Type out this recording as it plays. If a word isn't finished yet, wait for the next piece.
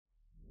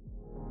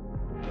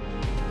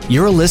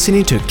You're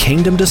listening to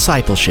Kingdom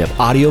Discipleship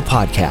audio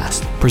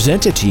podcast,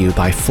 presented to you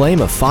by Flame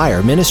of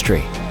Fire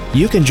Ministry.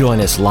 You can join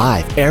us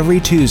live every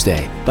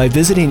Tuesday by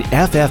visiting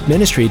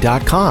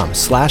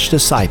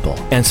ffministry.com/disciple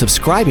and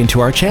subscribing to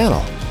our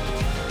channel.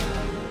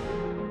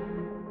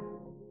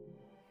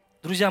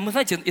 Друзья, мы,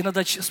 знаете,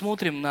 иногда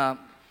смотрим на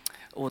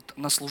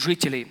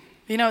служителей.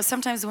 You know,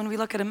 sometimes when we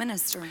look at a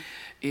minister,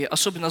 И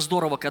особенно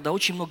здорово, когда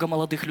очень много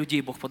молодых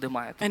людей Бог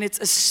поднимает. and it's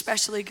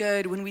especially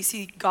good when we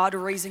see God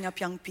raising up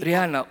young people.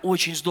 Реально,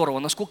 очень здорово,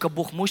 насколько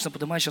Бог мощно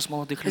поднимает сейчас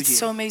молодых It's людей.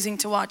 so amazing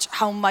to watch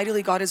how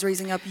mightily God is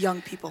raising up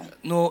young people.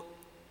 Но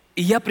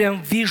и я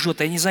прям вижу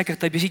это, я не знаю, как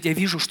это объяснить, я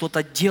вижу, что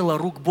это дело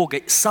рук Бога.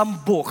 Сам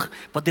Бог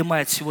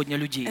поднимает сегодня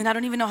людей. And I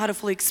don't even know how to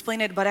fully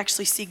explain it, but I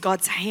actually see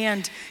God's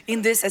hand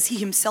in this as He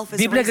Himself is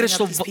Библия говорит,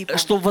 raising up these people.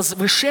 что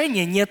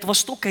возвышение не от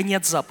востока, не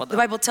от The запада.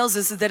 Bible tells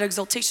us that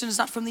exaltation is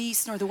not from the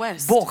east nor the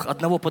west. Бог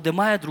одного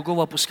поднимает,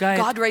 другого опускает.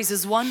 God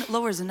raises one,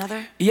 lowers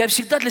another. И я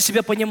всегда для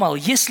себя понимал,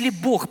 если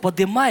Бог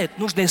поднимает,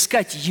 нужно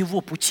искать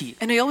Его пути.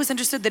 And I always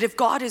understood that if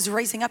God is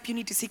raising up, you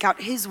need to seek out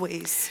His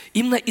ways.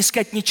 Именно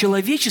искать не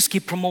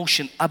человеческий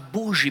промоушен, а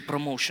Божий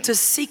промоушен. To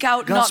seek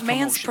out God's not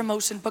man's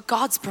promotion, but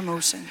God's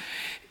promotion.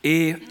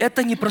 И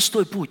это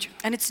непростой путь.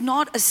 And it's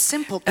not a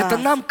simple Это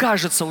path. нам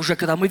кажется уже,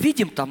 когда мы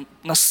видим там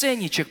на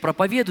сцене, человек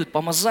проповедует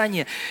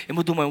помазание, и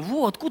мы думаем,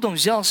 вот, откуда он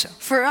взялся?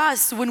 For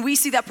us, when we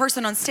see that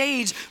person on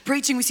stage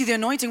preaching, we see the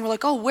anointing, we're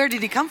like, oh, where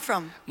did he come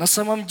from? На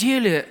самом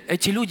деле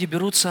эти люди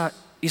берутся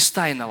из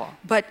тайного.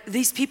 But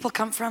these people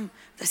come from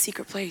the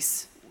secret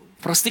place.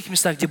 В простых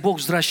местах, где Бог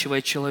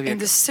взращивает In человека.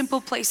 the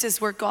simple places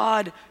where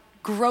God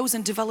grows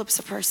and develops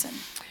a person.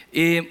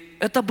 И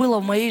это было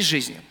в моей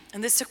жизни.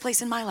 And this took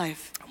place in my life.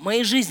 В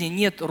моей жизни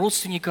нет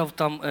родственников,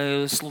 там,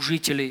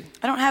 служителей.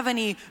 I don't have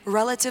any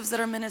relatives that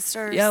are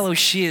ministers. Я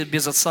вообще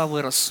без отца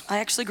вырос.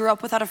 I actually grew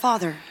up without a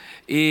father.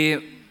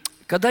 И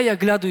когда я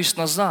глядываюсь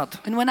назад,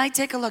 And when I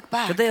take a look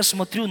back, когда я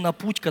смотрю на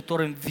путь,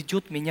 которым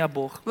ведет меня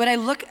Бог, when I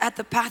look at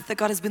the path that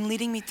God has been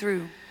leading me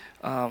through,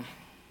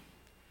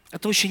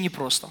 это очень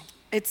непросто.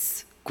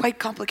 it's quite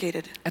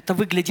complicated. Это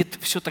выглядит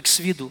все так с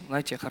виду,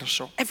 знаете,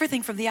 хорошо.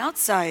 Everything from the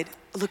outside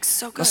looks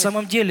so На good.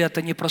 самом деле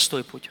это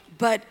непростой путь.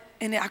 But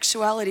in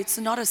actuality, it's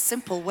not a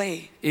simple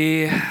way.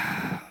 И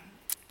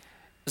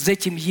за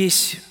этим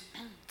есть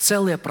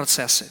целые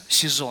процессы,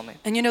 сезоны.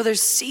 And you know,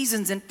 there's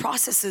seasons and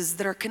processes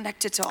that are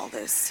connected to all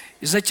this.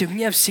 И знаете, у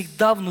меня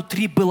всегда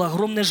внутри было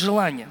огромное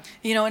желание.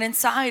 You know, and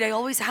inside I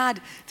always had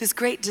this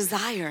great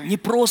desire. Не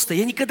просто,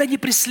 я никогда не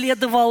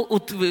преследовал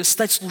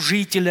стать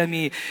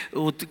служителями,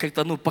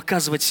 как-то,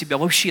 показывать себя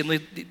вообще. Но,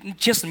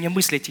 честно, у меня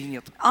мыслей этих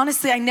нет.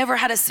 Honestly, I never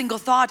had a single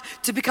thought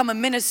to become a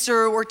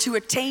minister or to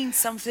attain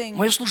something.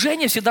 Мое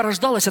служение всегда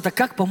рождалось, это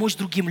как помочь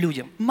другим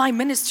людям. My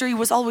ministry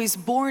was always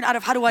born out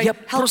of how do I Я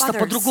help просто others.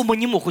 по-другому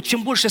не мог. Вот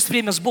чем больше я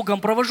время с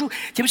Богом провожу,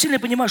 тем сильнее я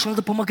понимаю, что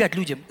надо помогать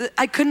людям.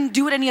 I couldn't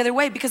do it any other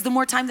way because the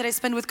more time that I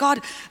spend with God,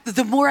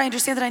 the more I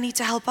understand that I need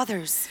to help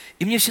others.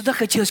 И мне всегда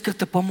хотелось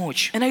как-то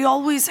помочь. And I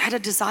always had a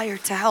desire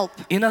to help.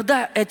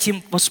 Иногда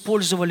этим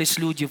воспользовались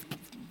люди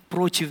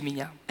против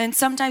меня. And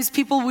sometimes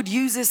people would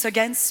use this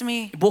against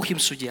me. Бог им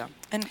судья.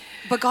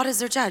 But God is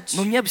their judge.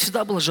 Но у меня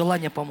всегда было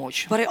желание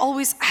помочь. But I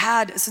always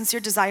had a sincere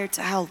desire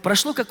to help.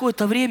 Прошло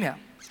какое-то время,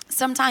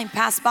 Some time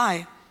passed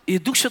by. и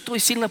Дух Святой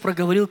сильно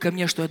проговорил ко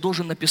мне, что я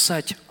должен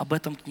написать об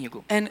этом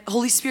книгу. And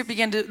Holy Spirit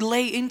began to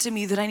lay into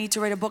me that I need to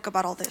write a book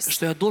about all this.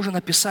 Что я должен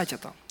написать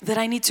это. That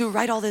I need to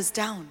write all this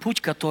down. Путь,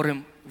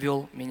 которым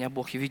вел меня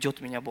Бог и ведет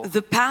меня Бог.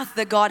 The path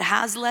that God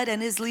has led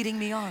and is leading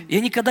me on.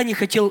 Я никогда не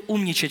хотел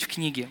умничать в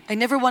книге. I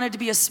never wanted to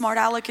be a smart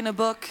aleck in a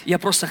book. Я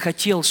просто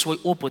хотел свой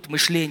опыт,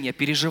 мышления,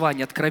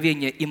 переживания,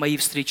 откровения и мои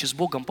встречи с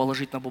Богом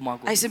положить на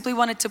бумагу. I simply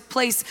wanted to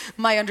place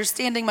my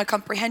understanding, my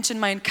comprehension,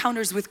 my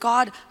encounters with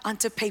God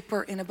onto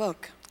paper in a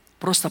book.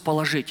 Просто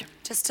положить,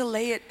 Just to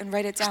lay it and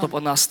write it down. чтобы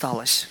она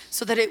осталась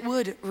So that it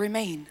would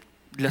remain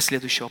для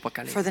следующего for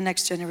поколения. the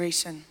next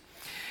generation.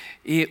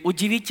 И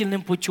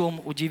удивительным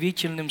путем,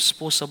 удивительным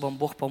способом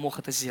Бог помог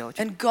это сделать.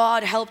 And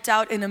God helped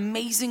out in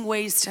amazing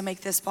ways to make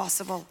this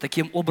possible.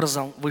 Таким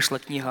образом вышла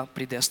книга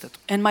 «Predestined».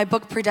 And my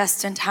book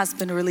Predestined has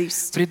been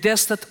released.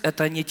 «Predestined» —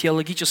 это не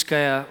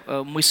теологическая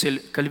мысль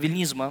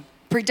кальвинизма.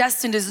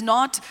 Predestined is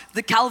not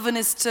the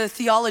Calvinist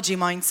theology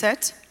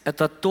mindset.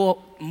 Это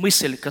то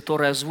мысль,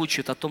 которая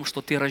звучит о том,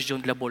 что ты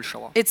рожден для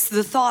большего. It's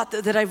the thought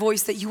that I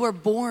voice that you are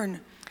born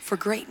for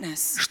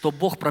greatness. Что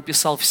Бог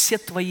прописал все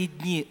твои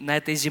дни на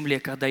этой земле,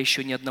 когда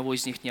еще ни одного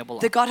из них не было.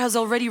 That God has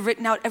already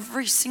written out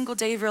every single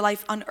day of your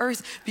life on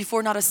earth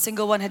before not a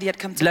single one had yet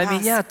come to Для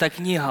pass. меня эта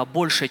книга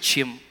больше,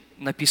 чем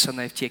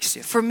написанное в тексте.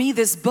 For me,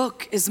 this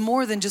book is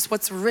more than just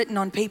what's written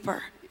on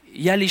paper.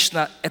 Я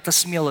лично это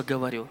смело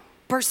говорю.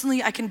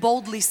 Personally, I can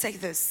boldly say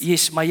this.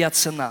 Есть моя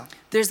цена,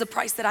 There's a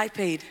price that I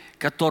paid,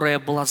 которая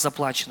была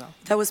заплачена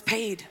that was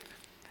paid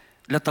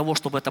для того,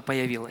 чтобы это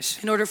появилось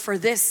in order for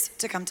this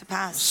to come to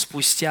pass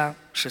спустя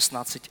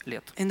 16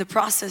 лет. in the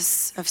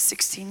process of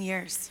 16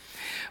 years.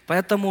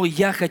 Поэтому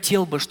я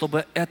хотел бы,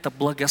 чтобы это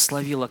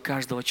благословило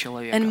каждого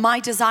человека. And my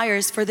desire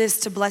is for this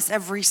to bless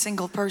every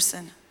single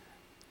person.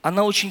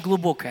 она очень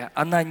глубокая,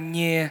 она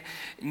не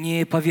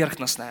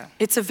поверхностная.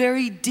 It's a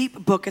very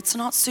deep book. It's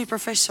not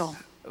superficial.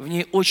 В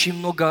ней очень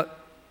много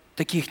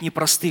таких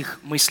непростых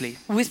мыслей.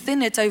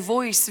 Within it, I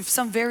voice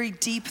some very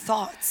deep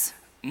thoughts.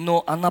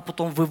 Но она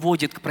потом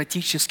выводит к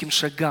практическим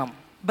шагам.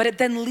 But it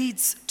then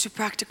leads to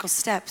practical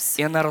steps.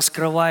 И она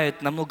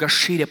раскрывает намного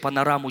шире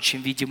панораму,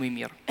 чем видимый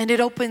мир. And it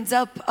opens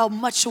up a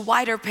much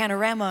wider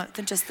panorama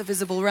than just the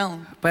visible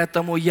realm.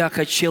 Поэтому я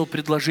хотел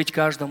предложить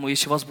каждому,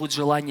 если у вас будет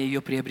желание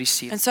ее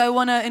приобрести. And so I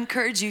want to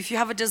encourage you, if you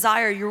have a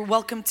desire, you're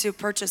welcome to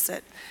purchase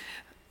it.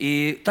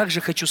 И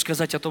также хочу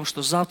сказать о том,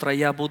 что завтра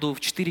я буду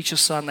в 4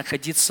 часа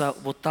находиться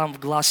вот там в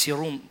Glassy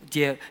Room,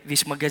 где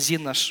весь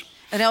магазин наш.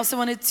 And I also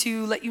wanted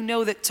to let you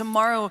know that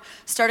tomorrow,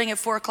 starting at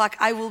 4 o'clock,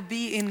 I will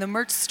be in the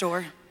merch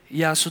store.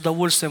 Я с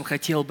удовольствием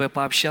хотел бы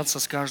пообщаться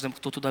с каждым,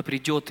 кто туда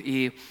придет,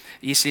 и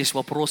если есть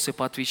вопросы,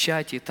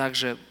 поотвечать, и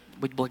также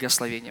быть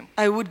благословением.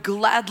 I would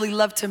gladly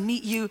love to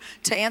meet you,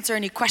 to answer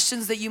any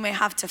questions that you may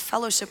have, to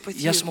fellowship with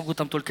Я you. смогу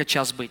там только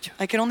час быть,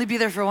 I can only be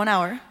there for 1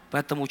 hour,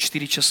 поэтому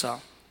 4 часа.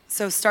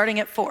 so starting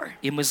at 4.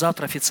 И мы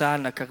завтра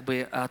официально как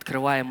бы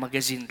открываем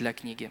магазин для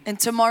книги. And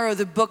tomorrow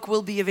the book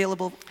will be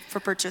available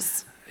for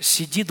purchase.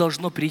 CD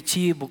должно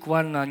прийти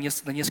буквально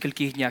на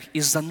нескольких днях.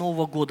 Из-за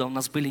Нового года у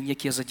нас были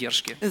некие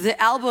задержки. The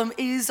album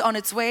is on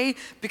its way.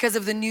 Because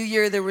of the new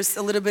year, there was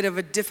a little bit of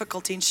a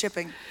difficulty in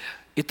shipping.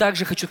 И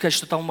также хочу сказать,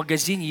 что там в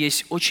магазине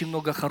есть очень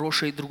много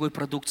хорошей другой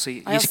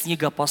продукции. Есть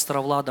книга пастора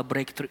Влада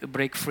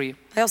 «Break Free».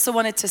 I also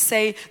wanted to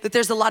say that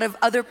there's a lot of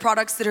other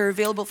products that are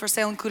available for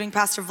sale, including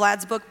Pastor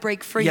Vlad's book,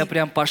 Break Free. Я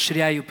прям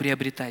поощряю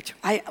приобретать.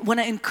 I want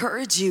to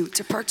encourage you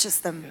to purchase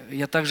them.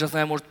 Я также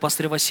знаю, может,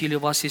 пастор Василий, у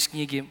вас есть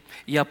книги.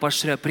 Я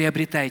поощряю,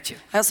 приобретайте.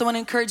 I also want to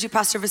encourage you,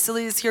 Pastor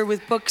Vasily is here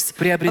with books. Obtain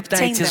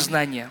Приобретайте them.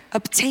 знания.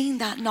 Obtain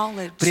that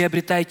knowledge.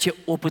 Приобретайте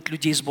опыт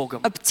людей с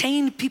Богом.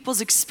 Obtain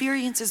people's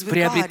experiences with God.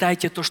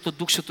 Приобретайте то, что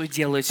Дух Святой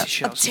делает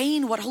сейчас.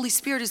 Obtain what Holy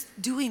Spirit is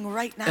doing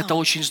right now. Это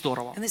очень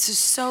здорово. And this is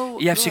so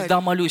Я good.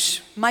 всегда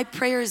молюсь My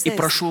prayer is и this.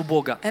 прошу у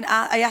Бога And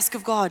I ask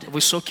of God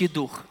высокий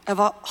дух of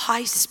a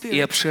high и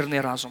spirit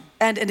обширный разум.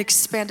 and an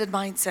expanded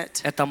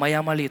mindset. Это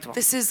моя молитва.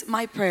 This is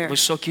my prayer.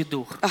 Высокий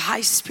дух A high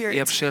и spirit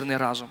обширный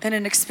разум. and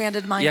an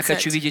expanded Я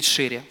хочу mindset. видеть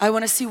шире, I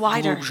want to see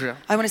wider. глубже,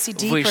 I want to see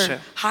deeper,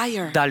 выше,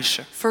 higher,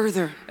 дальше.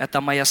 further.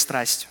 Это моя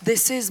страсть.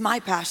 This is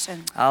my passion.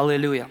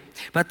 Аллилуйя.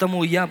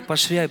 Поэтому я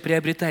поощряю,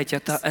 приобретайте.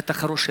 Это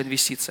хорошая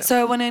инвестиция. So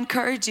I want to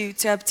encourage you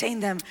to obtain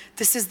them.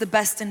 This is the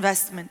best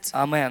investment.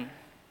 Амен.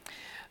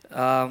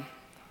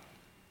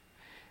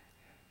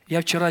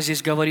 Я вчера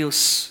здесь говорил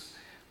с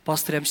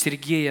пастором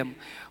Сергеем,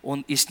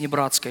 он из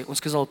Небратской. Он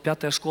сказал,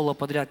 5-я школа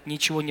подряд,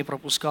 ничего не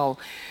пропускал.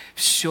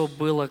 Все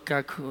было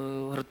как,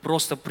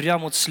 просто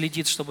прямо вот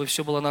следит, чтобы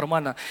все было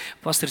нормально.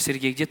 Пастор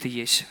Сергей, где ты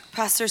есть?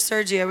 Pastor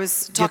Sergi, I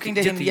was talking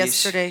to Где him ты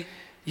есть? yesterday.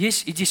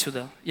 Есть? Иди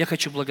сюда. Я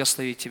хочу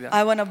благословить тебя.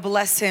 I want to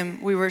bless him.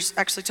 We were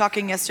actually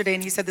talking yesterday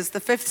and he said, this is the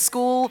 5th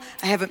school.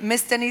 I haven't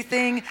missed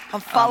anything.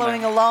 I'm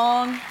following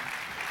along.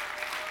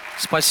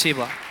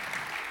 Спасибо.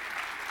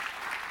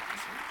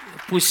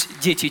 Пусть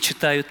дети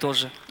читают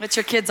тоже, Let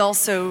your kids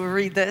also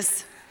read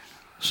this.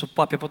 чтобы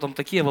папе потом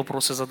такие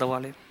вопросы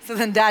задавали. So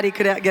then daddy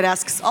could get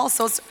asked all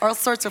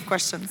sorts of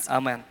questions.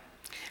 Амен.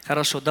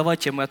 Хорошо,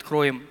 давайте мы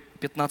откроем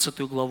 15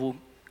 главу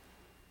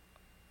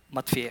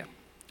Матфея.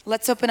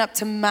 Let's open up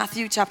to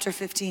Matthew chapter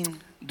 15.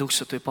 Дух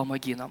Святой,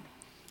 помоги нам.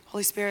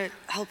 Holy Spirit,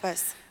 help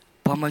us.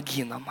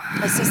 Помоги нам.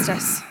 Assist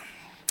us.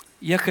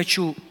 Я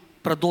хочу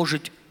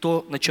продолжить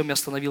то, на чем я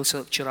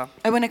остановился вчера.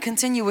 I want to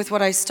continue with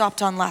what I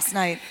stopped on last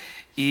night.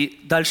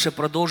 И дальше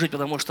продолжить,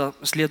 потому что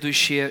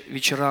следующие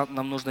вечера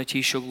нам нужно идти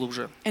еще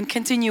глубже. And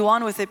continue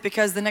on with it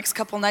because the next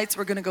couple nights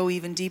we're going to go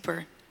even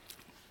deeper.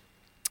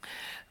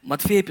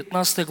 Матфея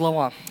 15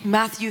 глава.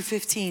 Matthew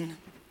 15.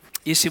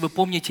 Если вы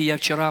помните, я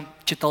вчера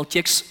читал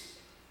текст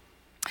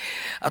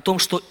о том,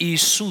 что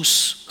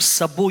Иисус с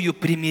собою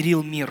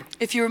примирил мир.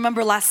 If you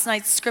remember last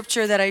night's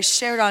scripture that I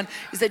shared on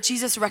is that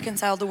Jesus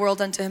reconciled the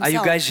world unto Are you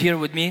himself. guys here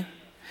with me?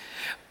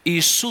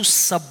 Иисус с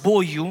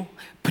собою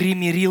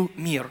примирил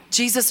мир.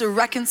 Jesus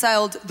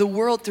reconciled the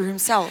world through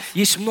himself.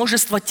 Есть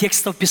множество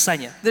текстов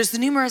Писания, There's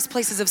numerous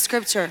places of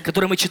scripture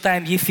которые мы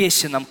читаем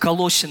Ефесянам,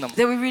 Колоссянам,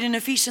 that we read in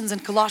Ephesians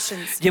and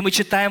Colossians, где мы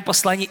читаем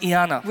послание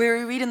Иоанна, where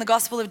we read in the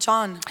Gospel of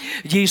John,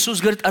 где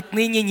Иисус говорит,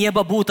 отныне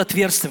небо будет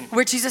отверстым.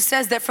 where Jesus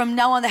says that from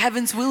now on the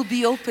heavens will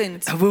be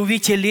opened. Вы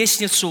увидите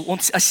лестницу, Он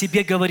о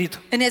себе говорит.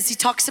 And as he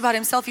talks about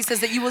himself, he says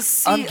that you will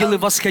see Ангелы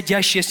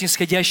восходящие,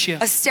 снисходящие.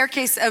 a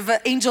staircase of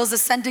angels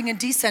ascending and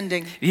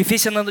descending. В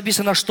Ефесянам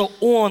написано, что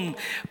Он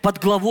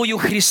под главою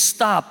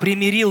Христа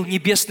примирил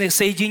небесное,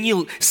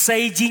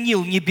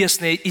 соединил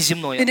небесное и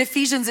земное. In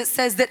Ephesians it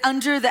says that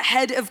under the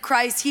head of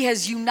Christ he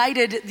has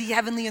united the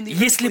heavenly and the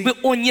Если earthly. бы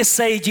Он не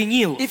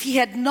соединил, If he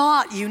had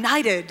not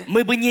united,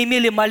 мы бы не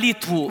имели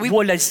молитву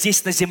воля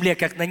здесь на земле,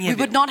 как на we небе.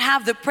 would not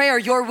have the prayer,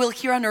 your will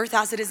here on earth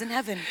as it is in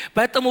heaven.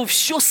 Поэтому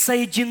все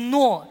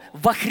соединено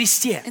во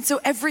Христе. And so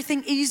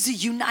everything is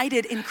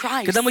united in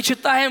Christ. Когда мы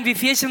читаем в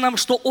Ефесянам,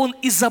 что Он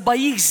из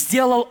обоих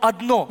сделал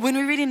одно. When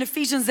we read in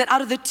Ephesians that out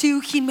out of the two,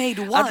 he made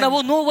одного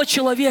one. нового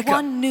человека.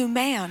 One new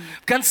man.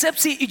 В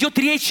концепции идет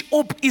речь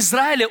об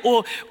Израиле,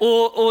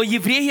 о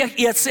евреях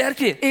и о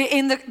церкви.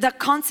 In the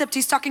concept,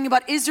 he's talking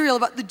about Israel,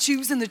 about the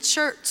Jews and the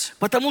church.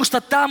 Потому что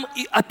там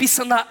и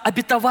описано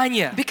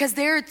обетование. Because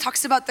there it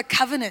talks about the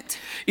covenant.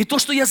 И то,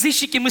 что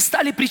язычники, мы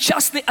стали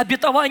причастны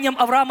обетованиям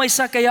Авраама,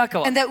 Исаака и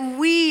Якова. And that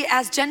we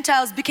as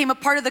Gentiles became a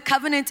part of the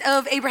covenant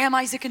of Abraham,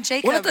 Isaac, and Он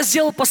Jacob. это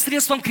сделал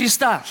посредством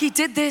креста. He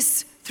did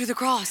this through the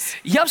cross.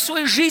 Я в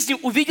своей жизни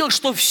увидел,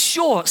 что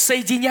все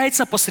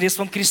соединяется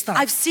посредством креста.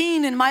 I've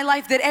seen in my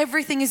life that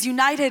everything is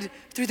united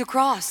through the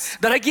cross.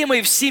 Дорогие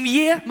мои, в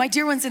семье My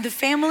dear ones, in the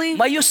family,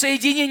 мое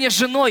соединение с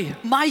женой,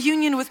 my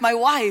union with my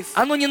wife,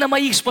 оно не на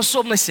моих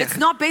способностях. it's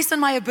not based on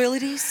my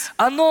abilities.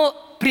 Оно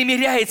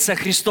примиряется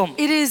Христом.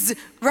 It is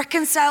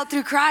reconciled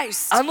through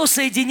Christ. Оно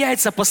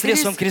соединяется It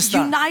посредством is креста.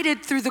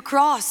 united through the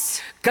cross.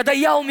 Когда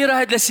я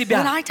умираю для When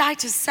себя, I die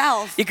to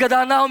self, и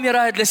когда она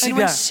умирает для and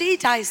when себя, she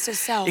dies to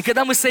self, и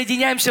когда мы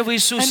соединяемся в and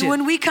Иисусе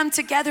when we come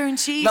together in на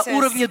Jesus,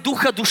 уровне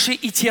духа, души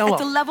и at the тела.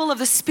 level of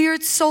the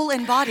spirit, soul,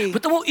 and body.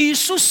 Потому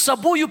Иисус с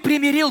собою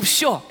примирил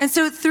все. And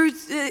so through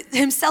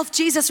himself,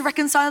 Jesus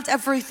reconciled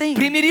everything.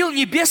 Примирил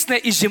небесное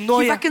и He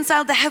земное.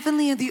 reconciled the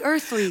heavenly and the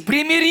earthly.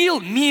 Примирил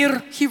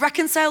мир. He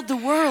reconciled the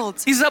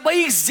world. Из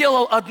обоих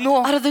сделал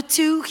одно. Out of the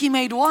two, he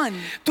made one.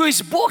 То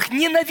есть Бог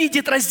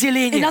ненавидит In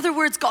разделение. other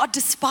words, God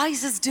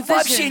despises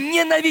Вообще division.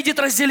 ненавидит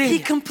He разделение.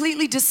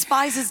 completely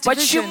despises division.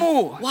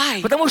 Почему?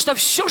 Why? Потому что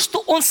все,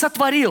 что Он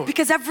сотворил,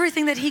 Because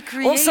everything that he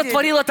Он created,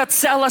 сотворил это he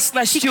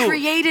целостностью.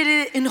 created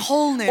it in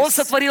Он wholeness.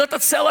 сотворил это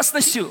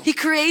целостностью. He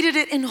created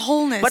it in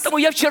wholeness. Потому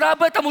я вчера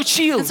об этом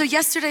учил, And so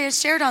yesterday I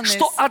shared on this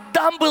что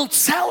Адам был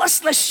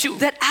целостностью.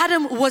 that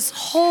Adam was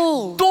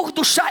whole, Дух,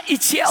 душа и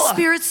тело.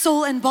 spirit,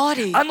 soul, and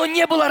body. Оно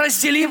не было It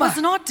разделимо. was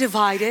not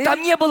divided.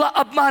 Там не было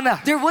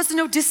обмана. There was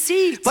no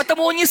deceit.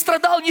 Потому он не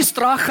страдал ни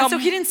страхом. So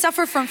he didn't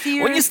suffer from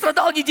fear. Он не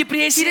страдал ни He didn't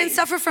депрессией.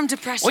 suffer from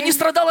depression. Он не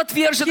страдал He didn't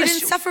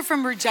отверженностью. suffer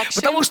from rejection.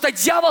 Потому что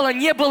дьявола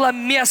не было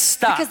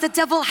места. Because the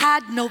devil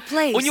had no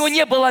place. У него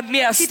не было He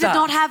did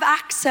not места. have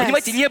access.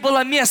 Понимаете, не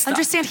было места.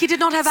 Understand, he did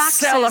not have access.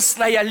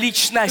 Целостная There was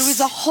личность.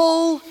 a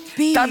whole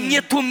being. Там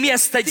нету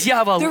места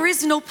дьяволу. There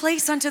is no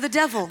place unto the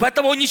devil.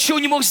 Поэтому он ничего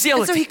не мог And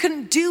сделать. so he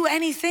couldn't do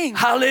anything.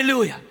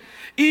 Аллилуйя.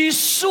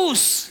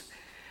 Иисус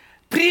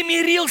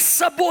примирил с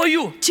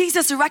собою.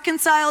 Jesus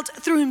reconciled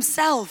through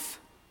himself.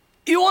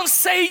 И Он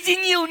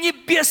соединил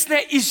небесное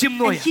и And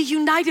земное. he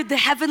united the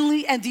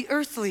heavenly and the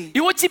earthly. И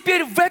вот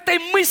теперь в этой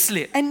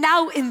мысли And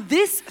now in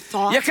this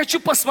thought, я хочу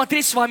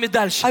посмотреть с вами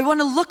дальше. I want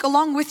to look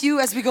along with you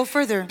as we go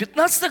further.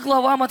 15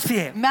 глава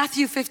Матфея,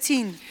 Matthew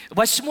 15,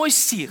 8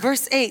 стих.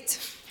 verse 8.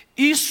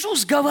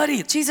 Иисус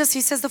говорит, Jesus,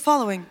 he says the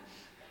following.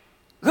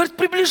 говорит,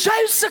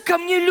 приближаются ко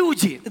мне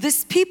люди.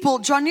 This people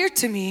draw near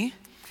to me.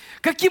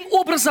 Каким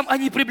образом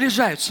они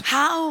приближаются?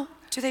 How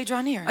do they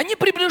draw near? Они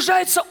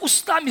приближаются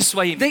устами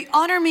своими. They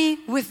honor me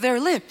with their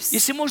lips.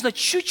 Если можно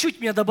чуть-чуть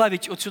мне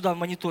добавить вот сюда в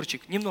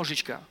мониторчик,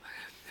 немножечко.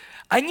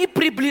 Они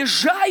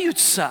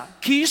приближаются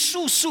к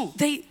Иисусу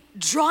They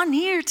draw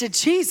near to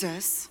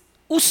Jesus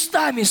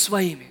устами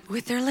своими.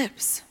 with their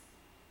lips.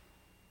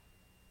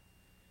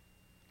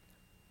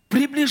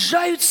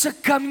 Приближаются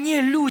ко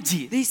мне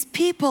люди These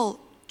people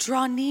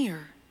draw near,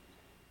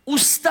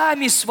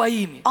 устами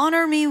своими.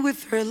 honor me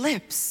with their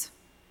lips,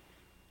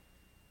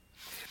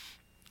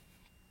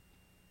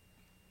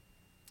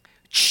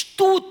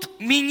 Чтут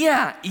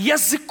меня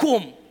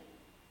языком.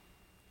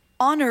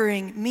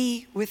 honoring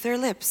me with their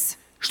lips.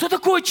 Что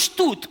такое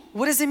чтут?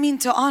 What does it mean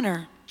to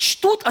honor?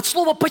 Чтут от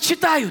слова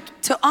почитают.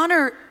 To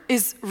honor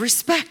is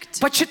respect.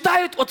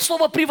 Почитают от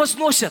слова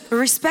превозносят.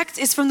 Respect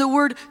is from the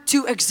word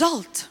to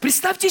exalt.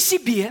 Представьте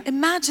себе,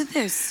 Imagine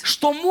this,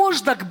 что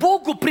можно к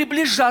Богу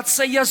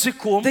приближаться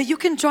языком that you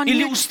can draw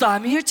или near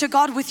устами to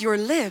God with your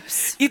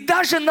lips и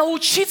даже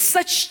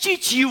научиться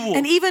чтить Его.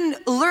 and even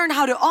learn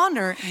how to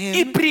honor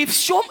И Him. при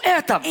всем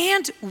этом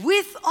And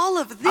with all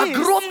of this,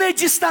 огромная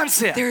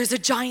дистанция. there is a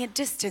giant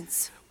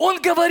distance. Он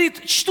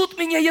говорит, чтут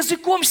меня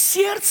языком,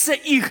 сердце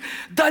их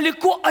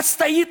далеко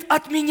отстоит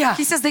от меня.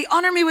 He says they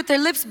honor me with their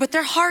lips, but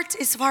their heart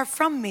is far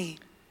from me.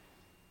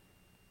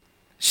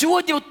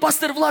 Сегодня вот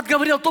пастор Влад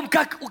говорил о том,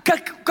 как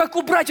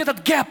убрать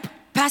этот гэп.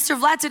 Pastor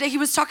Vlad today, he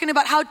was talking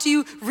about how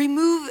to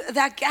remove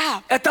that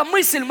gap. Это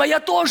мысль моя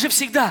тоже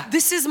всегда.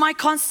 This is my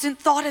constant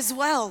thought as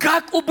well.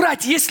 Как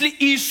убрать, если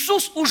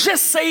Иисус уже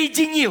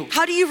соединил?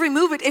 How do you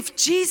remove it if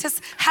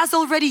Jesus has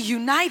already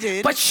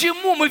united?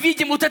 Почему мы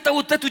видим вот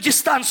эту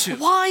дистанцию?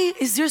 Why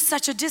is there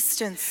such a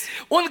distance?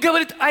 Он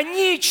говорит,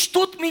 они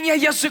чтут меня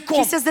He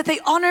языком. says that they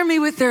honor me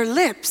with their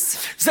lips.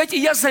 Знаете,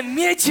 я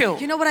заметил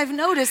You know what I've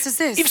noticed is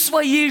и в this,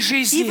 своей even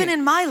жизни,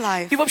 in my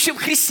life и вообще в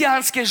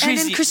христианской and in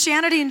жизни,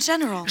 Christianity in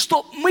general,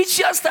 что мы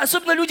часто,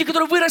 особенно люди,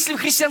 которые выросли в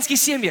христианских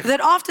семьях,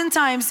 that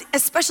oftentimes,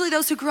 especially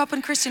those who grew up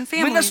in Christian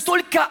мы families,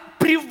 настолько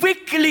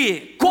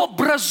привыкли к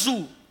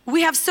образу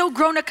We have so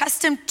grown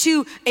accustomed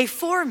to a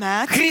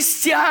format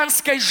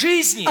христианской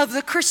жизни, of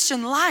the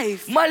Christian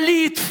life.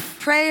 молитв,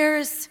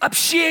 Prayers,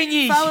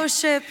 общений,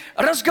 fellowship,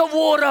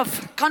 разговоров.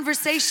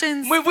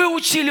 conversations. Мы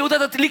выучили вот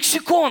этот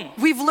лексикон.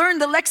 We've learned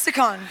the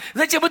lexicon.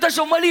 Знаете, мы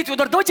даже в молитве,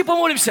 давайте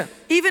помолимся.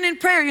 Even in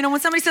prayer, when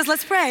somebody says,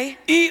 let's pray,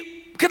 И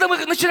когда мы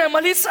начинаем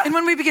молиться, and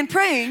when we begin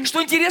praying,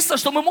 что интересно,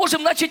 что мы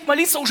можем начать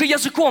молиться уже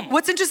языком.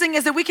 what's interesting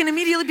is that we can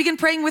immediately begin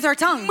praying with our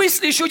tongue.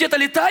 Мысли еще где-то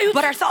летают,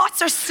 But our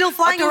thoughts are still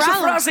а flying ты уже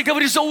around. фразы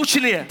говоришь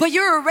заученные. But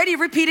you're already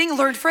repeating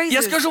learned Я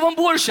phrases. скажу вам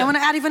больше. I want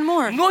to add even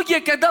more. Многие,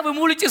 когда вы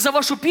молитесь за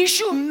вашу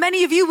пищу,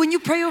 Many of you, when you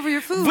pray over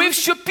your food, вы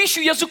всю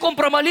пищу языком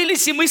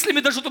промолились и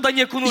мыслями даже туда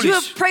не you have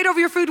окунулись. prayed over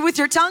your food with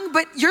your tongue,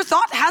 but your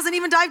thought hasn't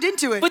even dived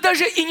into it. Вы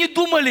даже и не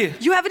думали.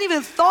 You haven't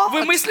even thought.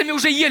 Вы мыслями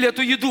уже ели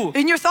эту еду.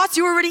 In your thoughts,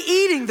 you were already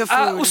eating the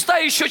А food. уста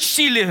еще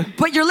чтили.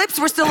 But your lips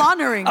were still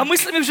honoring. А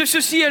мыслями уже все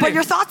But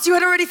your съели. thoughts, you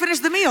had already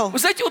finished the meal. Вы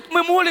знаете, вот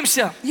мы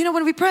молимся. You know,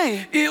 when we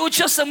pray, И вот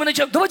сейчас мы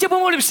начинаем. Давайте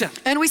помолимся.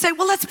 and we say,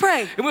 well, let's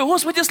pray. И мы,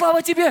 Господи,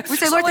 слава Тебе. We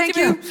say, Слава Lord, thank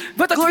Тебе. you.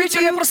 В этот Glory вечер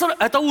to я you. прославляю.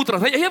 Это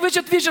утро. Я в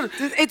этот вечер.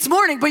 It's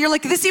morning, but you're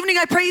like, this evening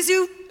I praise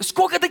you.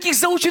 Сколько таких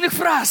заученных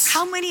фраз.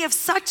 How many of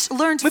such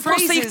learned Мы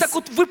просто их phrases? так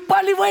вот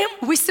выпаливаем.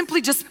 We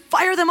simply just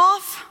fire them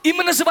off, И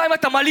мы называем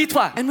это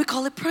молитва. and we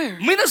call it prayer.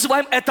 Мы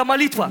называем это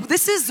молитва.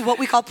 This is what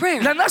we call prayer.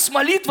 Для нас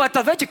молитва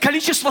это, знаете,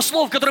 количество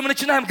слов, которые мы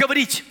начинаем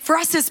говорить. For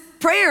us, is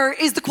prayer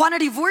is the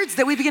quantity of words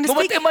that we begin to Но в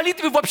speak. этой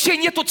молитве вообще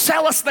нету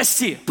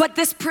целостности. But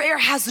this prayer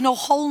has no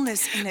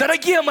wholeness in it.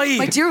 Дорогие мои,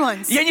 My dear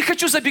ones, я не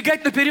хочу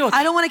забегать наперед.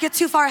 I don't want to get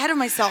too far ahead of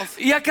myself.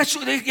 Я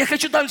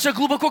хочу дальше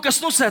глубоко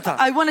коснуться этого.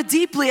 I want to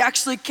deeply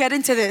actually get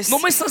into this. Но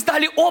мы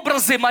создали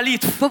образы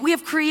молитв. But we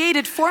have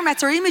created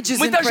formats or images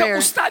Мы in даже prayer.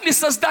 устами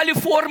создали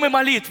формы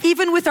молитв.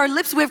 Even with our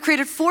lips, we have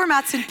created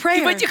formats in И в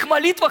prayer. этих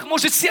молитвах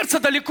может сердце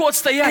далеко And in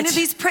отстоять.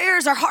 these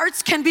prayers, our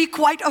hearts can be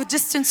quite a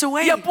distance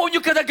away. Я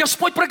помню, когда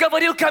Господь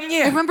проговорил ко I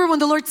мне, remember when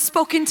the Lord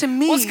spoke into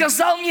me, Он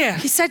сказал мне,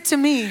 He said to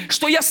me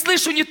что я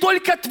слышу не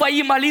только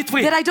твои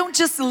молитвы, that I don't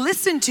just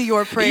listen to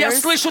your я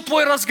prayers, слышу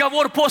твой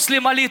разговор после I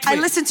молитвы.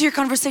 listen to your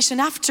conversation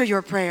after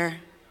your prayer.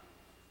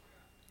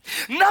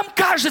 Нам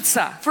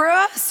кажется, For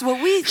us, what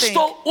we think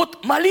что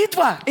вот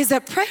молитва, is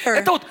that prayer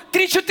это вот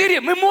 3-4,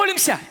 мы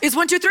молимся, is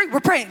 1, 2, 3,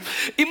 we're praying.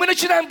 и мы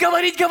начинаем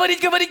говорить,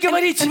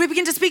 And we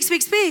begin to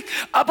speak.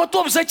 а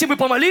потом, знаете, мы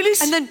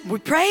помолились, And then we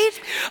prayed,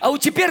 а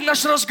вот теперь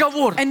наш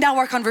разговор. and now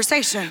our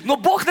conversation. Но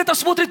Бог на это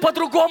смотрит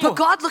по-другому. But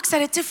God looks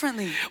at it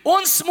differently.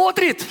 Он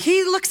смотрит,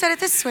 He looks at it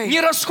this way. не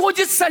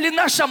расходится ли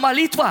наша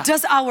молитва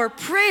Does our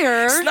с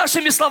prayer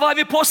нашими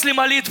словами после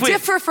молитвы.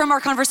 differ from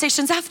our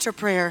conversations after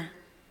prayer?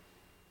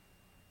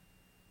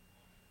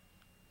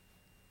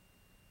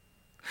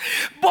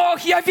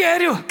 Бог, я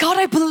верю, God,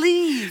 I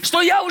believe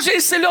что я уже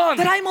исцелен.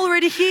 that I'm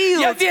already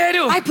healed. Я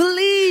верю, I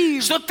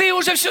believe что Ты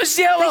уже все that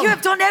сделал. you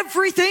have done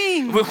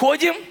everything.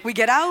 Выходим, We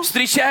get out,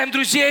 встречаем we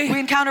друзей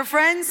encounter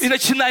friends, и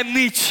начинаем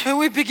ныть. and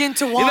we begin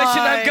to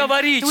начинаем whine.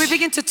 говорить. And we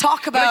begin to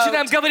talk Мы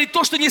начинаем about. говорить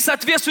то, что не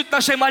соответствует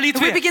нашей And we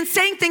молитве. begin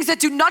saying things that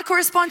do not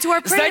correspond to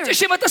our prayer. Знаете, с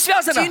чем это Do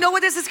you связано? know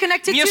what this is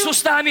connected Не с to?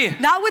 устами,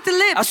 Not with the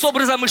а lips, с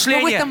образом but with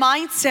the мышления.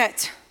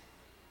 mindset.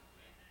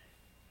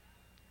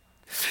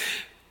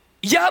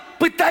 Я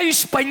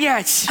пытаюсь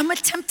понять, I'm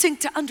attempting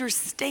to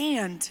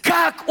understand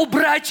как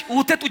убрать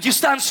вот эту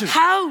дистанцию.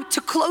 how to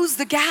close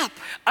the gap.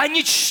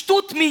 Они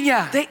чтут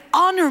меня They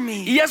honor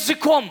me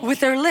языком.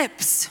 with their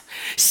lips,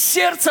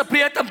 Сердце при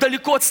этом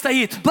далеко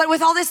отстоит. but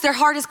with all this, their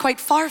heart is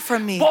quite far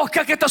from me. Бог,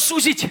 как это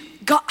сузить?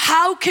 God,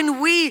 how can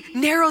we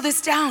narrow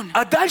this down?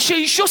 А дальше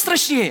еще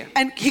страшнее.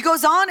 And he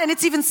goes on, and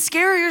it's even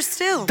scarier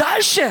still.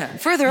 Дальше,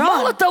 Further on.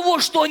 мало того,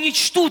 что они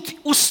чтут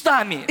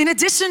устами, In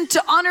addition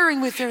to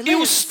honoring with their и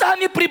lips,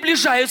 устами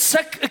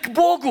приближаются к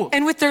Богу,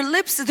 and with their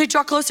lips they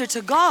draw closer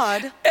to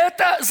God,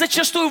 это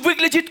зачастую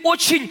выглядит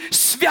очень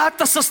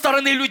свято со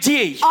стороны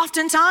людей.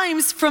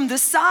 oftentimes from the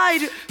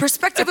side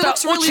perspective it Это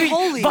looks really очень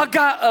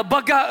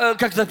holy.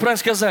 как это правильно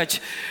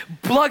сказать,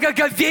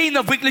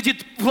 благоговейно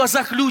выглядит в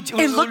глазах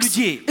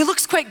людей. It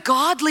looks quite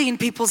godly in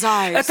people's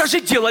eyes. Это же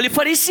делали This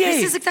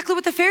фарисеи. is exactly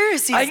what the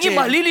Pharisees Они did.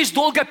 молились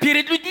долго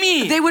перед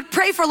людьми, They would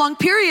pray for long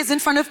periods in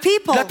front of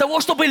people для того,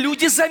 чтобы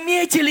люди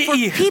заметили for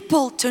их.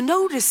 people to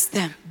notice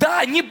them.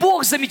 Да, не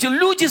Бог заметил,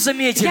 люди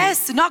заметили.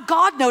 Yes, not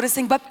God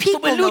noticing, but people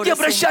Чтобы люди noticing.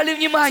 обращали So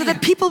внимание.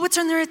 that people would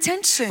turn their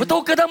attention.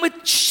 Потому когда мы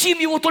чтим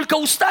Его только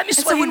устами And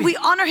so when we своими,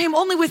 honor Him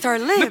only with our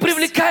мы lips,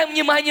 привлекаем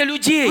внимание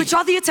людей. we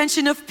draw the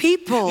attention of Но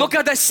people.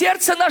 когда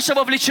сердце наше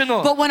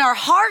вовлечено, But when our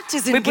heart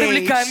is мы engaged,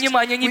 привлекаем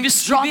внимание we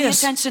небес. draw the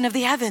attention of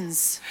the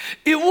heavens.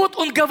 И вот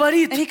Он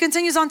говорит, And He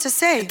continues on to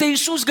say, это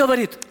Иисус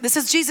говорит, this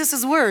is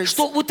Jesus' words,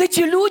 что вот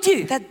эти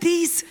люди, that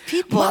these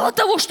мало people,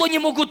 того, что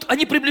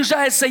они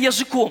приближаются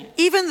языком,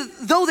 even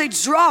though they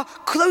draw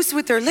close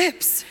with their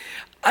lips,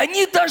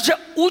 они даже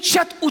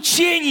учат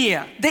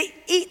учения. they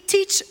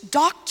teach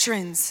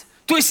doctrines.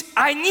 То есть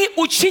они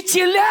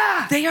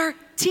учителя. They are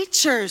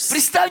teachers.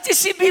 Представьте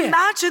себе.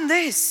 Imagine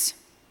this.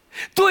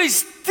 То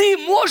есть ты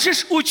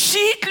можешь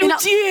учить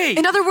людей.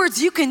 In other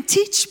words, you can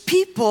teach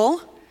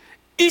people,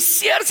 и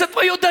сердце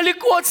твое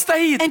далеко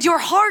отстоит. and your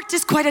heart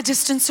is quite a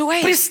distance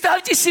away.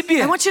 Представьте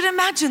себе. I want you to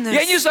imagine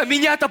Я не this. знаю,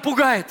 меня это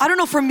пугает. I don't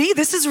know, for me,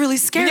 this is really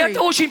Меня scary.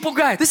 это очень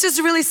пугает. This is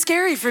really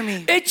scary for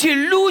me. Эти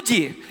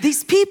люди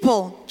These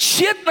people,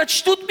 тщетно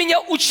чтут меня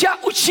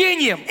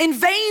учением, in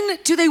vain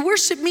do they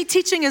worship me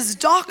teaching as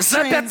doctrines,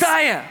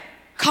 запятая,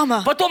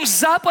 comma, потом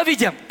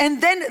заповедям, and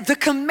then the не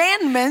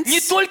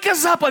commandments, только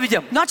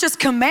заповедям, not just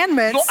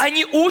commandments, но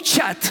они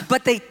учат.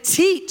 but they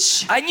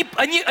teach. Они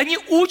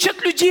учат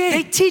They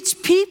людей. teach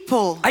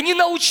people. Они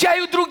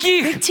научают They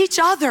других. teach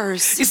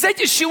others. И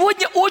знаете,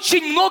 сегодня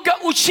очень много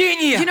You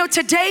учения. know,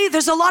 today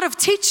there's a lot of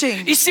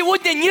teaching. И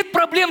сегодня нет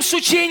проблем с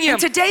учением.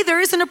 Today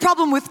there isn't a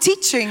problem with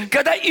teaching.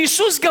 Когда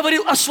Иисус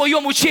говорил о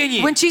своем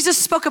учении, When Jesus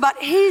spoke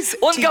about his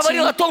Он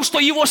говорил о teaching, том, что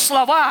Его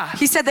слова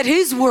he said that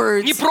his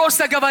words, не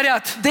просто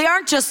говорят, they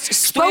aren't just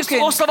что Его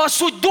spoken, слова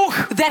суть дух,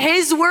 that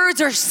his words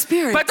are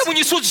spirit, поэтому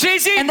несут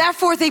жизнь. and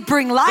therefore they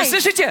bring Вы life.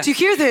 слышите? Do you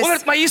hear Он this?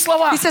 говорит, мои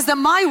слова, He says that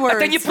my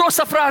это не words,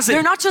 просто фразы.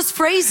 they're not just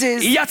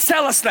phrases. И я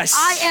целостность,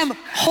 I am дух,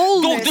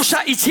 wholeness,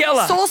 душа и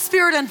тело. soul,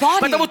 spirit, and body.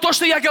 Потому то,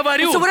 что я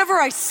говорю, So whatever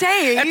I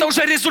say, это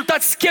уже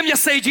результат, с кем я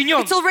соединен.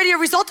 it's already a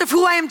result of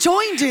who I am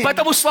joined in.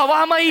 Поэтому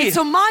слова мои,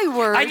 So my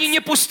words, они не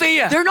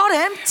пустые. they're not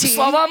empty.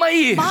 Слова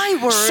мои, My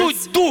words,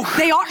 суть дух.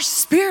 they are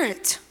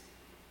spirit.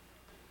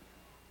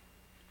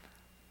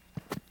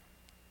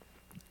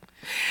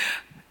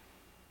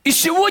 И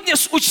сегодня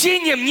с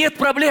учением нет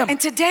проблем. And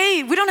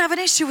today, we don't have an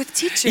issue with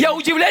teaching. Я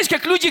удивляюсь,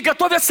 как люди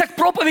готовятся к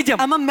проповедям.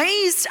 I'm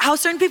amazed how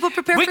certain people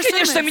prepare Вы, for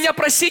конечно, sermons. меня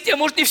простите,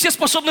 может, не все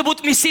способны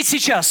будут вместить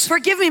сейчас.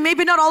 Forgive me,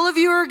 maybe not all of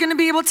you are going to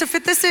be able to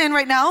fit this in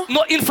right now.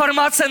 Но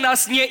информация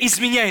нас не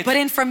изменяет. But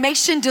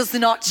information does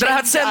not change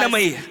Драгоценные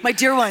мои, us. My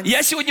dear ones,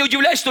 я сегодня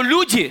удивляюсь, что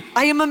люди,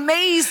 I am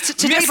amazed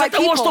today вместо by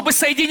того, people чтобы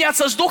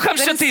соединяться с Духом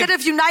that Святым, instead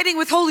of uniting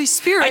with Holy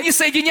Spirit, они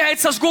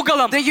соединяются с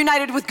Гуглом. they're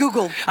united with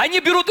Google. Они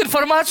берут They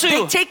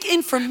информацию, take и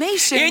information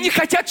они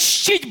хотят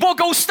чтить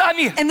Бога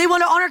устами, and they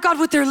want to honor God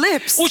with their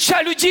lips.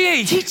 уча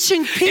людей.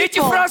 Teaching Эти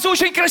people. фразы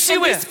очень And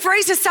красивые. these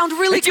phrases sound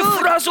really Эти good.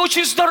 фразы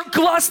очень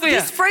классные.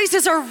 These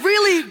phrases are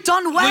really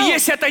done Но well.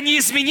 если это не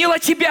изменило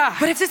тебя,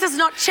 But if this does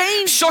not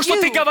change все, что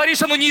ты you,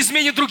 говоришь, оно не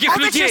изменит других all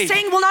that you're людей.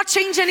 saying will not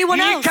change anyone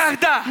else.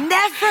 Никогда.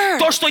 Never.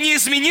 То, что не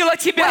изменило What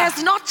тебя,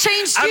 has not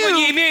changed оно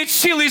не you, имеет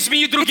силы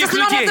изменить it других does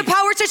not have людей. the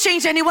power to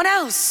change anyone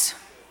else.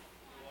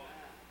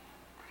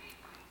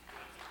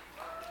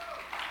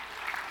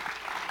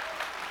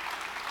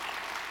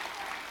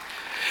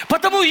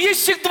 Потому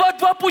есть всегда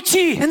два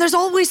пути. And there's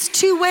always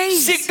two ways.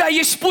 Всегда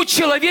есть путь There's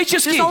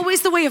человеческий,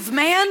 always the way of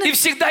man, и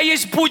всегда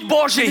есть путь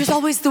Божий. there's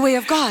always the way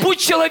of God. Путь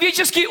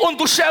человеческий, он The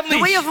душевный.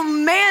 way of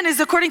man is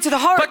according to the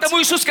heart. Потому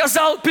Иисус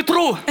сказал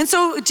Петру, And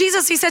so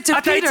Jesus, he said to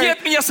отойди Peter,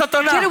 от меня, get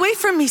сатана. away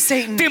from me,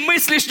 Satan. Ты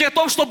мыслишь не о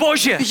том, что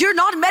Божье, You're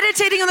not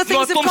meditating on the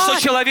но о things of том, что God, but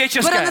on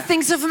человеческое. the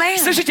things of man.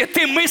 Слышите,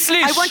 ты I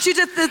мыслишь, want you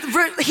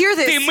to hear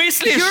ты this.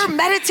 мыслишь You're не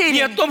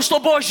meditating о том, что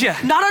Божье.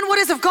 not on what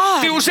is of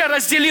God. Ты уже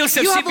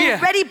разделился в You have себе.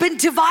 already been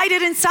divided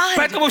inside.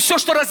 Поэтому все,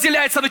 что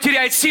разделяется, оно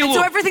теряет силу.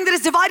 So everything that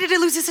is divided, it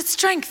loses its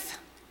strength.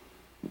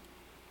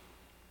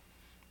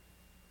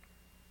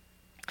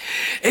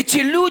 Эти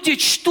люди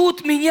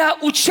чтут меня,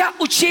 уча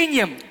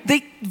учением,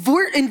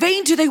 In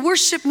vain do they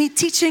worship me,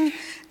 teaching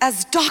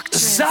as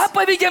doctrines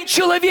заповедям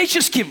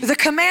человеческим. the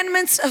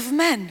commandments of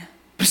men.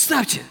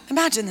 Представьте.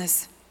 Imagine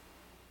this.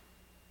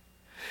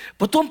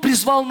 Потом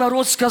призвал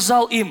народ,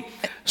 сказал им,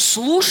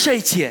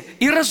 слушайте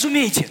и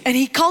разумейте. And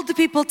he called the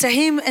people to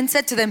him and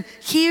said to them,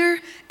 hear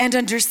and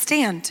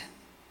understand.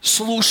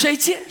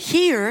 Слушайте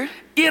Hear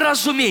и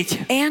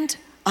разумейте. and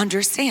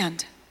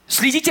understand.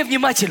 Следите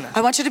внимательно. I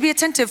want you to be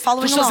attentive,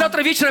 following Потому что along.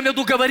 завтра вечером я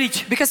буду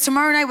говорить, Because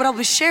tomorrow night what I'll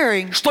be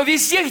sharing что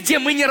везде, где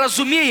мы не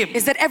разумеем,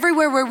 is that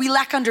everywhere where we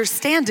lack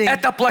understanding,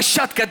 это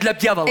площадка для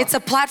дьявола. it's a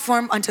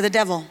platform unto the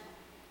devil.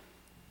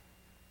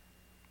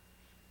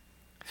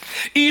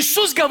 И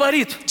Иисус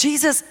говорит,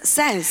 Jesus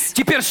says,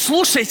 теперь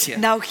слушайте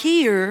now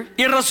hear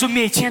и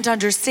разумейте. and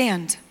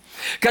understand.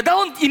 Когда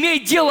он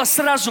имеет дело с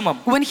разумом,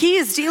 When he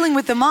is dealing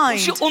with the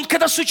mind, он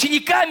когда с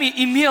учениками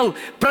имел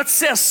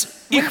процесс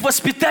их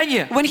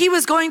воспитания, when he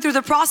was going through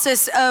the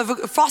process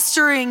of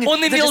fostering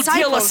он the имел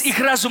дело disciples, с их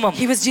разумом.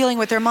 he was dealing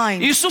with their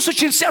mind. Иисус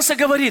очень часто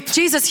говорит,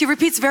 Jesus, he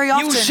repeats very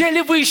often,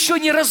 неужели вы еще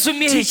не do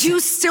разумеете? you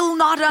still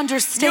not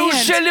understand?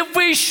 Неужели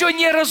вы еще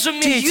не Do you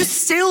разумеете?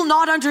 still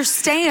not Потому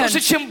understand?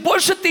 что чем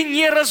больше ты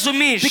не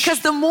разумеешь,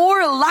 Because the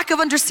more lack of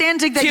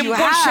understanding that тем you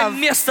больше have,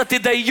 места ты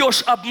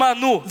даешь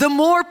обману. the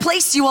more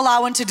place you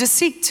allow into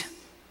deceit.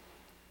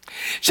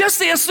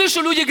 Часто я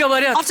слышу, люди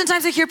говорят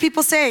Oftentimes I hear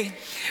people say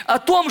о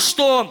том,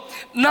 что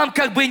нам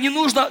как бы не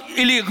нужно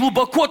или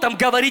глубоко там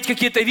говорить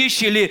какие-то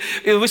вещи или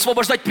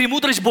высвобождать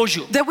премудрость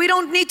Божью. that we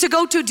don't need to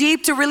go too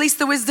deep to release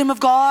the wisdom of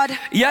God.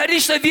 Я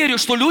лично верю,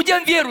 что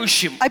людям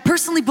верующим I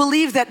personally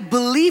believe that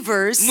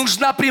believers,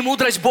 нужна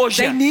премудрость they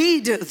Божья.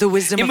 need the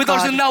wisdom И of мы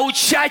должны God.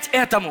 научать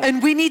этому.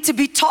 And we need to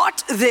be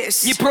taught Не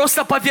this.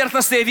 просто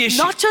поверхностные вещи.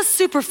 Not just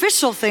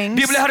superficial things.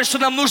 Библия говорит, что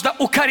нам нужно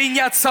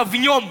укореняться в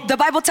нем. The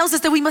Bible tells us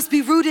that we must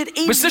be rooted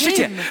in Вы Him.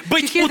 слышите? Him. Do you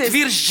Быть hear this?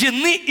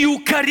 утверждены и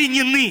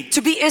укоренены.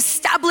 To be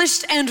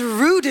established and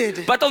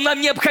rooted. Поэтому нам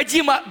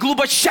необходимо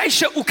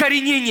глубочайшее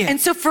укоренение. And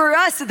so for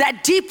us,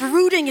 that deep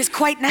rooting is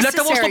quite Для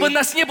того, чтобы necessary.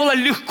 нас не было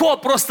легко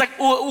просто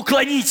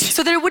уклонить.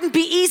 So that it wouldn't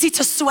be easy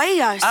to sway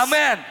us.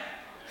 Амен.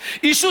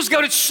 Иисус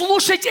говорит,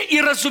 слушайте и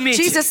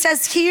разумейте. Jesus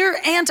says, hear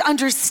and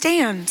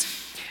understand.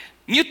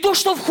 Не то,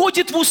 что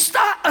входит в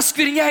уста,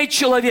 оскверняет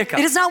человека.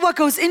 It is not what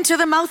goes into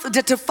the mouth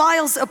that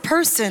defiles a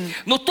person,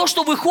 Но то,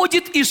 что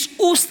выходит из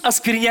уст,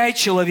 оскверняет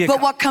человека. but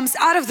what comes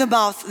out of the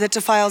mouth that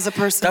defiles a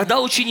person. Тогда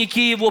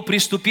ученики его,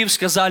 приступив,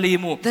 сказали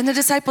ему: Then the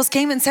disciples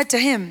came and said to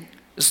him,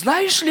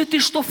 знаешь ли ты,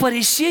 что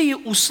фарисеи,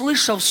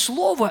 услышав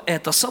слово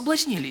это,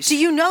 соблазнились? do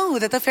you know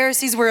that the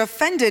Pharisees were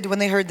offended when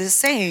they heard this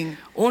saying?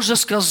 Он же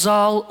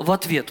сказал в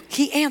ответ.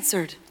 He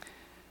answered.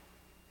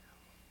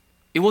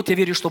 И вот я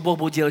верю, что Бог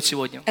будет делать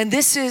сегодня. And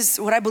this is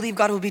what I believe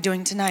God will be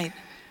doing tonight.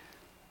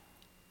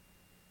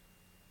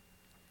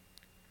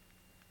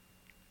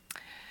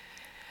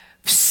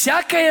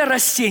 Всякое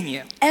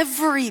растение,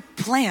 Every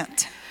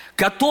plant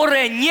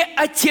которое не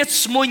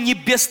Отец мой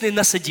Небесный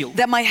насадил,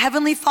 that my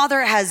heavenly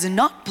Father has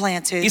not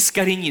planted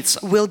искоренится.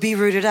 will be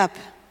rooted up.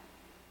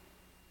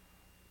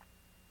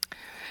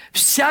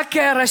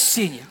 Всякое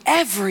растение.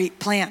 Every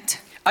plant.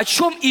 О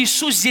чем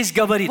Иисус здесь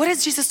говорит? What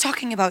is Jesus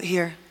talking about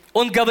here?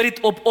 Он говорит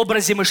об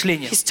образе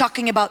мышления. He's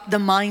talking about the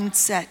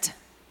mindset.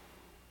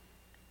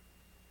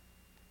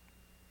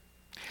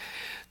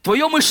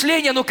 Твое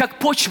мышление, оно как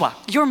почва.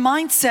 Your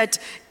mindset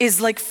is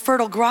like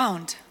fertile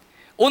ground.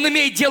 Он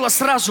имеет дело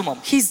с разумом.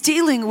 He's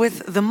dealing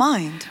with the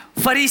mind.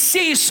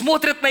 Фарисеи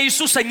смотрят на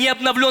Иисуса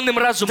необновленным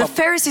The разумом.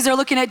 Pharisees are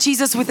looking at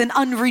Jesus with an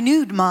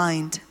unrenewed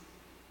mind.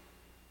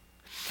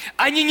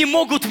 Они не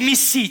могут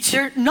вместить.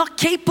 They're not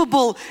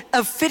capable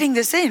of fitting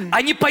this in.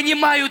 Они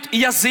понимают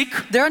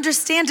язык, They're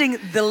understanding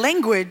the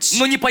language,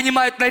 но не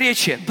понимают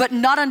наречие. but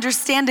not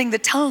understanding the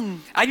tongue.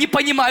 Они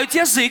понимают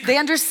язык, They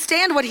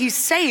understand what he's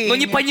но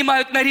не saying,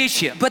 понимают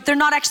наречие. but they're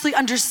not actually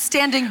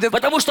understanding the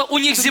Потому что у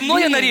них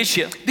земное meaning.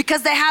 наречие,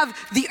 Because they have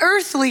the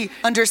earthly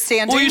у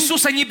understanding,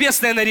 Иисуса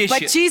небесное but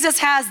наречие. Jesus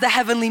has the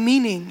heavenly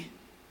meaning.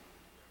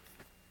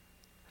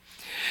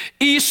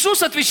 И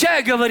Иисус,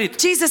 отвечая, говорит: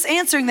 Jesus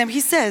answering them, he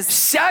says,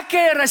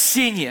 всякое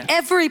растение.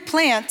 every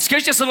plant,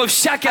 Скажите со мной,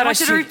 всякое I want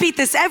you to растение. repeat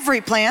this,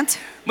 every plant,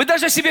 Мы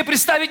даже себе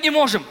представить не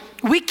можем,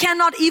 we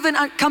cannot even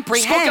сколько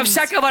comprehend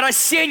всякого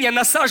растения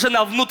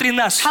насажено внутри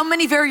нас, how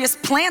many various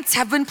plants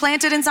have been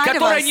planted inside of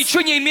которое us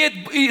ничего не имеет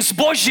с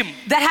Божьим.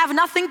 that have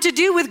nothing to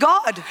do with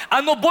God.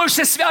 Оно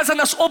больше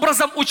связано с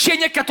образом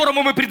учения, к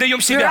которому мы предаем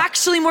They're себя.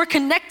 actually more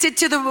connected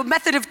to the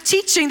method of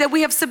teaching that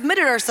we have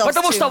submitted ourselves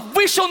Потому что to.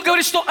 выше он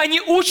говорит, что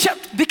они учат,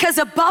 Because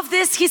above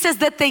this, he says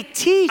that they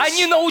teach.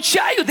 они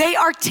научают They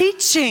are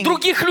teaching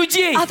других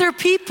людей. other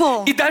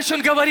people. И дальше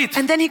он говорит: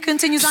 And then he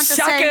continues on to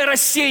всякое say,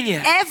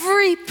 растение,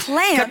 every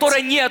plant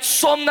которое не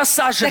отцом that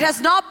насажено,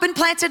 has not been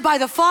planted by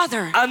the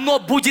Father оно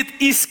будет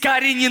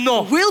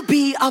искоренено. will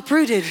be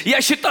uprooted. Я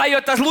считаю,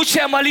 это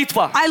лучшая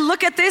молитва. I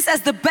look at this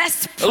as the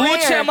best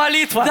Лучшая prayer.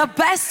 молитва. The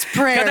best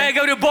Когда я prayer.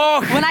 говорю: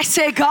 Бог, When I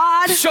say,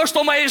 God, все,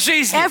 что в моей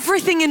жизни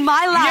everything in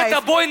my не life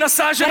тобой that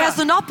насажено, has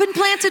not been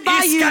planted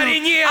by you,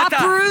 искорени это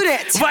uproot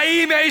it во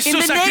имя in the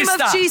Иисуса name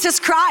Христа. of Jesus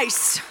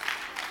Christ.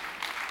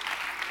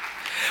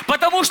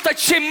 Потому что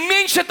чем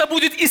меньше это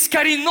будет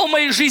искоренено в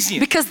моей жизни,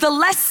 Because the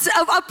less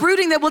of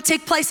uprooting that will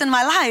take place in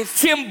my life,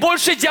 тем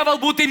больше дьявол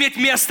будет иметь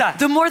место.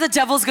 the more the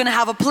devil's going to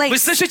have a Вы place.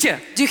 слышите?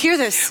 Do you hear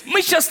this?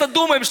 Мы часто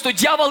думаем, что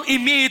дьявол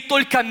имеет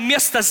только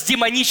место с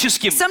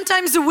демоническим.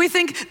 Sometimes we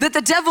think that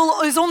the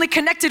devil is only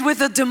connected with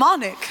the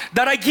demonic.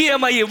 Дорогие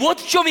мои, вот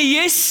в чем и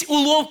есть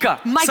уловка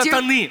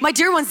сатаны. My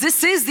dear ones,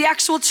 this is the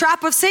actual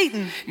trap of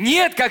Satan.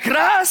 Нет, как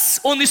раз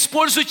он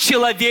использует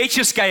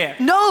человеческое.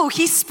 No,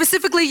 he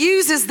specifically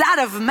uses that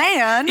of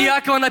man.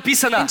 Иакова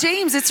написано: In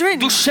James, it's written,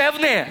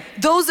 душевное,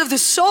 those of the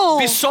soul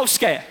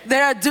бесовское.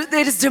 that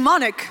is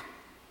demonic.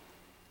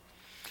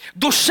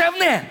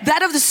 Душевное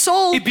That of the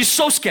soul и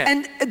бесовское.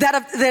 and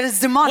that is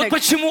Вот demonic.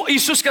 почему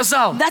Иисус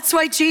сказал, That's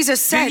why Jesus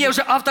вернее, said,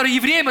 уже автор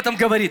Евреям об этом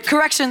говорит,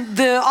 correction,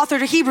 the author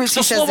to Hebrews, что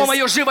he says Слово this,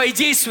 Мое живо и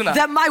действенно.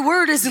 that my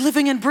word is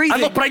living and breathing.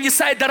 Оно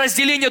проницает до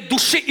разделения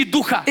души и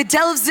духа. It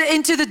delves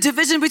into the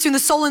division between the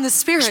soul and the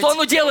spirit. Что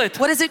оно делает?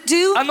 What does it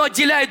do? Оно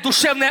отделяет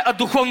душевное от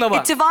духовного.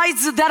 It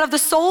divides that of the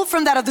soul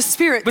from that of the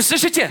spirit. Вы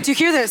слышите? Do you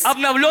hear this?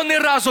 Обновленный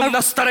разум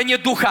на стороне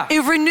духа. A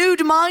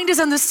renewed mind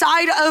is on the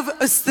side of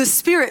the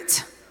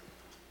spirit.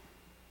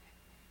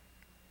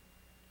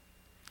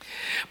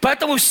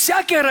 Поэтому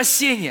всякое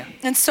растение,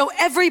 And so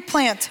every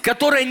plant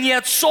которое не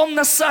отцом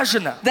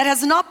насажено, that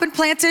has not been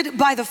planted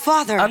by the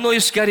Father оно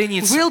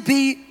искоренится. will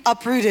be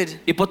uprooted.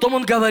 И потом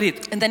он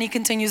говорит: And then he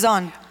continues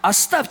on.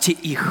 оставьте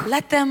их,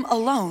 Let them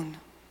alone.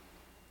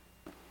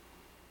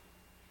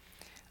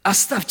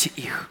 оставьте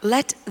их.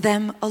 Let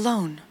them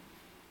alone.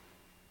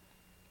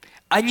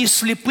 Они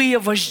слепые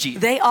вожди.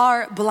 They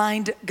are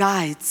blind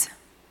guides.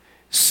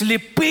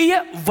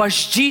 Слепые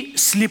вожди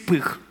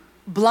слепых.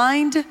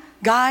 Blind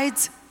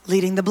guides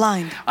leading the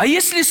blind. А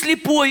если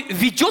слепой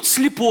ведет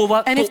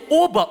слепого, And то if-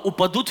 оба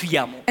упадут в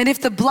яму. And if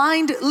the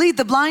blind lead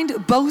the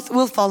blind, both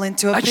will fall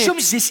into a О чем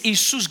pit. здесь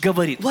Иисус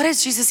говорит? What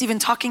is Jesus even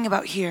talking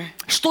about here?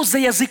 Что за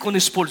язык Он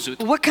использует?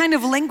 What kind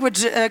of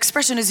language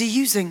expression is he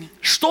using?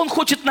 Что Он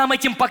хочет нам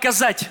этим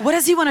показать? What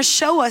does he want to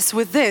show us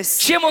with this?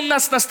 Чем Он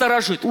нас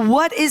настораживает?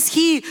 What is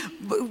he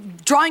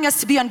drawing us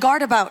to be on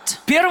guard about?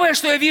 Первое,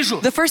 что я вижу,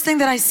 The first thing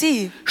that I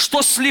see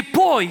что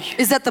слепой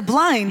is that the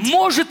blind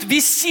может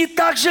вести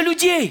также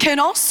людей. can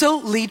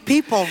also lead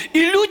people. И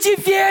люди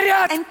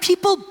верят. And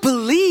people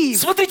believe.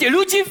 Смотрите,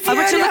 люди I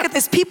want you to look at верят.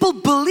 this. People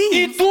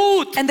believe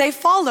Идут. and they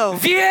follow.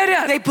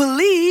 Верят. They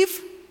believe.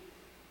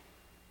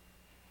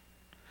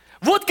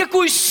 Вот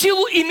какую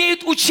силу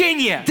имеет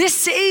учение.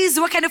 This is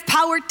what kind of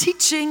power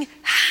teaching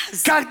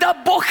has. Когда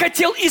Бог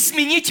хотел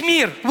изменить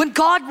мир, When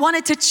God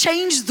wanted to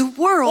change the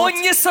world, Он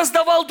не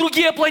создавал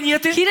другие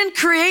планеты. He didn't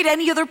create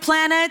any other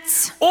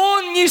planets.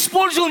 Он не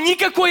использовал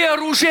никакое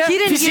оружие He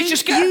didn't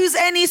физическое. use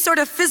any sort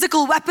of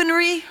physical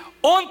weaponry.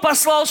 Он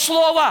послал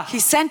Слово. He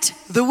sent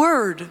the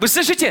word. Вы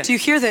слышите? Do you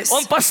hear this?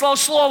 Он послал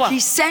Слово.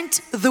 He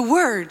sent the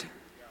word.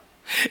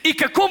 И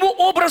какому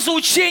образу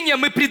учения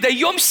мы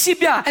предаем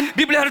себя,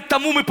 Библия говорит,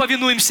 тому мы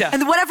повинуемся.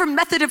 And whatever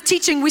method of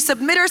teaching we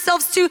submit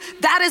ourselves to,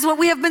 that is what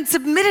we have been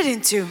submitted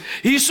into.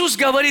 Иисус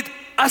говорит,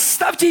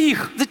 оставьте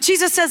их.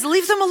 Jesus says,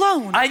 leave them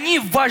alone. Они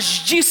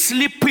вожди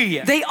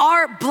слепые. They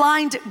are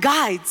blind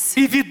guides.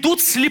 И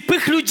ведут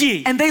слепых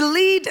людей. And they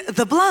lead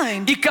the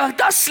blind. И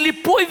когда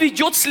слепой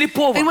ведет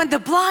слепого, And when the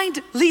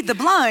blind lead the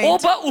blind,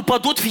 оба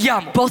упадут в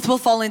яму. both will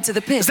fall into the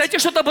pit. Знаете,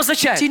 что это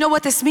обозначает? Do you know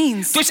what this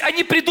means? То есть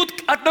они придут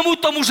к одному и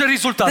тому же That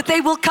результату.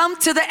 they will come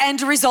to the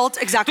end result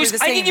То exactly the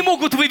есть они не same.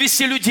 могут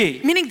вывести людей.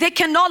 Meaning they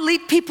cannot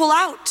lead people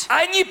out.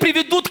 Они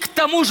приведут к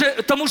тому же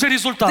They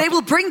результату.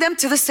 will bring them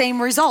to the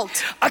same result.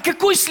 О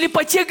какой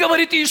слепоте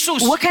говорит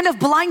Иисус? What kind of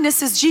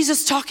blindness is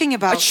Jesus talking О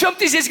about? чем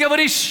ты здесь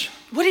говоришь?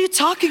 What are you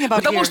talking about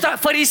Потому here? что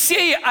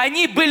фарисеи,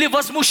 они были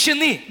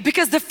возмущены.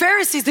 Because the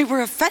Pharisees, they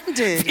were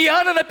offended. В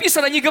Иоанна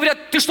написано, они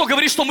говорят, ты что,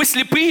 говоришь, что мы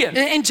слепые?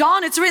 In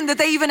John, it's written that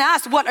they even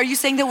asked, what, are you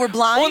saying that we're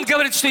Он blind?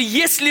 говорит, что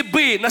если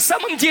бы на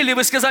самом деле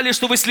вы сказали,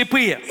 что вы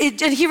слепые,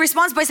 And he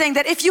responds by saying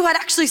that if you had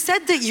actually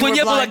said that you то were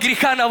не было blind,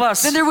 греха на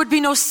вас. then there would be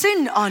no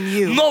sin on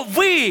you. Но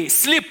вы,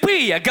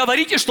 слепые,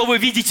 говорите, что вы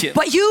видите.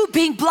 But you,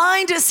 being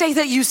blind, say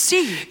that you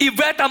see. И в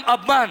этом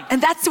обман.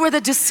 And that's where the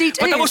deceit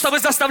Потому is. что вы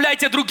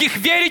заставляете других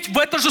верить в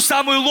эту же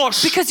самую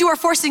ложь. Because you are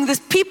forcing these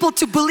people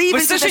to believe Вы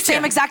into the слышите?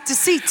 same exact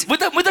deceit.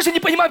 Мы даже не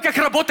понимаем, как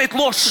работает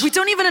ложь. We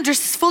don't even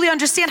fully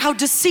understand how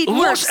deceit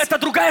Ложь — works. это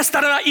другая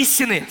сторона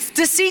истины.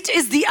 Deceit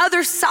is the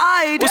other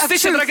side of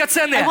Услышьте, truth.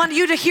 драгоценные. I want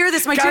you to hear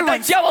this, my dear Когда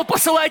ones. дьявол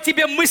посылает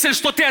тебе мысль,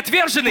 что ты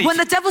отверженный, When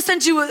the devil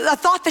sends you a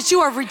thought that you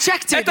are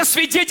rejected, это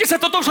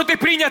свидетельствует о том, что ты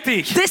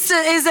принятый. this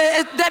is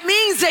that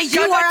means that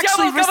you are Когда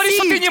actually дьявол говорит,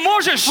 что ты не received.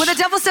 можешь, When the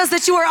devil says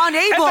that you are это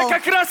unable,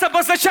 как раз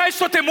обозначает,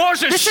 что ты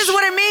можешь. this is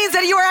what it means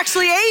that you are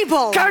actually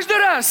able. Каждый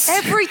раз,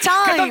 Every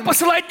когда он time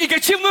посылает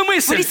негативную when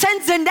мысль, he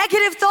sends a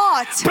negative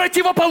thought,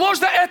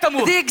 противоположно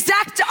этому, the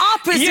exact есть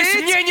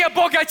opposite мнение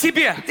Бога о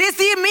тебе. is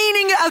the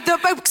meaning of the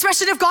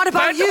expression of God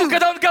about Поэтому, you.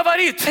 когда он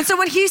говорит, And so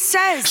when he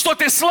says что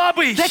ты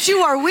слабый, that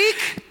you are weak,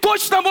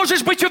 точно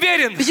можешь быть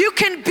уверен, you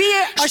can be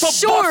что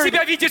Бог assured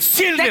тебя видит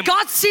сильным. that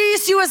God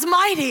sees you as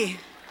mighty.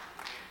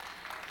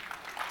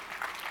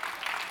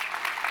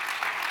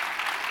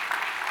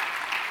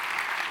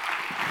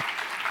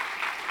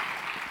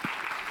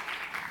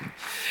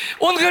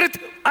 Он говорит,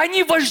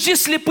 они вожди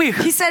слепых.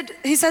 He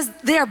says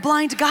they are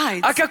blind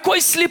guides. О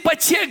какой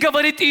слепоте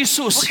говорит What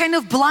Иисус? kind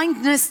of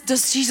blindness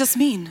does Jesus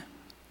mean?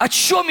 О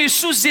чем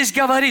Иисус здесь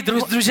говорит,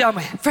 друзья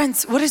мои?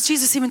 Friends, what is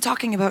Jesus even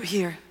talking about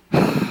here?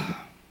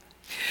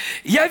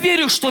 Я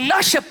верю, что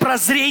наше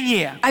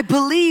прозрение, I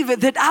believe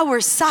that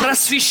our sight,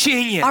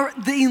 просвещение,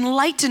 the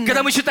enlightenment,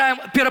 когда мы читаем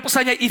первое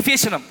послание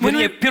Ефесянам,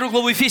 вернее, первую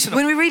главу Ефесянам,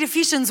 when we read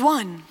Ephesians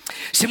 1,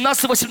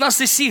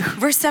 17-18 стих,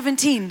 verse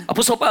 17,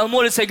 апостол Павел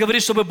молится и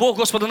говорит, чтобы Бог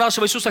Господа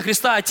нашего Иисуса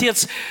Христа,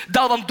 Отец,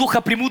 дал вам духа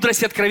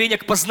премудрости и откровения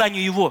к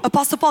познанию Его.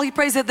 Apostle Paul, he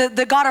prays that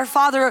the God our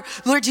Father,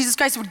 Lord Jesus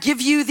Christ, would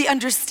give you the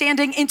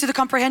understanding into the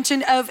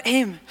comprehension of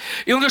Him.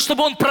 И он говорит,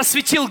 чтобы Он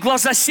просветил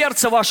глаза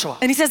сердца вашего,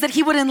 And he says that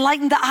He would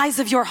enlighten the eyes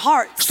of your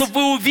hearts, чтобы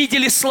вы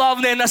увидели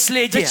славное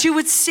наследие, that you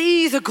would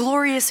see the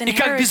glorious и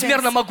как inheritance,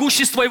 безмерно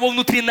могущество Его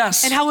внутри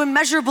нас. and how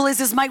immeasurable is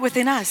His might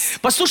within us.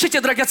 Послушайте,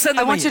 I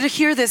драгоценные want you мои, to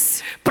hear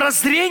this.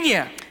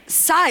 прозрение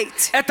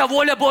Sight – это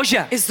воля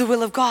Божья. is the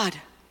will of God.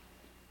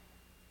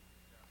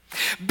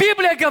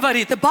 Библия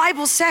говорит, The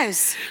Bible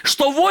says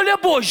что воля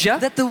Божья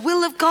that the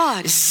will of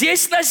God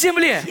здесь на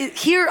земле,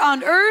 here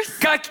on earth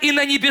как и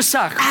на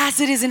небесах. as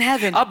it is in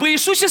heaven. Об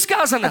Иисусе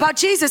сказано, About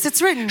Jesus,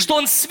 it's written что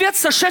Он свет,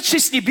 сошедший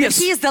с that небес,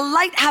 He is the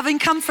light having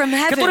come from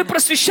который heaven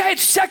просвещает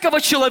всякого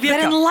that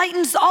человека,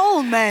 enlightens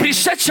all men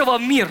пришедшего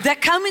в мир.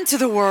 that come into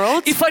the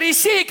world. И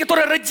фарисеи,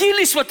 которые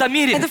родились в этом And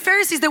мире, the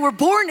Pharisees that were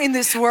born in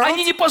this world,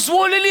 они не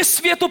позволили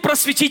свету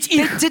просветить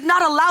they их, did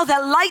not allow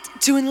that light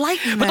to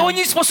enlighten потому them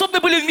они не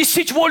способны были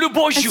вместить волю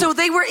волю And Божью. so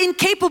they were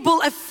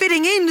incapable of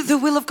fitting in the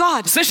will of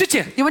God.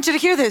 Слышите? I want you to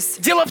hear this.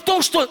 Дело в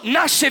том, что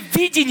наше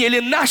видение или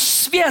наш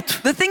свет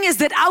The thing is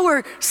that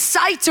our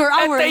sight or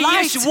our это и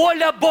light есть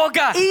воля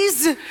Бога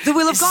is the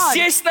will of God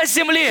здесь на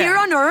земле, here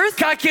on earth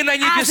как и на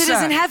as it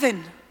is in небесах.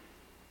 heaven.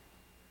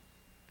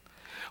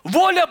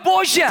 Воля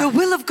Божья The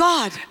will of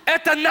God,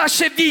 это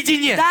наше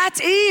видение. that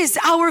is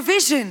our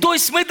vision. То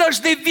есть мы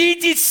должны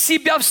видеть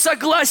себя в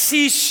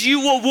согласии с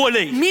Его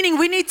волей. Meaning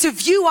we need to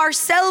view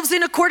ourselves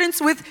in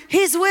accordance with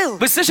His will.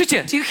 Вы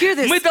слышите? Do you hear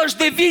this? Мы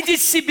должны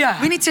видеть себя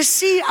We need to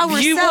see в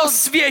Его ourselves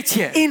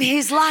свете. in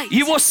His light.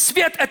 Его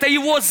свет это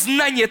Его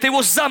знание, это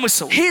Его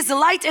замысел. His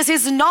light is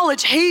His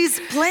knowledge, His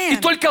И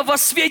plan. только во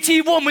свете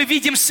Его мы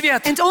видим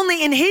свет. And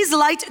only in His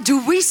light do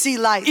we see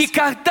light. И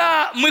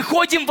когда мы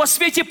ходим во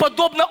свете,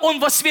 подобно Он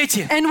во свете,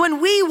 And when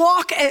we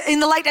walk in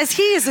the light as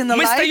He is in the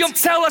мы light, стаем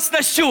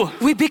целостностью,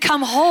 we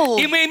become whole.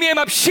 и мы имеем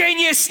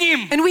общение с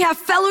Ним. And we have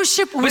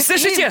fellowship Вы with Him.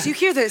 слышите? Do you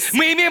hear this?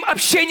 Мы имеем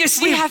общение с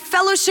We Ним. have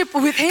fellowship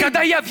with Him.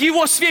 Когда я в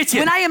Его свете,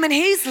 When I am in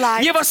His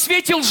light, не во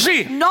свете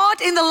лжи, not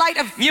in the light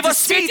of не во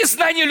свете deceit,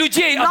 знания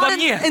людей обо not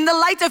мне. in the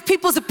light of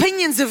people's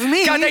opinions of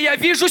me, Когда я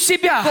вижу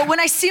себя, but when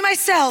I see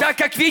myself так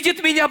как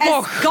видит меня as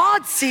Бог,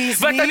 God sees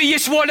в этом и me,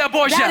 есть воля that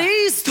Божья.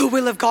 is the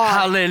will of God.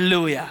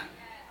 Аллилуйя.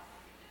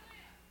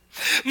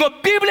 Но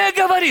Библия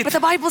говорит, But the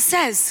Bible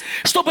says,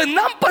 чтобы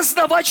нам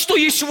познавать, что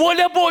есть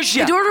воля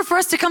Божья, in order for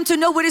us to come to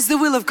know what is the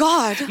will of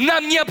God,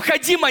 нам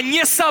необходимо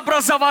не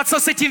сообразоваться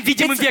с этим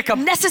видимым it's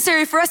веком.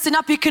 necessary for us to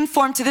not be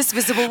conformed to this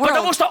visible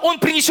Потому world, что он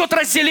принесет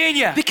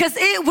разделение because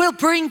it will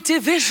bring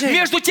division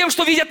между тем,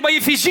 что видят мои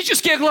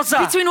физические глаза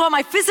between what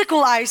my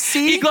physical eyes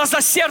и see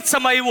глаза сердца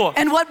моего,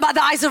 and what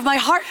the eyes of my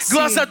heart see,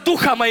 глаза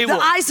духа the моего.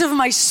 eyes of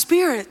my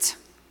spirit.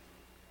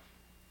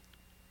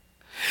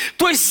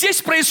 То есть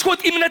здесь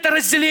происходит именно это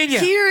разделение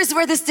Here is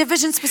where this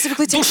division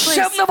specifically takes place.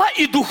 душевного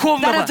и That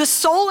духовного. of the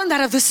soul and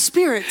that of the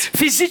spirit.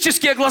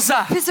 Физические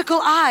глаза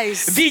Physical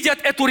eyes, видят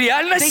эту they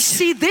реальность,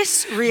 see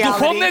this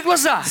духовные reality.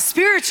 глаза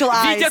Spiritual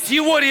eyes, видят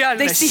его they see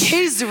реальность.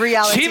 His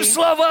reality. Чьим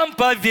словам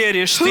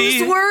поверишь Whose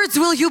ты? words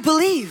will you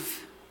believe?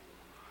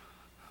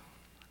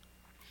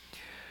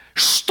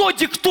 Что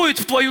диктует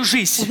в твою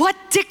жизнь, What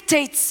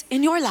dictates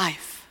in your life?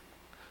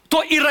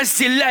 то и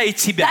разделяет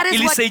тебя That is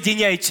или what-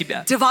 соединяет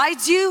тебя.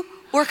 Divides you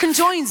or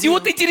conjoins И you?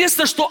 вот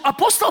интересно, что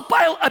апостол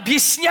Павел,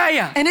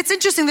 объясняя, And it's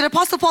interesting that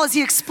Apostle Paul, as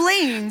he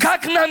explains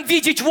как нам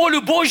видеть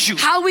волю Божью,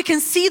 how we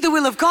can see the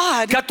will of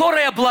God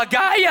которая that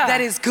благая,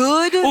 is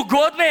good,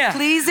 угодная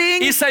pleasing,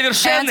 и and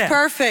совершенная.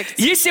 perfect.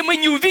 Если мы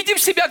не увидим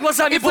себя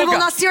глазами If we will Бога,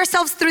 not see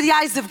ourselves through the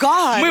eyes of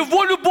God, мы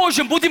волю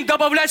Божью будем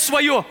добавлять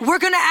свое. we're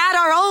going to add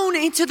our own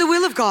into the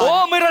will of God.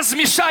 О, мы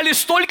размешали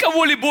столько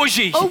воли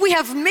Божьей. Oh, we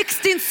have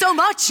mixed in so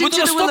much Мы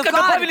into туда the will of столько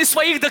God. добавили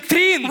своих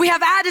доктрин. We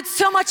have added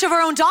so much of our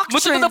own Мы туда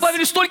doctrines.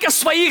 добавили столько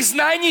своих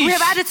знаний, We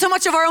have added so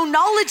much of our own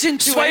knowledge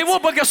into своего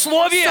it.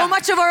 богословия. So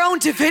much of our own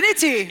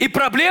divinity. И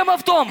проблема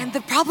в том, And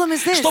the problem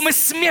is this, что мы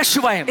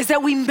смешиваем. is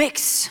that we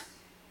mix.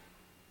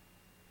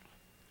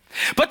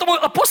 Поэтому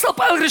апостол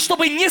Павел говорит,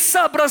 чтобы не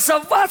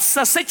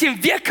сообразоваться с этим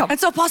веком, And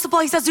so Apostle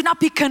Paul, he says, do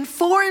not be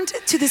conformed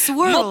to this но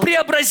world,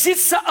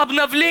 преобразиться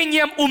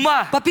обновлением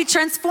ума but be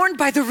transformed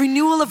by the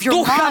renewal of your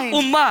Духа mind,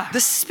 ума. the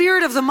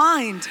spirit of the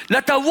mind,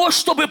 для того,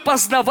 чтобы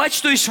познавать,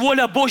 что есть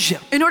воля Божья.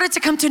 in order to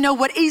come to know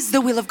what is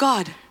the will of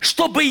God,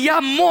 Чтобы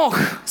я мог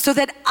so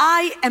that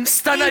I am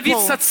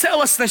становиться able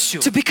целостностью.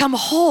 to become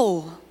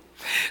whole.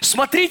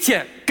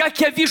 Смотрите, как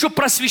я вижу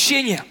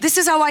просвещение. This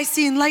is how I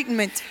see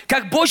enlightenment.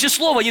 Как Божье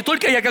Слово, не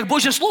только я, как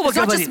Божье Слово It's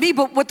not just говорит. me,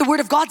 but what the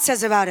Word of God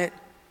says about it.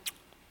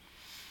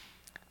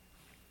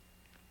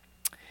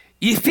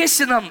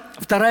 Ефесянам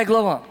 2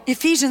 глава.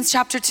 Ephesians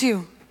chapter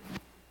 2.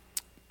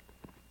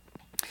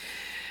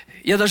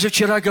 Я даже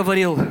вчера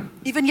говорил,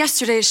 Even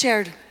yesterday I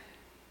shared,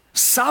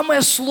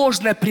 самое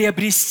сложное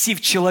приобрести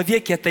в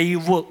человеке – это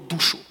его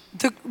душу.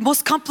 the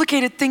most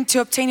complicated thing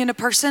to obtain in a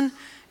person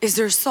is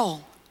their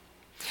soul.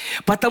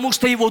 Потому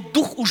что его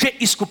дух уже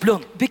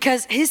искуплен.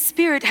 Because his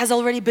spirit has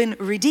already been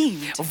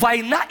redeemed.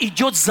 Война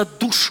идет за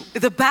душу.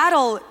 The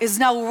battle is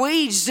now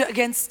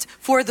waged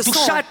for the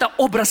Душа – soul. это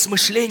образ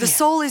мышления. The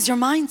soul is your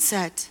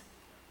mindset.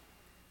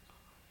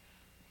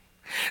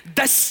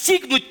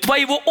 Достигнуть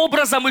твоего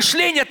образа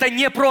мышления – это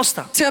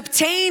непросто. To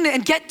obtain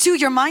and get to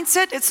your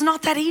mindset, it's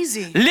not that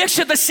easy.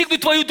 Легче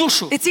достигнуть твою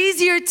душу, It's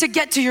easier to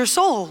get to your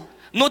soul.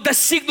 но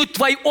достигнуть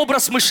твой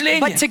образ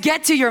мышления, But to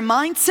get to your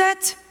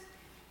mindset,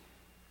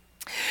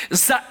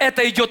 за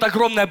это идет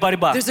огромная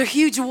борьба. there's a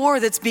huge war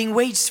that's being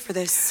waged for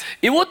this.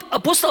 И вот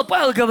апостол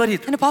Павел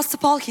говорит, And Apostle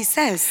Paul, he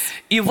says,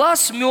 и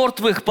вас,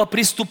 мертвых по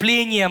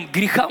преступлениям,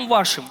 грехам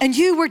вашим, and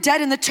you were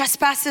dead in the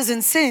trespasses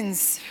and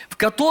sins, в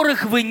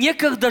которых вы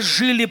некогда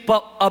жили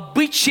по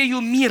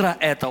обычаю мира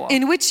этого,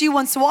 in which you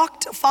once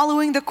walked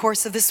following the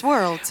course of this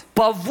world,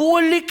 по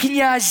воле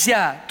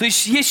князя, то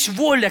есть есть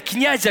воля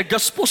князя,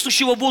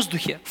 господствующего в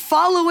воздухе,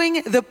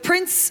 following the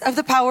prince of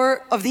the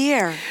power of the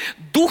air,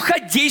 духа,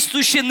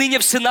 действующего ныне в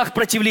в сынах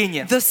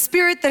противления, the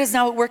spirit that is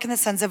now at work in the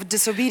sons of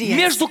disobedience,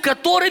 между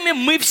которыми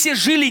мы все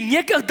жили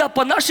некогда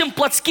по нашим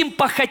плотским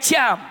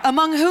похотям,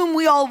 among whom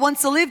we all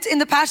once lived in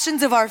the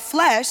passions of our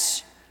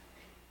flesh,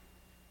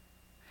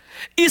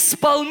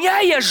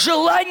 исполняя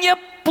желания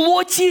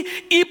плоти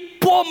и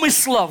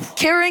помыслов.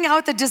 carrying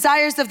out the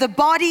desires of the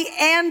body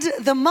and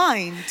the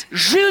mind.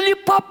 Жили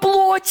по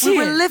плоти. We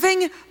were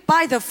living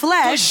by the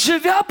То есть, flesh,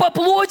 живя по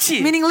плоти,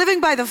 meaning living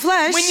by the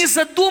flesh. мы не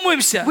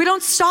задумаемся, We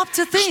don't stop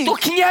to think что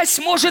князь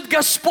может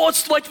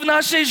господствовать в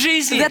нашей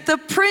жизни. that the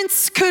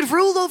prince could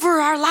rule over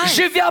our life.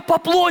 Живя по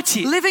плоти,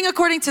 Living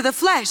according to the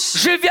flesh,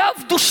 живя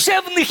в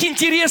душевных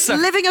интересах.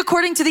 living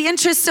according to the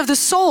interests of the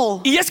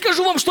soul. И я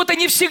скажу вам, что это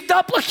не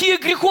всегда плохие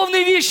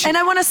греховные вещи. And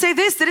I want to say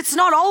this, that it's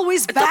not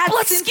always Это bad, sinful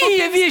плотские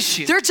things.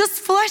 вещи. They're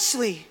just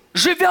fleshly.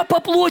 Живя по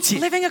плоти.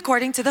 Living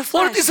according to the Он flesh.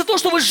 говорит, из-за того,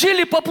 что вы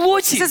жили по He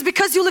плоти, says,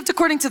 because you lived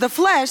according to the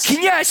flesh,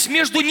 князь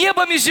между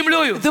небом и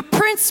землею the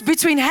prince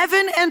between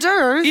heaven and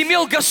earth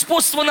имел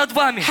господство над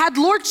вами. had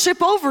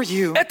lordship over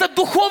you. Это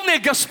духовное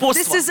This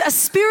господство. is a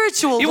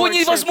spiritual Его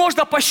lordship.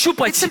 невозможно It's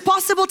пощупать,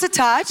 impossible to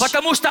touch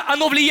потому что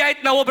оно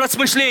влияет на образ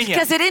мышления.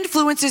 because it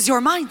influences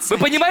your Вы mindset.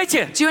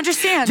 понимаете? Do you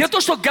understand? Дело в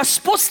том, что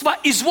господство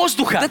из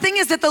воздуха, The thing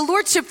is that the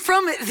lordship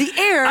from the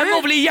air, оно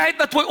влияет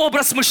на твой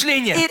образ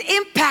мышления. it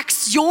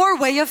impacts your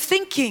way of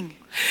thinking.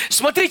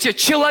 Смотрите,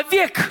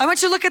 человек, I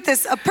want you to look at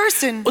this. A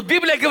person, вот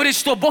Библия говорит,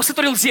 что Бог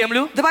сотворил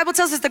землю, the Bible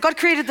tells us that God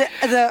created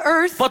the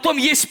earth, потом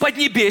есть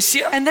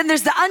поднебесье, and then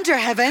there's the under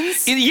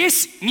heavens, и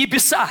есть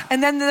небеса,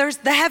 and then there's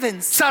the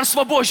heavens,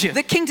 Царство Божье.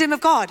 the kingdom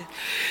of God.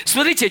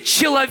 Смотрите,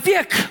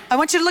 человек I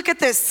want you to look at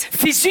this.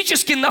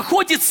 физически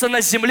находится на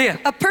земле.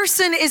 A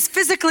person is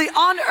physically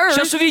on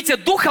Сейчас earth, увидите,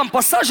 духом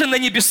посажен на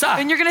небеса,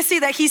 and you're going to see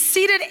that he's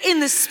seated in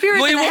the spirit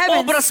но in the его heavens,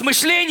 образ but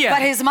мышления,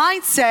 his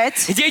mindset,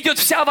 где идет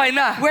вся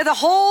война, where the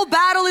whole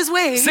battle is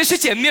waged,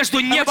 слышите, между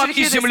I want you небом to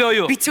и hear this,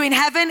 землею, between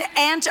heaven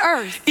and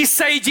earth, и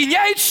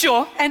соединяет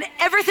все, and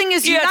everything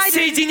is и united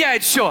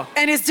отсоединяет все.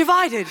 and is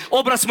divided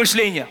Образ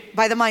мышления.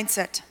 by the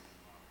mindset.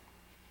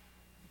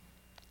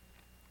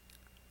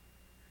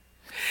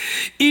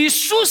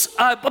 Иисус,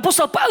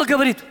 апостол Павел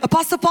говорит,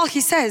 Apostle Paul,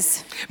 he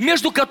says,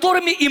 между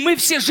которыми и мы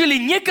все жили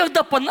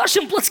некогда по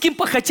нашим плотским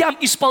похотям,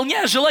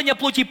 исполняя желания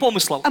плоти и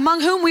помыслов.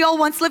 among whom we all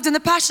once lived in the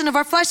passion of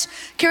our flesh,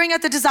 carrying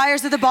out the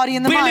desires of the body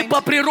and the Были mind,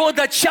 по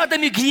природе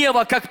чадами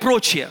гнева, как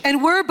прочие.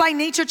 and were by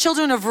nature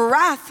children of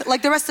wrath,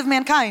 like the rest of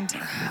mankind.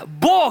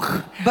 Бог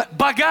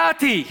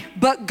богатый.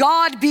 But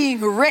God being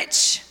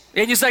rich.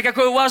 Я не знаю,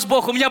 какой у вас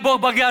Бог, у меня Бог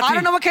I богатый.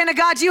 don't know what kind of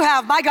God you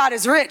have. My God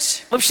is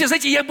rich. Вообще,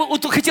 знаете, я бы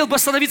вот хотел бы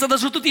остановиться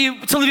даже тут и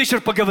целый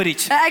вечер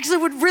поговорить. I actually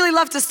would really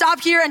love to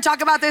stop here and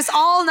talk about this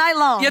all night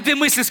long. Я две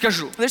мысли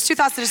скажу. There's two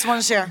thoughts I just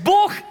want to share.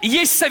 Бог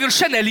есть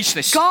совершенная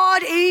личность.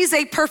 God is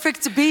a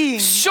perfect being.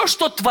 Все,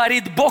 что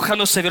творит Бог,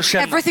 оно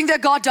совершенно. Everything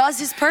that God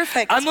does is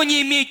perfect. Оно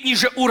не имеет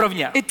ниже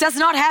уровня. It does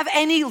not have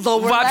any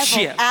lower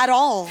Вообще. level at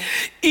all.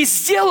 И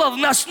сделав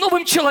нас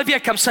новым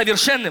человеком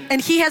совершенным,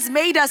 And He has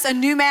made us a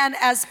new man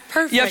as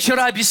я perfect.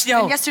 вчера And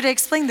объяснял, yesterday I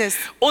explained this.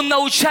 Он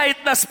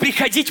научает нас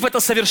приходить в это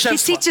He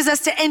совершенство. teaches us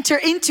to enter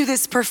into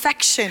this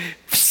perfection.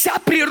 Вся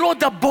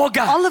природа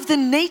Бога, All of the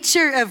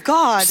nature of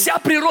God, вся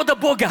природа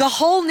Бога the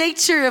whole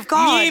nature of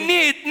не God,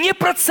 имеет ни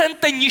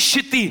процента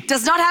нищеты.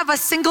 does not have a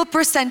single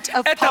percent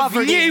of Это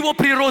вне poverty. его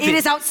природы. It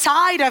is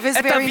outside of His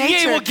Это very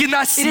вне его nature.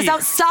 династии. It is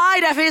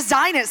outside of His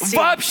dynasty.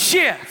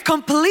 Вообще,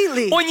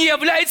 Completely. Он не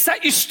является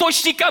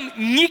источником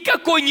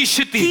никакой He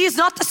нищеты, is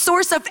not the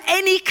source of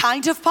any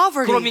kind of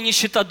кроме poverty,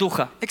 нищета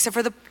духа, except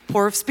for the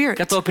poor of spirit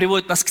которая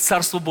приводит нас к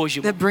Царству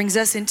Божьему. that brings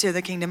us into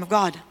the kingdom of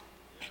God.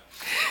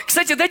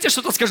 Кстати, дайте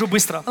что-то скажу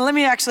быстро. Let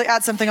me actually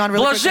add something on really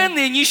quickly.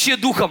 Блаженные нищие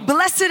духом,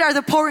 Blessed are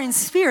the poor in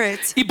spirit,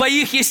 ибо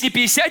их есть не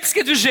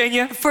пятидесятническое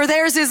движение, for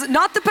theirs is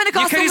not the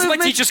Pentecostal movement,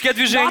 харизматическое not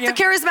движение, the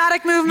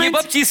charismatic movement, не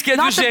баптистское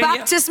not the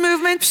движение. Baptist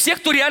movement. все,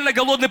 кто реально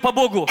голодны по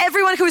Богу.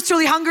 Everyone who is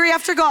truly hungry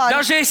after God,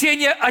 Даже если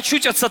они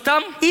очутятся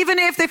там, even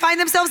if they find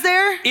themselves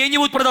there, и они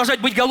будут продолжать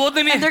быть and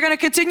голодными, they're going to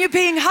continue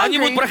being они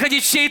будут hungry,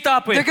 проходить все they're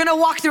этапы going to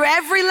walk through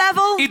every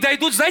level, и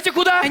дойдут, знаете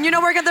куда? and you know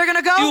where they're going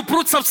to И go?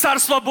 упрутся в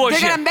Царство They're going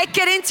to Божье. make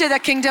it into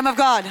the kingdom of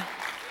God.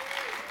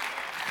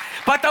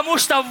 Потому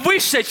что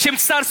выше, чем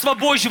Царство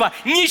Божьего,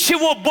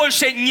 ничего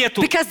больше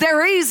нету. Because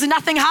there is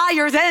nothing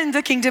higher than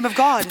the kingdom of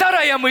God.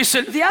 Вторая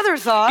мысль. The other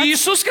thought,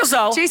 Иисус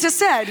сказал, Jesus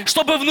said,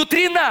 чтобы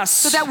внутри so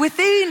нас that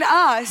within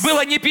us,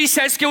 было не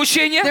пятидесятническое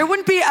учение, there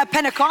wouldn't be a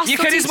Pentecostal не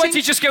teaching,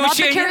 харизматическое not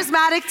the учение,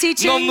 charismatic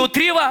но teaching,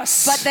 внутри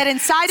вас but that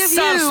inside of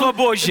Царство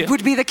Божье. you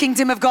would be the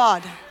kingdom of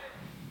God.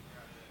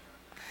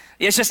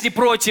 Я сейчас не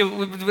против,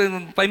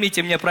 вы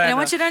поймите меня And I правильно,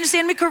 want you to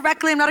understand me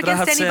correctly. I'm not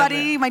against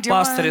anybody, драгоценные my dear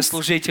пасторы, ones,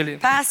 служители.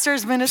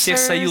 pastors,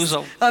 ministers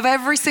союзов. of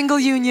every single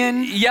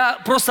union. Я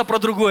просто про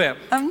другое.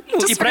 I'm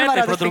Ну, и just про talking это,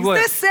 и about про other things.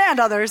 другое. This and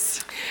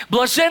others.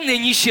 Блаженные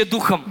нищие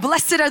духом,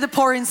 Blessed are the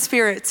poor in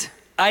spirit.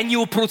 они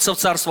упрутся в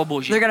Царство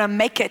Божье. They're going to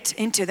make it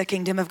into the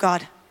kingdom of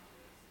God.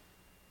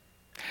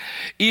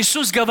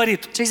 Иисус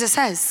говорит, Jesus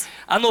says,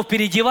 оно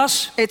впереди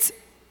вас, it's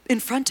in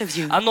front of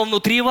you. оно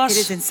внутри It is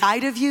вас.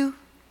 inside of you.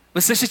 Вы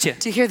слышите?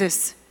 Do you hear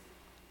this?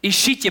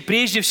 Ищите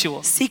прежде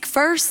всего Seek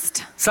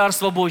first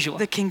Царство Божьего.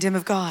 the kingdom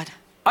of God.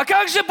 А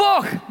как же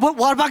Бог?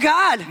 What about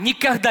God?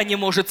 Никогда не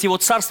может Его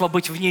Царство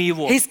быть вне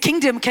Его. His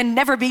kingdom can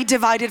never be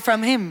divided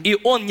from Him. И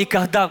Он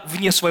никогда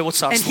вне Своего And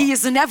Царства. He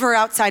is never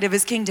outside of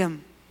His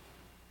kingdom.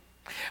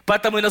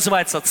 Поэтому и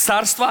называется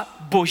Царство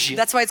Божье.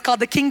 That's why it's called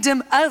the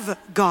kingdom of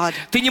God.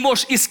 Ты не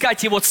можешь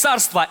искать Его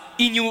Царство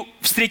и не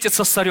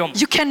встретиться с Царем.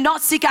 You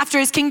cannot seek after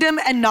His kingdom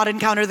and not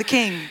encounter the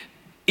King.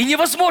 И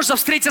невозможно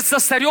встретиться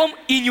с Царем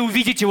и не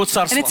увидеть Его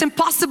Царство. And it's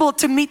impossible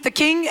to meet the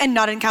King and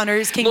not encounter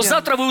His Но kingdom.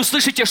 завтра вы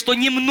услышите, что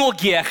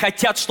немногие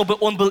хотят, чтобы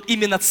Он был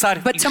именно Царь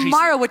But их жизни.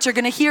 tomorrow what you're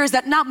going to hear is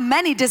that not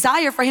many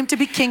desire for Him to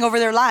be King over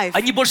their life.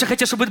 Они больше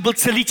хотят, чтобы Он был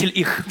Целитель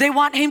их. They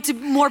want Him to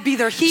more be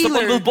their Чтобы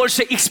Он был healer,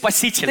 больше их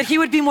Спаситель, that He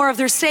would be more of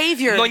their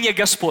Savior но не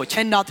Господь.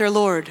 and not their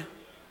Lord.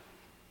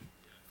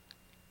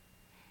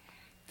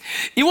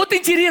 И вот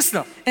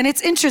интересно, And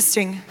it's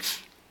interesting.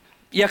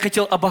 я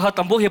хотел о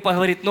богатом Боге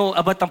поговорить, но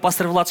об этом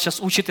пастор Влад сейчас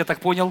учит, я так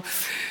понял.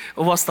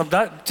 У вас там,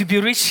 да? To be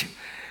rich.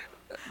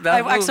 Да,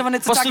 I actually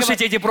wanted to talk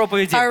послушайте эти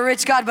проповеди. our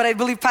rich God, but I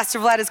believe Pastor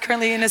Vlad is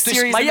currently in a То есть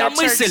series in моя our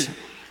church.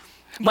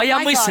 моя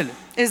My мысль,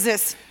 thought is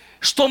this,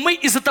 что мы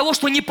из-за того,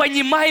 что не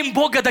понимаем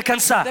Бога до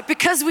конца, that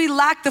because we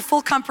lack the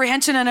full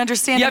comprehension and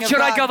understanding я of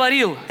вчера God,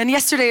 говорил, and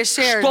yesterday I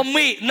shared, что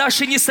мы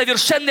наши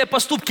несовершенные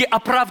поступки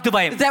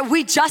оправдываем. that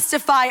we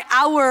justify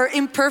our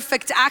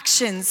imperfect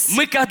actions.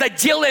 Мы когда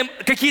делаем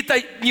какие-то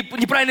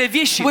неправильные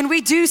вещи, When we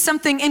do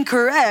something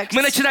incorrect,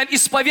 мы начинаем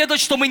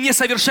исповедовать, что мы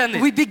несовершенны.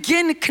 we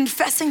begin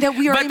confessing that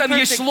we are В этом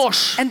есть imperfect.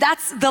 ложь. And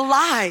that's the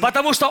lie.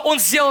 Потому что Он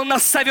сделал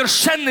нас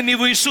совершенными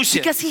в Иисусе.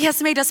 Because He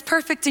has made us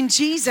perfect in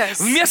Jesus.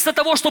 Вместо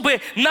того,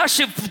 чтобы наши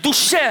в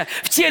душе,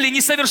 в теле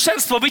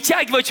несовершенство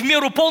вытягивать в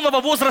меру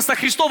полного возраста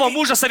Христова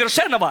мужа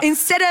совершенного,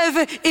 Instead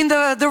of in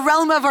the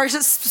realm of our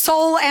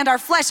soul and our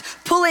flesh,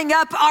 pulling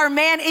up our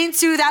man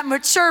into that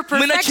mature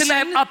мы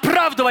начинаем perfection,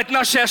 оправдывать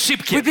наши we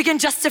ошибки. begin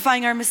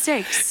justifying our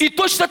mistakes. И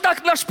точно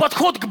так наш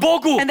подход к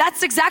Богу. And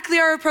that's exactly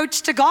our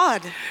approach to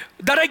God.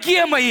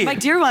 Дорогие мои, My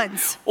dear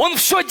ones, Он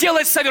все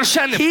делает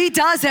совершенным, He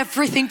does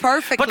everything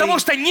perfectly. потому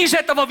что ниже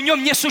этого в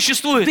Нем не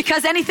существует.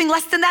 Because anything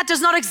less than that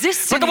does not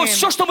exist in Потому Him. что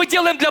все, что мы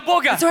делаем для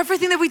Бога, So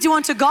everything that we do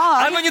unto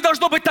God, оно не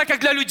должно быть так, как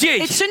для людей.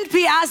 it shouldn't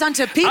be as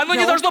unto people. Оно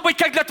не должно быть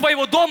как для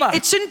твоего дома.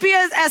 It shouldn't be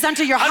as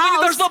unto your Оно не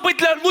house. должно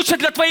быть лучше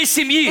для твоей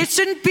семьи. It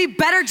shouldn't be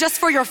better just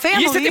for your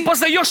family. Если ты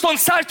познаешь, что Он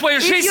царь твоей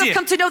If you жизни, have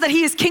come to know that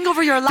He is King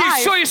over your ты life,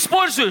 все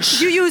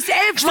используешь, you use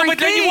чтобы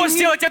для Него everything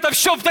сделать это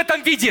все в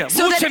этом виде, в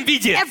so that лучшем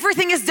виде.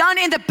 everything is done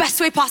in the best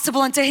way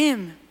possible unto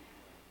Him.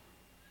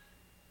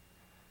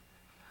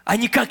 А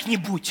не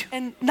как-нибудь.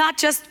 And not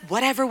just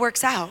whatever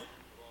works out.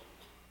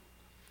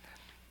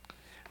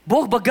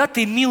 Бог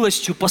богатый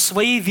милостью по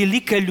своей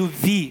великой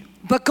любви,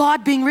 But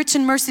God being rich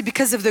in mercy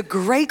because of the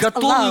great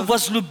которую love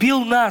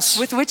возлюбил нас,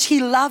 with which He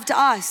loved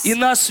us. и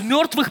нас,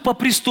 мертвых по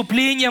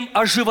преступлениям,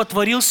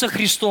 оживотворился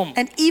Христом.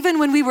 And even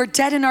when we were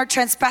dead in our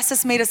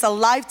trespasses, made us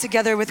alive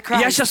together with Я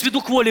Christ. сейчас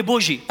веду к воле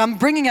Божьей. I'm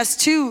bringing us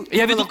to the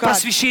Я will веду of к God.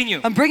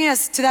 просвещению. I'm bringing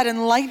us to that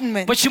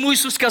enlightenment. Почему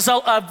Иисус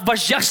сказал о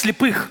вождях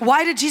слепых?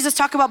 Why did Jesus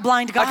talk about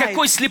blind О guys?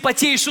 какой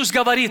слепоте Иисус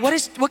говорит?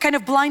 What kind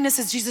of blindness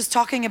is Jesus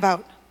talking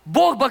about?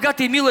 Бог,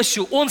 богатый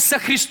милостью, Он со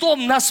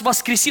Христом нас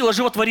воскресил,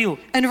 оживотворил.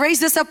 And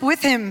raised us up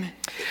with Him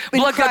in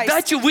Christ.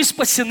 Благодатью вы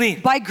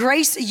спасены. By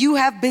grace you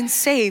have been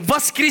saved.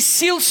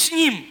 Воскресил с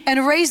Ним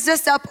And raised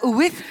us up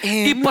with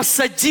и Him.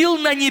 посадил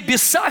на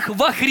небесах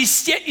во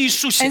Христе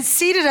Иисусе. And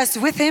seated us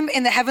with Him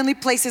in the heavenly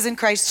places in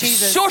Christ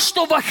Jesus. Все,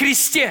 что во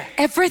Христе,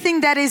 Everything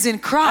that is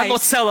in оно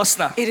Christ,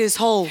 целостно. it is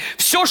whole.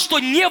 Все, что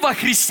не во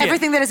Христе,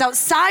 Everything that is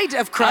outside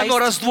of Christ, оно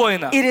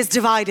раздвоено. it is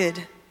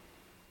divided.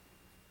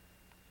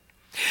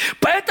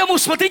 Поэтому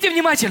смотрите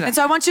внимательно. And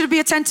so I want you to be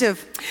attentive.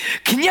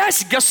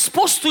 Князь,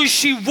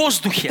 господствующий в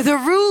воздухе. The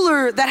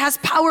ruler that has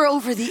power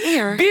over the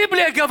air,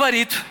 Библия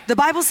говорит, the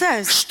Bible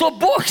says что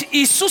Бог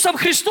Иисусом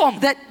Христом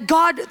that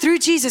God, through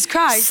Jesus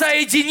Christ,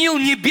 соединил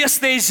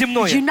небесное и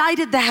земное.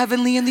 united the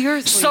heavenly and the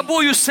С earthly.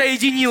 собою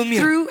соединил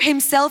мир. Through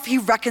Himself, He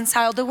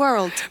reconciled the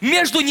world.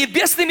 Между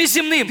небесным и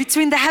земным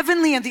Between the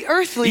heavenly and the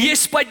earthly,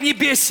 есть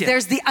поднебесье,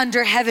 there's the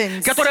under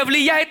heavens которое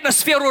влияет на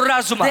сферу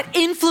разума. that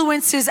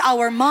influences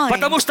our mind.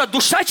 Потому что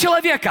душа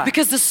человека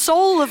Because the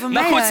soul of a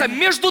находится man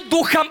между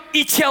духом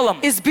и телом.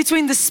 is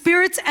between the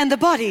spirit and the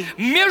body.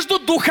 Между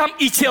духом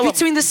и телом.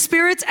 Between the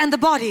spirit and the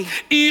body.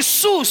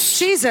 Иисус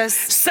Jesus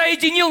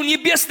соединил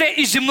небесное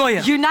и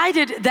земное.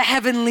 united the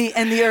heavenly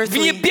and the В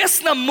earthly.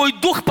 небесном мой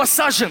дух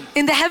посажен.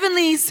 In the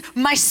heavenlies,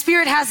 my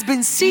spirit has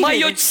been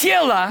Мое seated.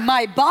 тело,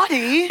 My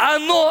body,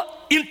 оно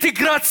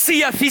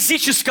интеграция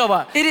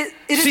физического,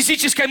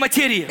 физической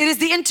материи. it is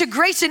the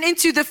integration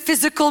into the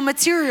physical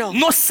material.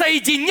 Но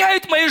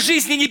соединяют в моей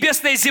жизни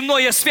небесное и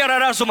земное, сфера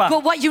разума.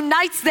 But what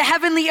unites the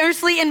heavenly,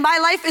 earthly in my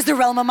life is the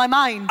realm of my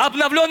mind.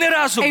 Обновленный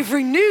разум. A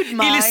renewed Или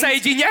mind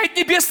соединяет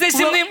небесное с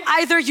will земным,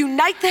 either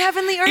unite the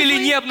heavenly, или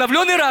earthly,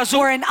 необновленный разум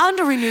or an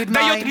unrenewed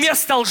дает mind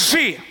место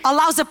лжи,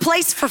 allows a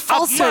place for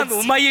обману в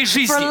falsehoods, моей for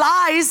жизни.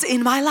 lies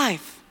in my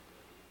life.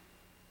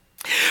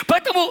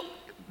 Поэтому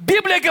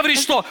Библия говорит,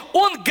 что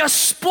Он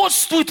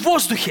господствует в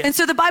воздухе. And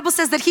so the Bible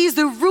says that he is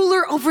the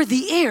ruler over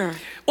the air.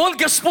 Он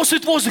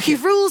господствует в He воздухе.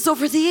 rules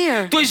over the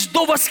air. То есть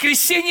до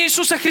воскресения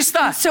Иисуса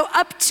Христа So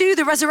up to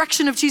the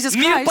resurrection of Jesus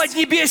мир Christ,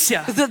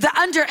 поднебесья the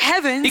under и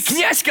heavens,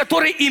 князь,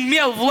 который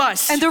имел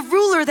власть, and the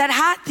ruler that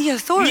had the не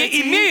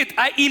authority имеет,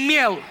 а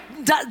имел.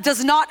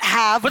 does not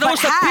have, Потому but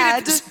что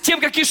had. перед тем,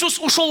 как Иисус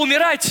ушел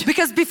умирать,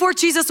 Because before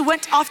Jesus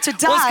went off to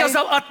Он die,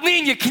 сказал,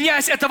 отныне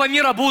князь этого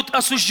мира будет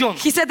осужден.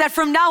 he said that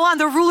from now on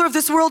the ruler of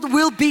this world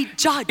will be И в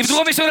judged.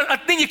 другом месте говорит,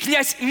 отныне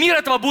князь мира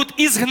этого будет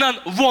изгнан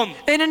вон.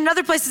 And in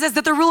another place it says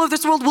that the ruler of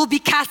this world will be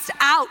cast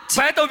out.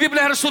 Поэтому Библия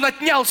говорит, что Он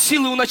отнял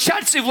силы у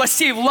начальств и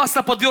властей,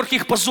 властно подверг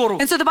их позору.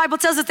 And so the Bible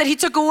tells us that he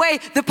took away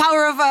the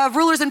power of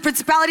rulers and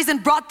principalities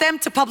and brought them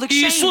to public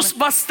И shame. Иисус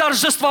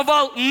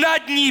восторжествовал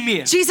над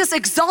ними. Jesus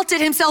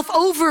exalted himself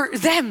over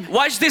them.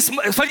 Watch this,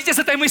 смотрите с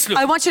этой мыслью.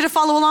 I want you to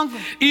follow along.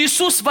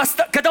 Иисус,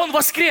 когда Он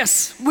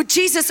воскрес, With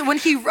Jesus, when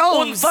he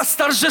Он rose,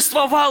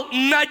 восторжествовал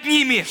над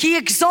ними. he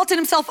exalted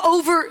himself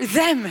over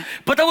them.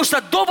 Потому что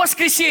до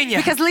воскресения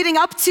Because leading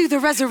up to the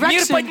мир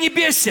resurrection,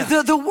 поднебесья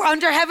the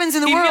under heavens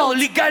in the имел world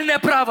легальное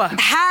право.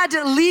 had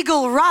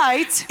legal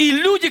right, И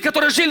люди,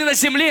 которые жили на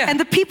земле, and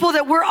the people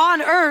that were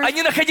on earth,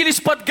 они находились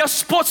под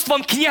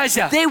господством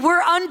князя. they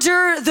were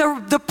under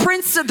the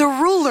prince, the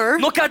ruler.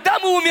 Но когда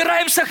мы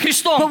умираем со But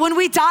Христом, when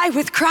we die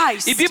with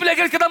Christ, и Библия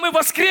говорит, когда мы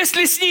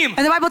воскресли с Ним,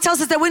 and the Bible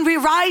tells us that when we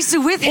rise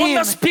with Он him,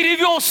 нас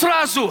перевел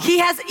сразу. he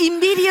has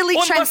immediately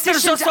Он transitioned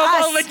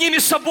восторжествовал us. над ними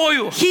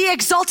собою. He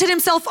exalted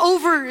himself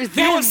over И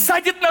them. Он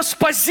садит нас в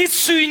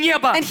позицию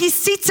неба. And he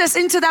seats us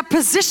into that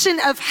position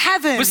of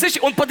heaven. Вы слышите,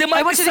 Он I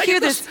поднимает want и you to hear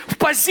садит нас this. в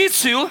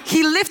позицию,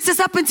 He lifts us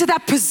up into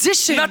that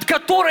position над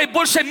которой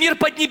больше мир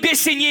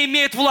поднебесья не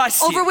имеет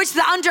власти. over which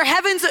the under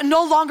heavens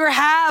no longer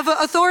have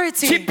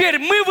authority. Теперь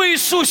мы в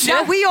Иисусе,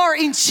 Now we are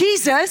in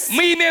Jesus.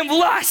 мы имеем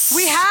власть.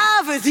 We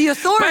have the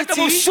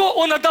Поэтому authority. все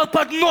Он отдал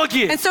под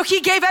ноги. And so he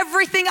gave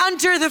everything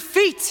under the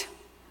feet.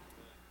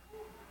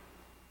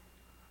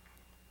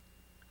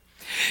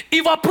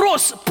 И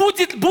вопрос,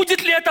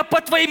 будет ли это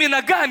под твоими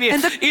ногами,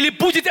 или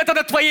будет это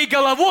над твоей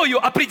головою,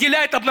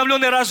 определяет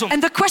обновленный разум.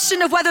 And the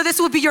question of whether this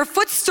will be your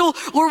footstool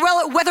or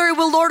whether it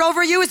will lord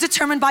over you is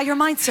determined by your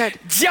mindset.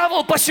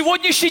 Дьявол по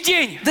сегодняшний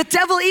день, The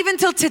devil, even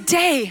till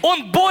today,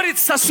 он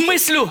борется с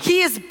мыслью,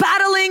 he is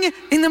battling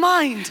in the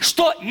mind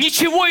что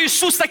ничего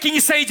Иисус таки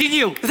не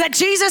соединил. that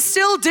Jesus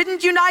still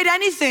didn't unite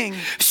anything.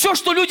 Все,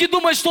 что люди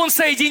думают, что Он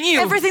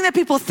соединил, Everything that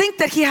people think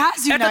that he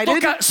has это united,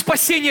 только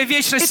спасение it's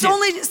вечности.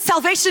 only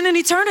salvation in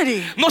eternity.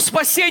 Но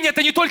спасение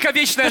это не только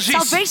вечная But жизнь.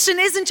 salvation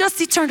isn't just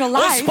eternal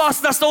Он life.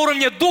 спас нас на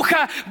уровне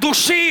духа,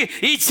 души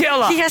и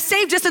тела. He has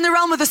saved us in the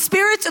realm of the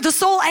spirit, the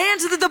soul, and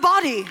the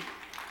body.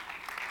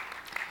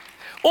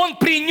 Он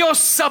принес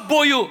с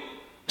собою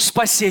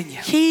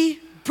спасение. He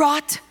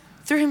brought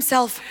through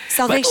himself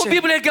Поэтому salvation.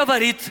 Библия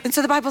говорит, And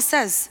so the Bible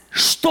says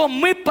что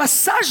мы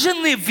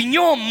посажены в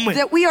Нем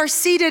that we are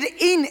seated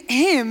in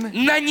him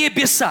на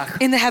небесах.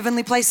 in the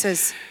heavenly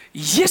places.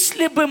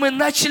 Если бы мы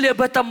начали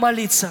об этом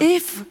молиться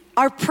If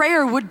our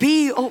prayer would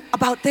be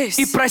about this,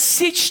 и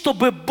просить,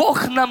 чтобы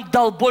Бог нам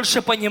дал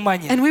больше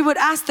понимания, and we would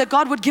ask that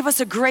God would give us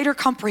a greater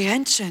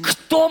comprehension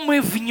кто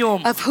мы в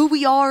Нем of who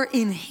we are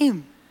in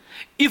him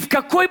и в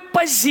какой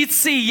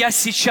позиции я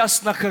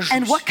сейчас нахожусь.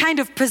 and what kind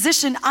of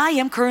position I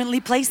am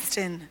currently placed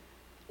in.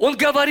 Он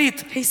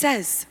говорит, He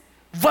says,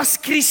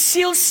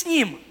 воскресил с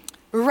Ним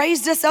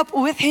raised us up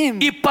with him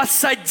и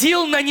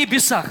посадил на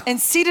небесах. and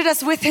seated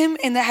us with him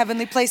in the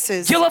heavenly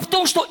places. Дело в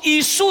том, что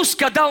Иисус,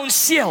 когда Он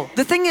сел,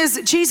 The thing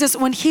is, Jesus,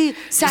 when he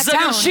sat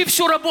down, завершив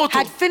всю работу,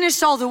 had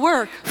finished all the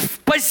work, в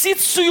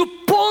позицию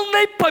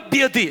полной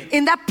победы.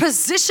 in that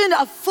position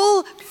of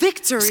full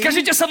victory.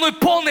 Скажите со мной,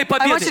 полной I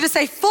want you победы. to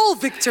say full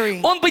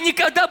victory. Он бы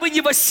никогда бы не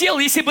воссел,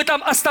 если бы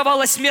там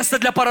оставалось место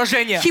для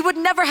поражения. He would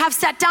never have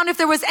sat down if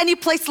there was any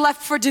place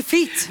left for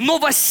defeat. Но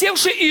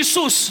воссевший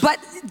Иисус But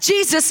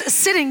Jesus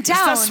sitting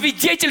down,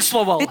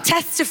 засвидетельствовал, it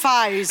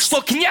testifies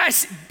что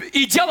князь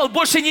и дьявол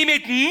больше не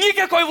имеют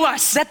никакой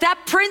власти. that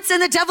prince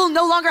and the devil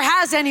no longer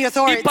has any И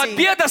authority.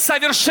 победа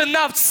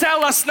совершена в And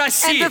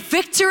целостности. the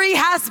victory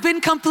has been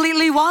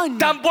completely won.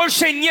 Там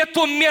больше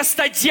нету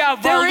места There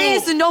дьяволу.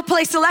 is no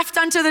place left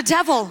unto the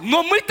devil.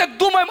 Но мы так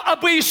думаем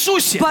об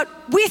Иисусе. But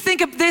we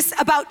think of this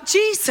about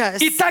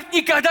Jesus И так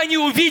никогда не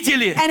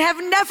увидели, and have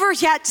never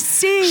yet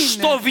seen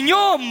что в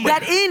Нем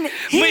that in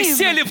мы him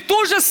сели в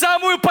ту же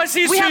самую we have been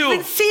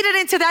позицию seated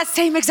into that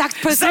same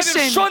exact position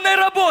завершенной of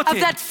работы,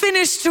 that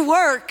finished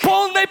work,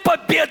 полной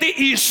победы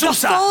the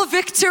Иисуса, full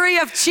victory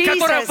of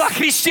которая Jesus во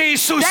Христе that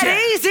Иисусе.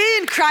 is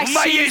in Christ в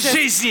моей Jesus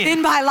жизни.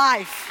 in my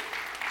life.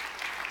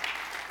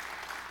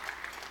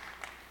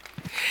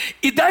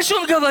 И дальше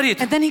он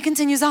говорит, And then he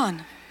continues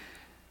on.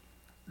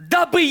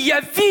 дабы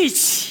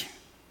явить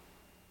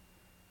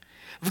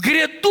в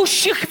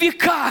грядущих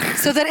веках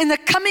So that in the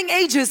coming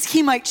ages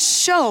he might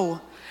show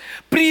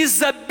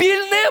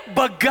преизобильное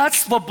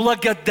богатство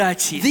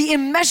благодати. the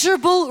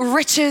immeasurable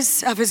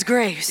riches of his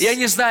grace. Я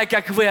не знаю,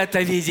 как вы это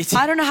видите.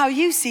 I don't know how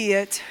you see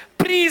it.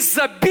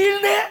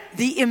 преизобильное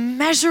the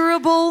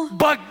immeasurable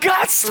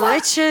богатство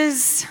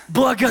riches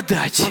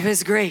благодати. of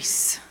His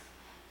grace.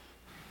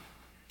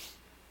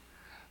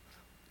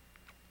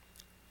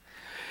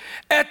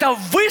 Это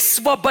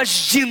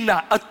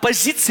высвобождено от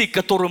позиции,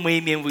 которую мы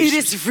имеем в It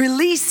Иисусе. is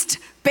released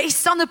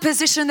based on the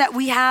position that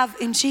we have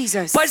in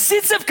Jesus.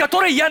 Позиция, в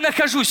которой я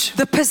нахожусь,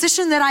 The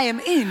position that I am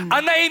in,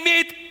 она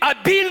имеет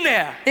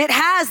обильное it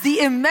has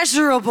the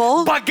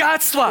immeasurable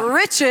богатство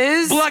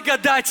riches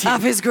благодати.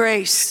 of His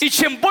grace. И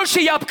чем больше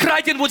я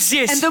обкраден вот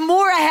здесь, And the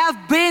more I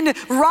have been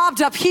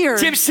robbed up here,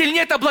 тем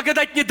сильнее эта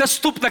благодать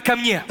недоступна ко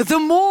мне.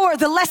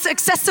 the less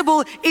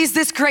accessible is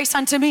this grace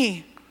unto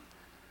me.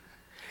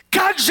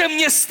 Как же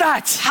мне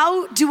стать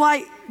How do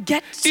I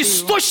get to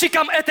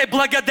источником этой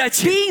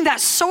благодати? being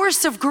that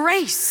source of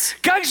grace?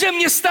 Как же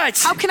мне стать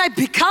How can I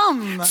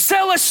become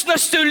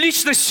целостностью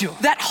личностью?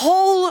 that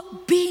whole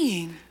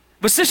being?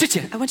 Вы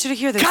слышите? I want you to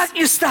hear this. Как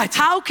мне стать?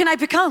 How can I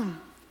become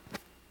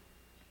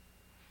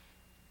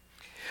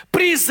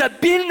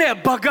Преизобильное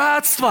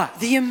богатство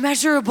the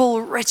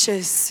immeasurable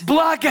riches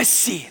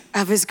благости.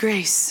 of His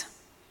grace?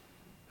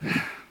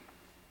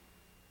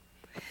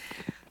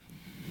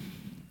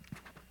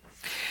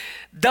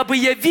 Дабы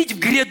явить в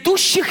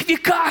грядущих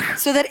веках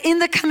So that in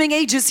the coming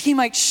ages He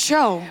might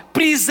show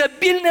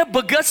преизобильное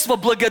богатство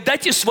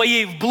благодати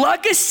своей в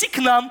благости к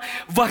нам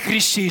во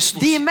Христе the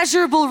Иисусе.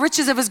 immeasurable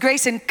riches of His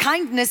grace and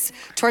kindness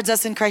towards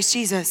us in Christ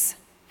Jesus.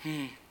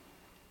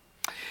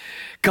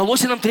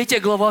 Колоссянам 3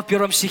 глава, в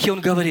 1 стихе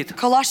он говорит: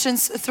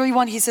 Colossians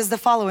 3:1, he says the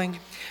following.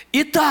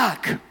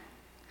 Итак,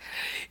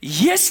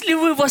 если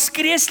вы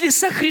воскресли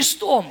со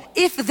Христом,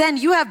 If then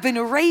you have been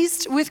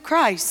raised with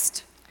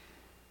Christ,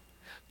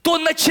 то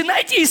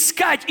начинайте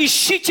искать,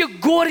 ищите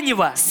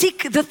горнего.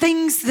 seek the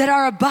things that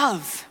are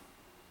above.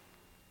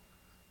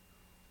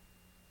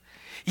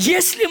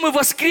 Если мы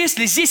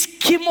воскресли, здесь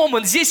key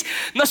moment, здесь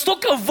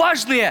настолько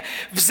важные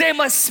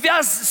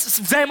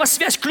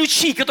взаимосвязь,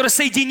 ключи, которые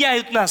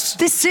соединяют нас,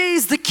 This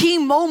is the key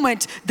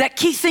moment, that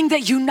key thing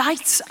that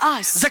unites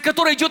us. за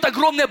которой идет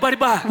огромная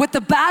борьба, What the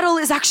battle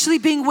is actually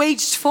being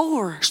waged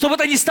for, чтобы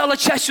это не стало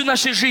частью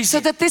нашей so жизни.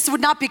 that this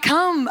would not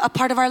become a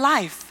part of our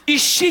life.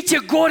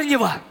 Ищите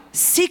горнего,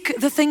 Seek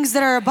the things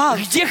that are above,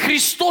 где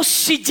Христос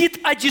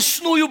сидит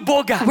одесную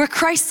Бога. where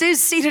Christ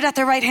is seated at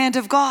the right hand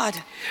of God.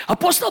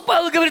 Апостол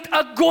Павел говорит: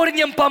 о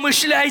горнем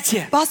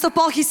помышляйте. Apostle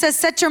Paul, he says,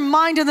 set your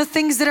mind on the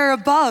things that are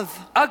above.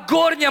 О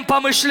горнем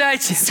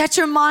помышляйте. Set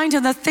your mind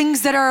on the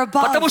things that are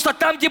Потому above. что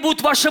там, где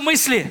будут ваши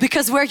мысли,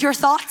 Because where your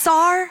thoughts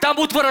are, там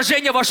будут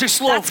выражения ваших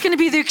слов. that's going to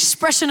be the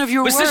expression of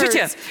your Вы words.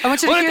 слышите? I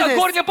want you to Он говорит: о hear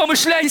горнем this. He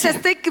помышляйте. says,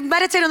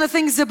 meditate on the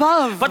things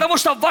above. Потому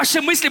что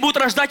ваши мысли будут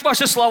рождать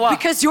ваши слова.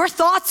 Because your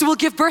thoughts will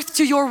give birth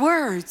to your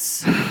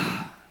words.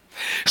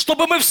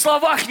 Чтобы мы в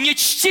словах не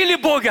чтили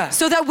Бога,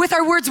 So that with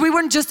our words we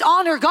wouldn't just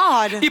honor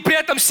God, и при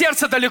этом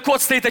сердце далеко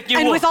отстоит от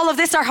and Него. with all of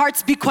this our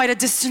hearts be quite a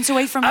distance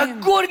away from О Him.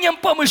 горнем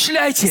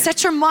помышляйте,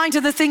 Set your mind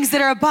on the things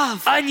that are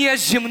above, а не о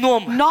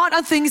земном. not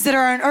on things that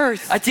are on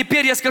earth. А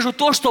теперь я скажу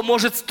то, что,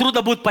 может,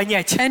 трудно будет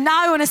понять. And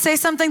now I want to say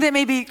something that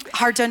may be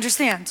hard to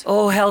understand.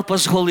 Oh, help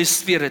us, Holy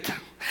Spirit.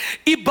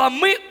 Ибо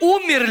мы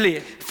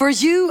умерли, For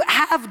you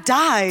have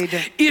died,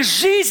 и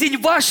жизнь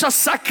ваша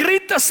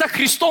сокрыта со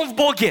Христом в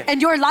Боге.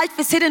 and your life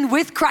is hidden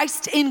with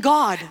Christ in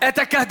God.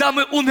 Это когда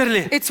мы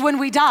умерли. It's when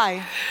we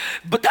die.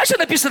 Дальше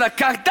написано: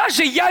 когда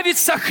же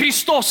явится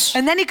Христос.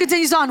 And then he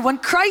continues on, when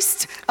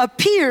Christ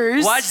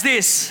appears, Watch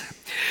this.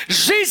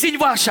 Жизнь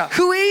ваша,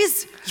 who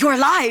is your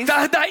life,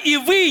 тогда и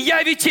вы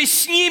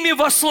явитесь с ними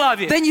во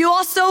славе. then you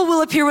also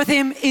will appear with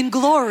Him in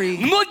glory.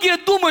 Многие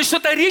думают, что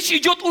это речь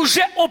идет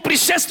уже о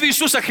пришествии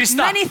Иисуса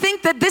Христа. Many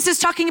think that this is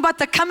talking about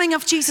the coming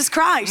of Jesus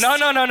Christ. No.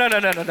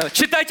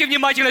 Читайте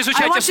внимательно, I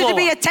изучайте want you to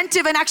be Слово.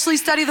 attentive and actually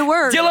study the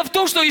Word. Дело в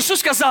том, что Иисус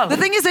сказал: The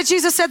thing is that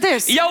Jesus said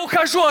this, я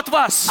ухожу от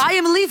вас, I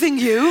am leaving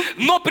you,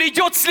 но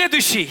придет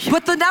следующий.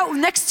 but the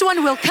next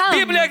one will come.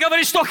 Библия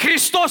говорит, что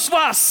Христос в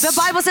вас. The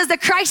Bible says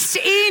that Christ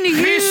in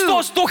you,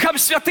 Христос Духом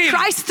Святым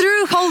Christ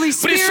through Holy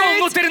пришел Spirit,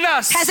 внутрь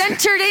нас, has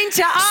entered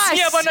into с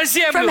неба на us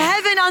землю. from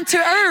heaven unto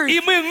earth, И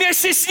мы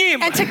вместе с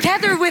Ним and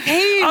together with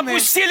Him,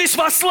 опустились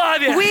во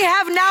славе. we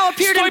have now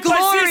appeared С той in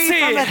glory позиции,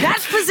 from that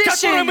которую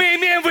position мы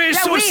имеем в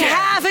that we Иисусе.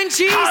 have in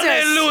Jesus.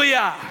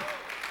 Аллилуйя!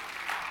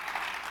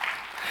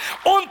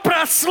 Он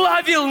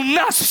прославил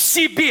нас в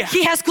себе.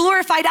 He has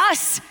glorified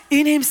us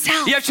in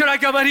Himself. Я вчера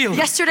говорил,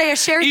 Yesterday I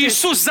shared this.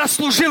 Иисус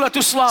заслужил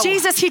эту славу.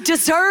 Jesus, He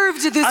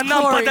deserved this А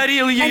нам glory,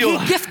 подарил and ее.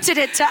 He gifted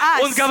it to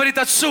Он us. говорит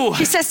Отцу,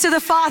 He says to the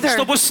Father,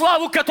 чтобы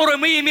славу, которую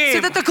мы so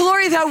имеем, that the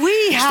glory that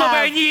we чтобы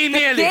have, они that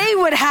имели. they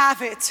would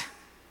have it.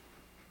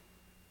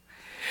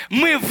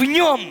 мы в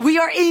Нем We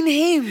are in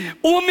Him,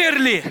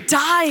 умерли.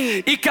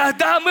 died. И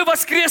когда мы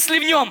воскресли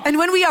в Нем, And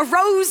when we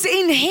arose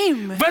in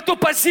Him, в эту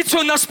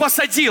позицию нас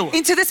посадил.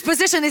 into this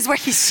position is where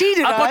He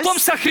seated А потом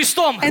us. со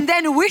Христом, And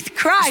then with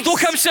Christ, с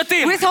Духом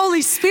Святым, with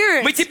Holy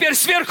Spirit, мы теперь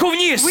сверху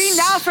вниз. we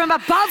now from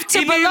above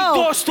to имеем below,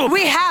 доступ.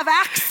 we have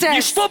Не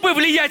access. чтобы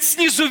влиять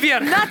снизу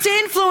вверх, Not to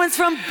influence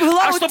from below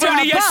а to чтобы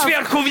влиять above,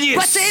 сверху вниз.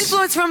 but to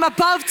influence from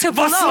above to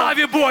Во below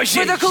славе for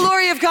Божьей. the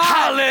glory of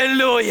God.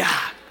 Аллилуйя.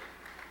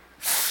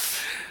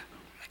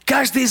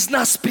 Каждый из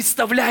нас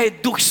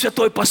представляет Дух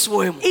Святой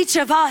по-своему. Each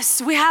of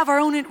us, we have our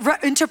own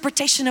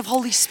interpretation of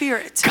Holy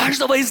Spirit.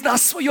 Каждого из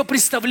нас свое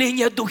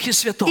представление о Духе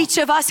Святом. Each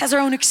of us has our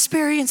own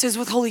experiences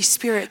with Holy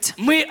Spirit.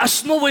 Мы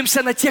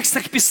основываемся на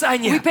текстах We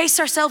Писания. base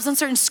ourselves on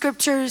certain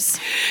scriptures.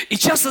 И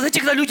часто,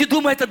 знаете, когда люди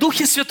думают о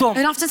Духе Святом,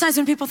 And oftentimes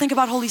when people think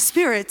about Holy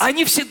Spirit,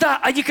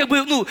 они как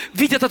бы,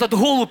 видят этот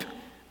голубь.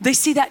 they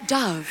see that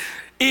dove.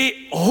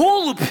 И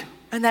голубь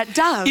And that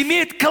dove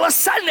имеет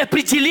колоссальное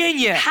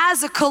определение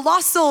has a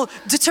colossal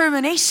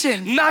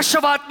determination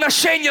нашего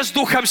отношения с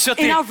Духом in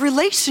Святым. our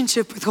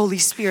relationship with Holy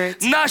Spirit.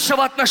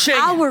 Нашего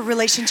отношения. Our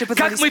relationship with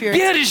Holy Как мы Spirit.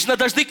 бережно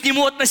должны к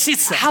Нему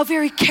относиться. How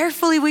very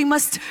carefully we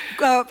must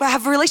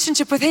have a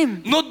relationship with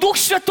Him. Но Дух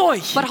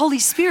Святой, But Holy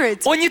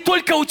Spirit, Он не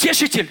только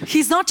утешитель,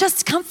 He's not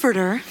just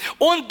comforter,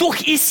 Он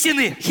Дух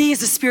истины. He is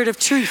the Spirit of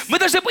truth. Мы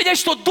должны понять,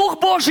 что Дух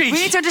Божий We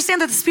need to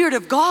understand that the Spirit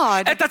of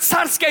God, это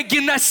царская it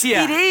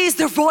династия. is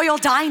the royal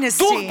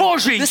dynasty. Дух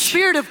Божий The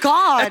Spirit of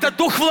God, это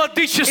Дух it's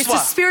владычества.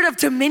 the Spirit of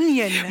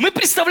dominion. Мы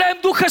представляем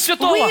Духа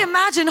Святого We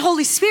imagine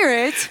Holy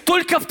Spirit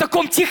только в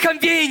таком тихом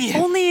веянии.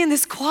 only in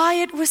this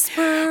quiet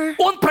whisper.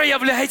 Он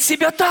проявляет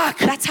себя так.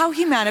 That's how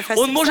He manifests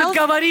Он может Himself.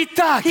 говорить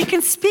так. He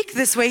can speak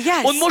this way,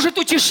 yes. Он может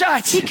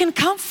утешать. He can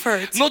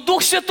comfort. Но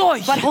Дух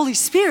Святой But Holy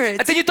Spirit,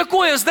 это не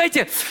такое,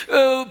 знаете,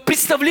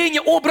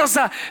 представление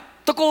образа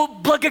такого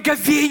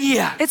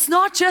благоговения. it's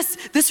not just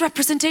this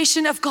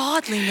representation of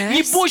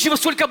Не godliness. Божьего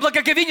столько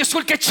благоговения,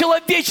 сколько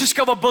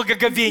человеческого Not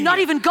благоговения.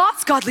 even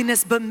God's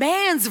godliness, but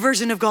man's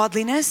version of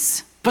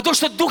godliness. Потому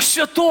что Дух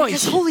Святой,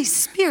 Because Holy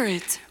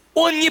Spirit,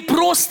 Он не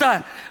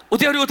просто,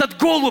 вот я говорю, этот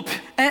голубь,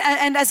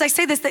 and as I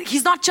say this, that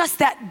He's not just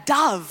that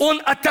dove.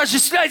 Он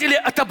отождествляет или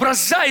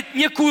отображает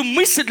некую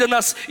мысль для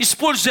нас,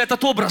 используя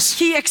этот образ.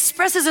 He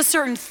expresses a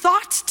certain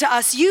thought to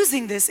us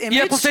using this Я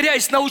image.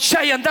 повторяюсь,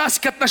 научая нас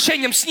к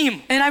отношениям с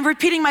Ним. And I'm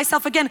repeating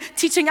myself again,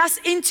 teaching us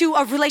into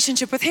a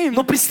relationship with Him.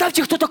 Но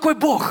представьте, кто такой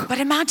Бог. But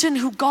imagine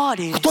who God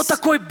is. Кто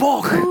такой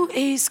Бог? Who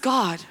is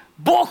God?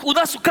 Бог, у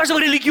нас у каждого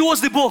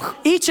религиозный Бог.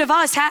 Each of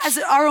us has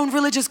our own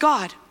religious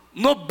God.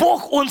 Но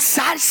Бог, Он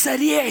царь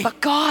царей. But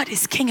God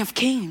is King of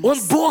Kings. Он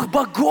Бог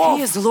богов.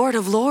 He is Lord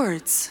of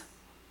Lords.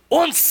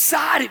 Он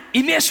царь,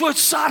 имея свое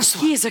царство,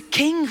 He is a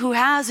king who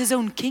has his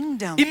own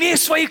kingdom, имея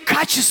свои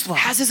качества,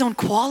 has his own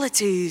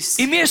qualities,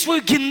 имея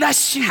свою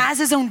династию, has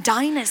his own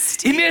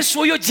dynasty. имея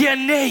свое He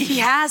DNA,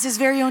 has his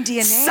very own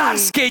DNA.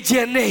 царское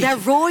DNA,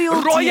 That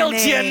royal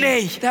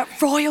DNA. That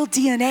royal И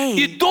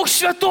DNA. Дух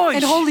Святой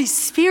And Holy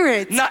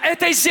Spirit на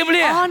этой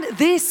земле on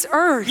this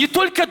earth. не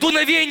только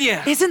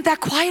дуновение, Isn't that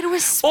quiet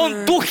whisper?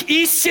 Он Дух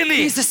истины.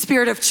 He's the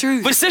Spirit of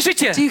truth. Вы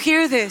слышите? Do you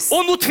hear this?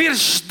 Он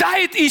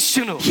утверждает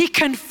истину. He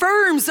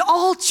confirms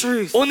all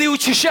truth. Он и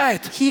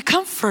утешает. He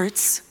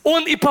comforts.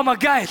 Он и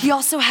помогает. He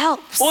also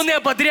helps. Он и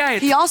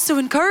ободряет. He also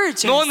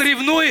encourages. Но Он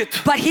ревнует.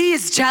 But he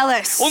is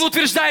jealous. Он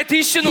утверждает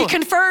истину. He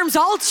confirms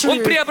all Он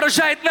truth.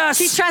 преображает нас,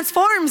 He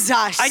transforms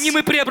us. а не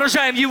мы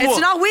преображаем Его. It's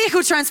not we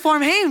who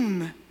transform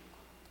him.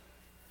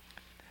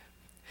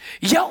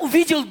 Я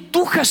увидел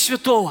Духа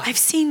Святого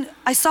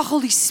I saw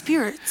Holy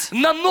Spirit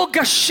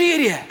намного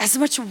шире, as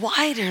much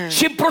wider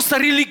чем просто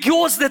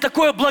религиозное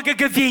такое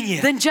благоговение.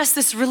 than just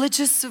this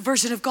religious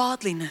version of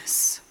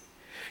godliness.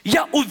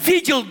 Я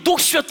увидел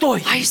Дух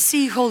Святой, I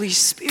see Holy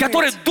Spirit,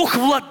 который Дух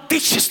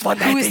владычества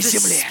на who этой is the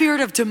земле.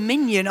 spirit of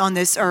dominion on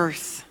this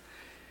earth.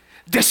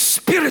 The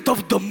spirit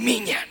of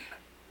dominion.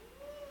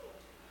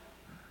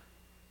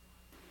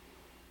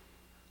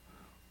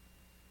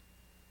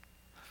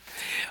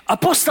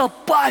 Апостол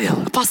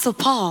Павел, Apostle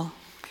Paul,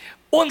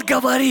 он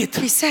говорит,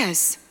 he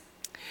says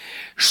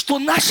что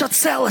наша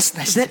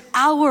целостность, that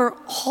our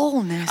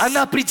wholeness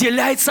она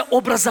определяется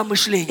образом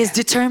мышления. is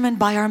determined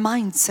by our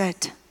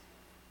mindset.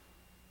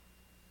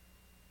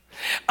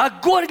 О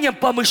горнем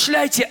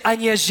помышляйте, а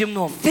не о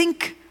земном.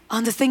 Think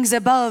on the things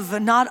above,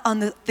 not on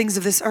the things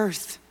of this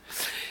earth.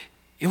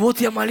 И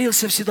вот я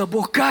молился всегда,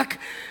 Бог, как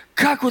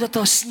вот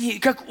это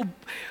как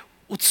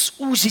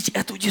сузить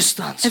эту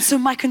дистанцию? And so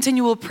my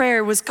continual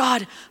prayer was,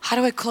 God, how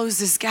do I close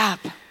this gap?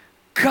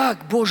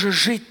 Как, Боже,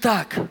 жить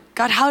так,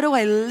 God, how do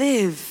I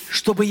live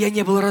чтобы я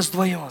не был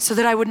раздвоен? so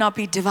that I would not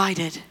be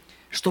divided?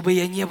 Чтобы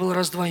я не был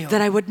раздвоен.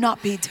 That I would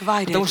not be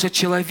Потому divided. что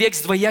человек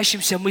с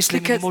двоящимся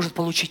мыслями не Because- может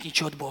получить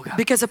ничего от Бога.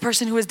 Because a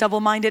person who is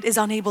double-minded is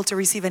unable to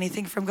receive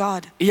anything from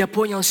God. И я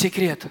понял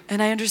секрет.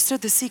 And I understood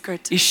the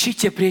secret.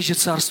 Ищите прежде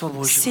Царство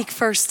Божьего. Seek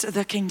first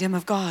the kingdom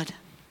of God.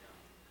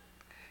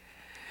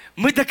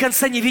 Мы до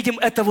конца не видим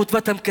это вот в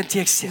этом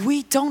контексте.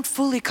 We don't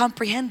fully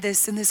comprehend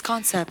this in this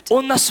concept.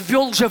 Он нас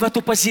ввел уже в эту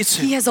He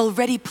позицию. has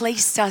already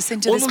placed us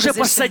into Он this уже position.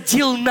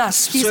 посадил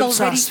нас в He's своем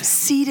already царстве.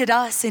 seated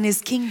us in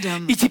His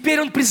kingdom. И теперь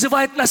Он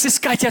призывает нас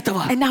искать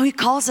этого. And now He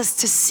calls us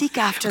to seek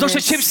after Потому что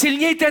чем this.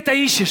 сильнее ты это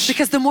ищешь,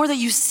 Because the more that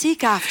you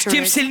seek after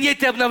тем it, сильнее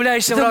ты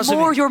обновляешься в the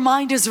more разуме. your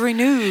mind is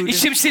renewed. И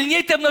чем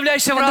сильнее ты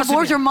обновляешься в And the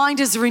more your разуме, mind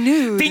is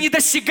renewed, ты не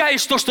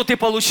достигаешь то, что ты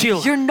получил.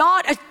 you're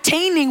not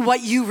attaining what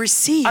you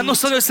receive. Оно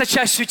становится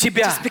частью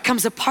тебя. just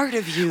becomes a part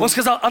of you. Он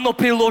сказал, оно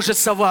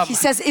приложится вам. He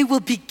says it will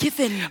be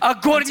given О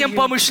unto горнем you. He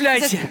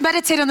помышляйте. says,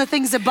 meditate on the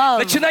things above.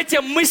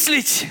 Начинайте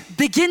мыслить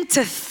Begin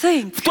to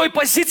think в той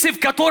позиции, в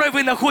которой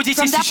вы from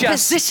находитесь that сейчас.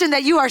 position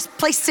that you are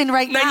placed in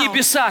right На now.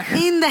 небесах.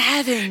 In the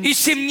heavens. И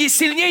чем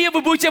сильнее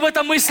вы будете об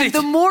этом мыслить,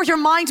 The more your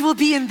mind will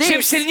be in чем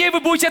this, сильнее вы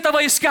будете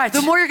этого искать.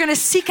 the more you're going to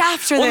seek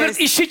after Он говорит,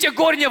 this. ищите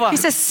горнего. He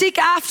says, seek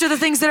after the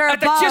things that are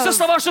Это те же above.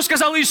 слова, что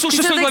сказал Иисус в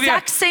These 6 are the главе.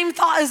 exact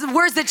same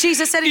words that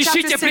Jesus said in chapter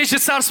Ищите 6. прежде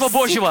Царство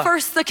Божьего. Seek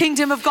first the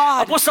kingdom of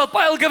God. Апостол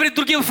Павел говорит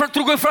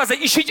другой фразой,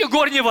 ищите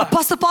горнего.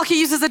 Apostle Paul, he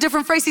uses a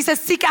different phrase. He says,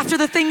 seek after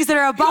the things that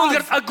are И он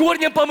говорит, above. о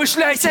горнем He said,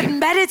 помышляйте.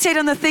 meditate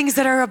on the things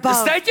that are above.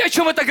 Знаете, о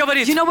чем это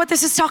говорит? You know what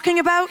this is talking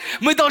about?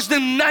 Мы должны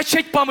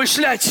начать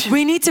помышлять.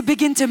 We need to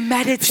begin to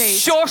meditate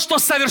Все, что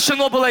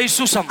совершено было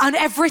Иисусом. on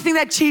everything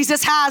that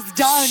Jesus has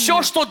done.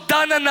 Все, что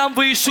дано нам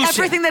в Иисусе.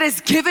 Everything that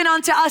is given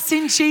unto us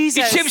in И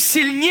Jesus. чем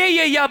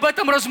сильнее я об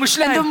этом And the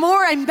размышляю,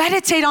 more I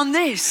meditate on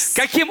this,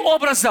 каким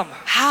образом?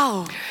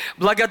 how?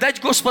 Благодать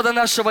Господа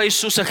нашего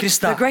Иисуса The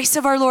Христа grace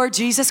of our Lord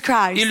Jesus и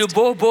Christ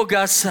любовь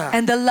Бога Отца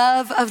and the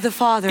love of the и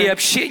Father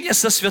общение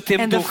со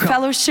Святым and the Духом.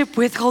 fellowship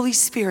with Holy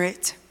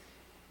Spirit.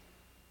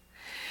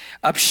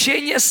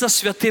 Общение со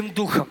Святым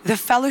Духом. The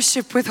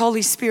fellowship with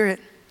Holy Spirit.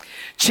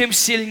 Чем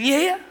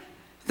сильнее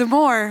The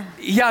more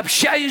я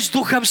общаюсь с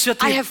Духом I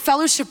Святым, have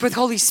fellowship with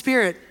Holy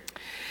Spirit,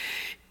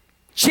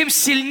 чем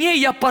сильнее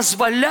я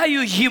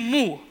позволяю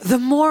Ему the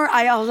more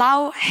I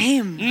allow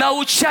Him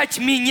научать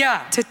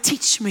меня, to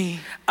teach me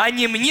а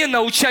не мне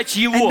научать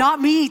and Его. not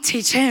me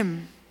teach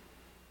Him.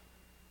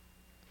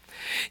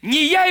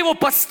 Не я Его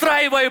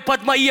подстраиваю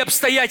под мои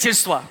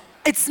обстоятельства.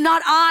 It's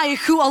not I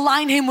who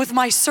align Him with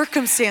my Это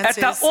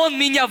circumstances. Он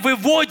меня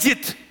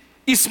выводит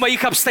из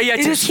моих It is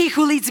обстоятельств. He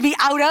who leads me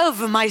out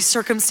of my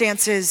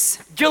circumstances.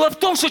 Дело в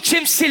том, что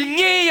чем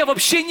сильнее я в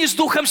общении с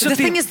Духом The thing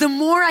Святым, is, the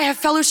more I have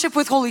fellowship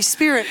with Holy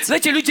Spirit,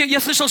 знаете, люди, я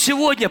слышал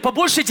сегодня,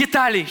 побольше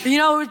деталей. you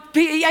know,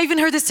 I even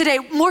heard this today,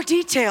 more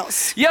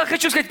details. Я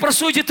хочу сказать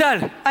простую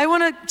деталь. I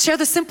want to share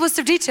the simplest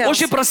of details.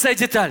 Очень простая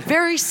деталь.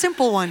 Very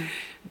simple one.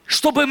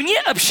 Чтобы мне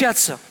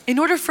общаться In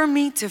order for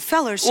me to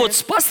fellowship вот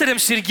с пастором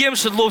Сергеем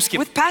Шедловским,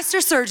 with Pastor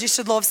Sergey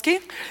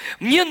Shidlovsky,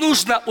 мне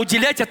нужно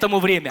уделять этому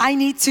время. I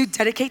need to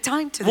dedicate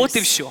time to Вот и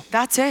this. всё.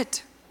 That's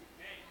it.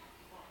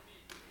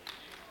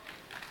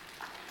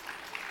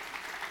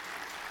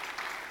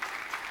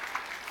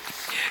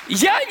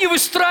 Я не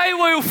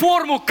выстраиваю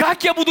форму,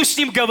 как я буду с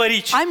ним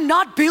говорить. I'm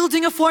not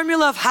building a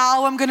formula of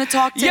how I'm going to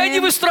talk to Я не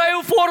him.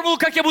 выстраиваю формулу,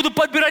 как я буду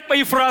подбирать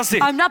мои фразы.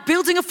 I'm not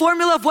building a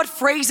formula of what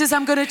phrases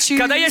I'm going to choose.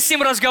 Когда я с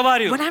ним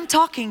разговариваю, When I'm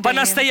talking to him,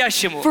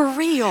 по-настоящему, for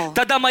real,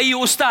 тогда мои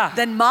уста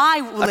then my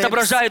lips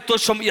отображают то,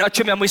 о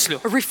чем я мыслю.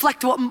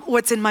 reflect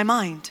what's in my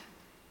mind.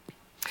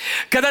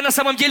 Когда на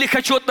самом деле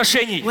хочу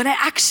отношений, When I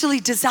actually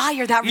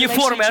desire that Не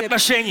формы relationship,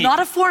 отношений. not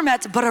a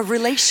format, but a я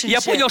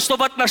relationship. понял, что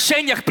в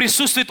отношениях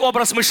присутствует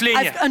образ I've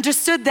мышления.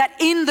 understood that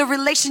in the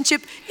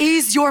relationship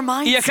is your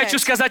И я хочу mindset.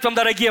 сказать вам,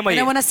 дорогие мои, And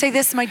I want to say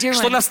this, my dear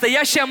что one,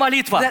 настоящая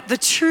молитва, that the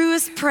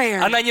truest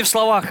prayer она не в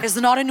словах, is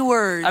not in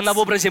words, она в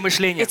образе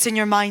мышления. it's in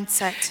your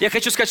mindset. Я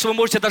хочу сказать, что вы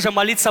можете даже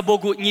молиться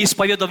Богу, не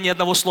исповедав ни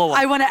одного слова.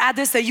 I want to add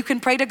this, that you can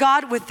pray to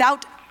God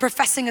without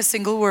professing a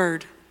single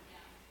word.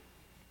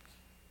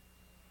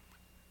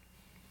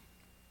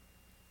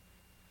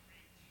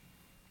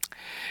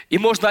 И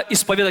можно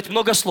исповедать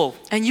много слов,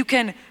 And you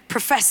can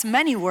profess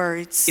many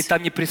words, и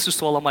там не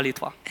присутствовала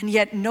молитва. and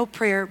yet no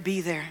prayer be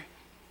there.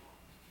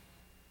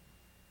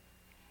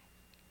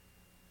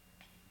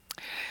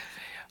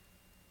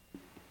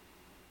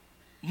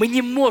 Мы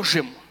не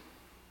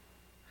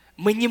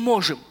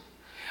можем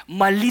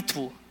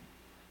молитву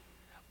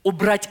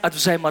убрать от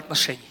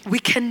взаимоотношений. We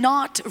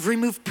cannot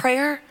remove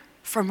prayer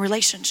from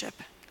relationship.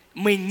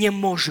 Мы не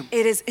можем.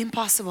 It is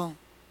impossible.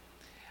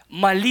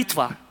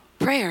 Молитва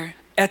Prayer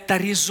 – это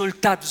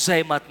результат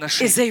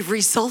взаимоотношений. is a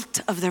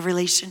result of the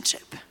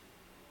relationship.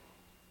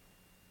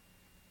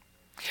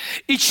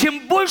 И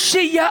чем больше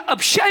я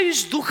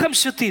общаюсь с Духом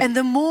Святым, And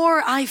the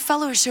more I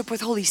fellowship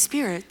with Holy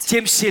Spirit,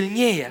 тем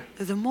сильнее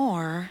the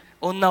more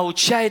Он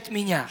научает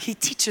меня, He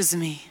teaches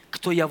me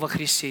кто я во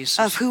Христе of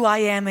Иисусе. who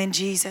I am in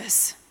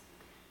Jesus.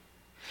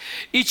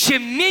 И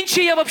чем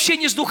меньше я в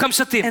общении с Духом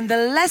Святым, And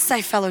the less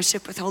I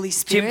fellowship with Holy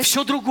тем Spirit,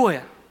 все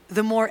другое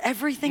the more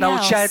everything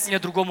научает else меня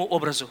другому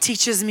образу,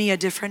 teaches me a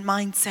different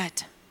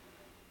mindset,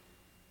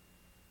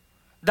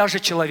 даже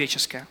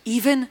человеческое.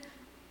 even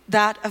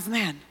that of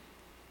man.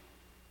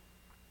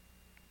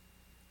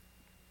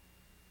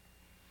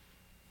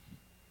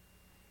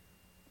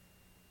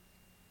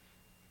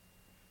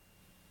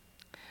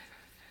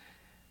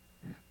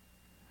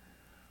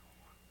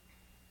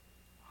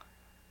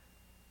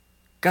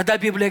 Когда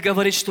Библия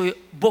говорит, что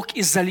Бог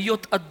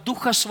изольет от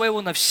Духа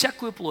Своего на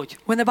всякую плоть.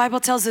 When the Bible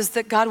tells us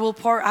that God will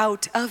pour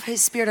out of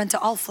His Spirit unto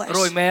all flesh.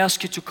 Roy, may I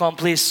ask you to come,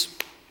 please?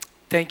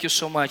 Thank you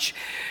so much.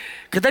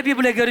 Когда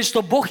Библия говорит,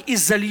 что Бог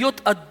изольет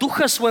от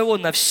Духа Своего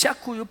на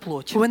всякую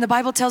плоть, When the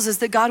Bible tells us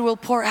that God will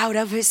pour out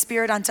of His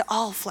Spirit unto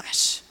all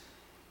flesh,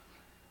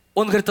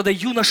 Он говорит, тогда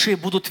юноши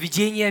будут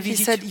видения He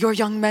said, видеть, your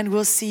young men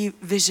will see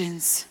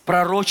visions.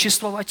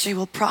 пророчествовать. They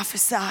will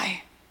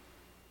prophesy.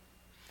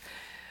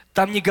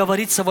 Там не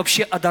говорится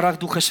вообще о дарах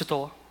Духа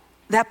Святого.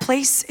 That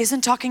place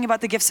isn't talking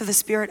about the gifts of the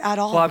Spirit at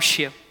all.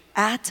 Вообще.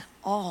 At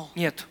all.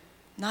 Нет.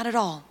 Not at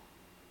all.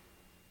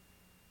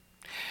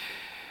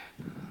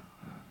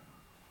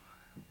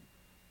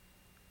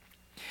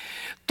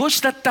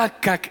 Точно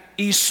так, как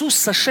Иисус,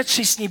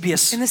 сошедший с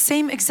небес, In the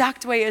same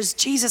exact way as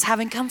Jesus,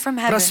 having come from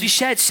heaven,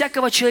 просвещает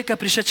всякого человека,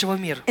 пришедшего в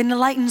мир.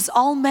 enlightens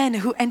all men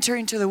who enter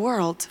into the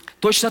world.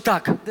 Точно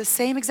так, The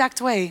same exact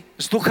way,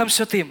 с Духом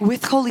Святым,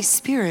 with Holy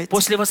Spirit,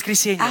 после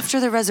воскресения, after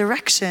the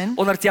resurrection,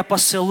 Он говорит, я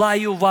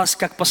посылаю вас,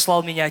 как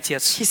послал меня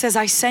Отец. He says,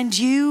 I send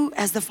you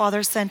as the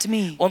Father sent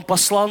me. Он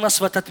послал нас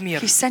в этот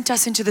мир He sent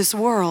us into this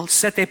world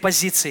с этой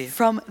позиции,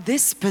 from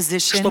this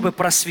position чтобы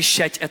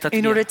просвещать этот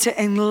in order мир, to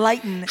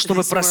enlighten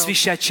чтобы this world,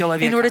 просвещать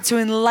in order человека. to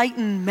enlighten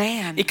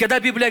man. И когда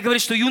Библия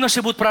говорит, что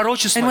юноши будут And when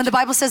пророчествовать the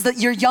Bible says that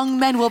your young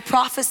men will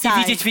prophesy и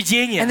видеть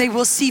видения, and they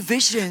will see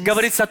visions,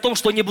 говорится о том,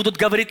 что они будут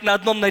говорить на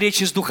одном наречии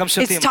с Духом it's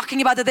Святым.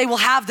 talking about that they will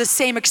have the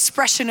same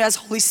expression as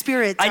Holy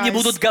Spirit Они does.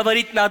 будут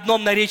говорить на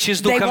одном наречии с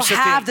They Духом will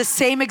have Святым. the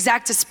same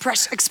exact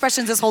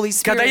expressions as Holy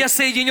Когда я Spirit.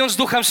 соединен с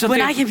Духом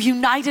When I Святым, am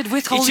united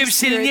with и Holy чем Spirit,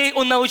 сильнее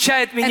Он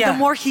научает and the меня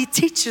more He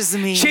teaches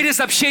me через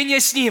общение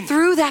с Ним,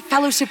 through that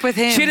fellowship with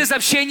Him, через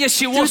общение с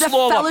Его through the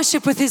Словом,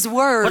 fellowship with His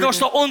Word, потому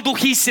что Он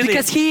Дух истины,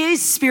 because He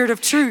is Spirit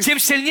of truth, тем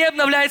сильнее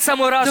обновляется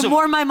мой the разум.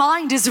 more my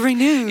mind is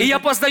renewed, И я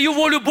познаю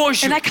волю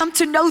Божью. and I come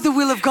to know the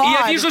will of И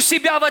я God, вижу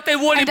себя в этой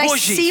воле and I see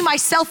Божьей.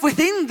 myself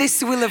within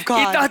this will of И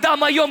God. тогда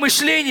мое And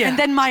мышление,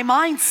 then my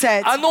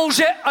mindset,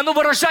 оно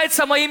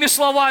выражается моими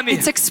словами.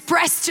 it's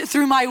expressed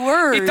through my И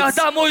words.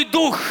 тогда мой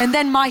дух, And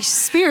then my и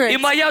spirit,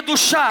 моя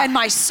душа, and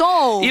my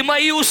soul, и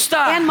мои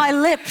уста, and my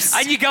lips,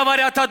 они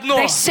говорят одно.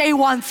 they say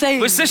one thing.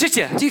 Вы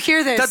слышите? Do you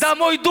hear this? Тогда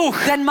мой дух,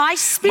 Then my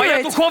моя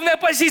spirit, духовная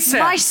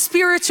позиция, my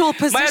spiritual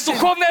моя position,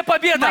 духовная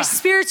победа my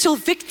spiritual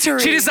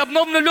victory, через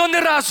обновленный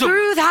разум,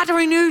 through that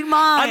renewed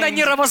она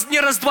mind, не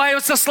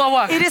раздваивается в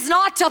словах. it is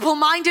not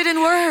double-minded in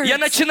words. Я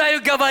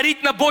начинаю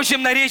говорить на Божьем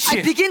I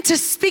наречии. begin to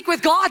speak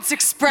with God's Я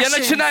expression.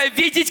 начинаю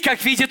видеть,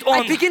 как видит I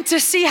Он. begin to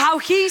see how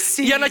He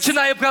sees. Я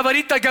начинаю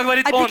говорить, так как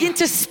говорит I Он. begin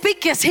to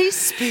speak as He И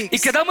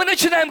speaks. когда мы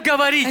начинаем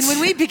говорить And when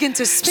we begin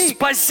to с speak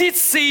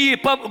позиции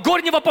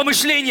горнего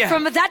помышления,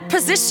 from that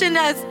position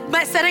of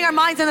setting our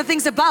minds on the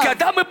things above,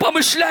 когда мы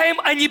помышляем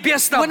о when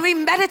небесном, we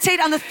meditate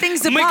on the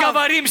things мы above,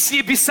 говорим с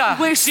небеса,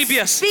 we с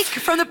небес. speak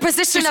from the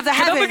position of the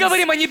Когда мы heavens.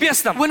 говорим о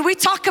небесном, When we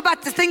talk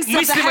about the things of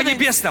the мыслим о heavens,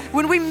 небесном.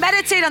 when we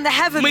meditate on the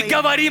мы heavenly,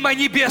 говорим о we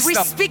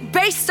небесном. speak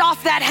based off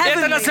that Это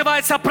heavenly.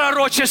 называется And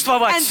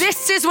пророчествовать.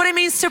 this is what it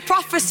means to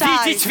prophesy,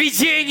 Видеть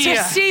видение.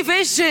 to see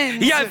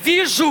visions. Я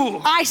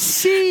вижу, I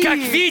see как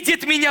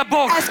видит меня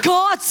Бог. as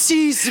God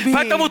sees me.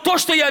 Поэтому то,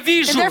 что я And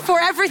вижу, therefore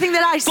everything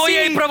that I то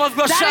я и see,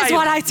 провозглашаю. that is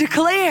what I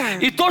declare.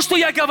 и то, что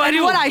я And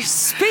говорю, what I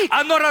speak,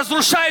 оно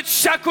разрушает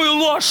всякую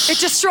ложь, it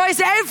destroys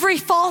every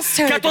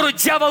falsehood которую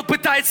дьявол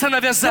пытается that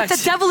the навязать.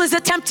 devil is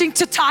attempting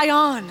to tie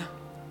on.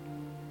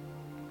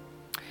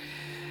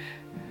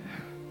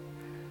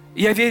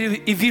 Я верю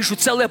и вижу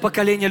целое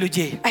поколение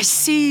людей, I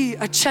see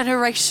a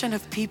generation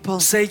of people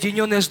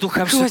соединенные с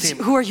Духом Святым.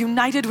 who are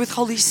united with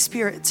Holy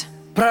Spirit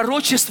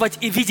Пророчествовать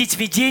и видеть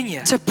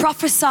видение to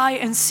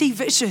prophesy and see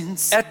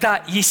visions. –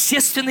 это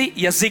естественный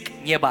язык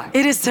неба.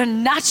 It is the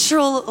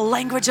natural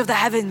language of the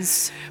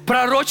heavens.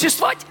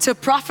 Пророчествовать To и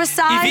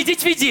prophesy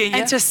видеть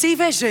видение and to see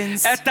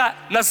visions. – это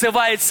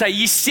называется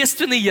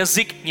естественный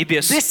язык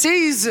небес. This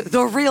is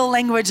the real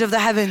language of the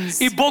heavens.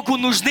 И Богу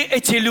нужны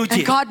эти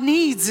люди, And God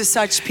needs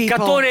such people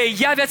которые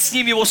явят с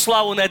ним Его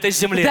славу на этой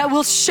земле. that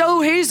will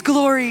show His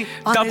glory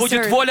on Да this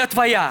будет earth. воля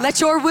Твоя Let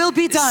your will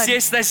be done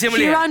здесь на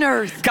земле, here on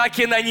earth как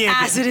и на небе.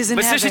 as it is in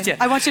Вы heaven. слышите?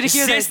 I want you to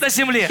hear Здесь this. на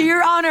земле,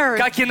 Here on earth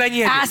как и на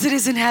небе. as it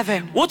is in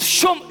heaven. Вот в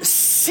чем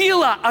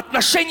сила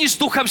отношений с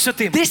Духом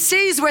Святым. This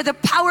is where the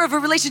power of a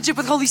relationship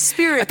with Holy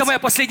Spirit. Это моя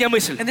последняя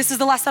мысль. And this is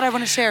the last that I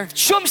want to share. В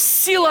чем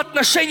сила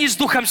отношений с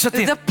Духом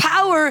Святым? The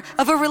power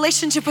of a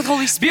relationship with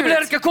Holy Библия Spirit.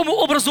 говорит, какому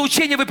образу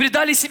учения вы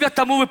предали себя,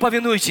 тому вы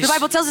повинуетесь. The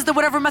Bible tells us that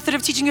whatever method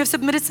of teaching you have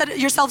submitted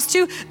yourselves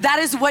to, that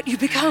is what you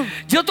become.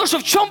 Дело в том, что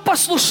в чем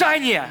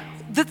послушание?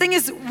 The thing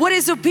is, what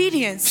is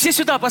obedience? Все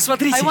сюда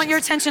посмотрите. I want your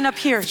attention up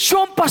here. В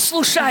чем What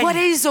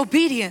послушание? is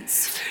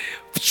obedience?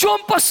 В чем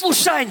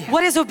послушание?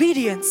 What is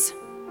obedience?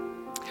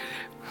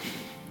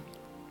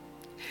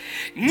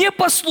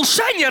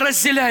 Непослушание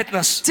разделяет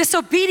нас.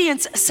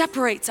 Disobedience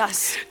separates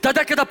us,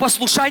 Тогда, когда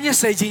послушание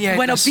соединяет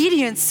when нас.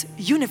 obedience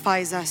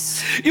unifies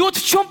us. И вот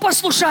в чем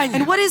послушание?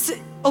 And what is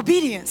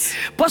obedience?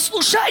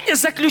 Послушание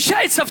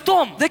заключается в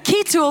том, The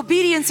key to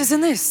obedience is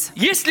in this.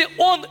 если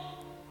Он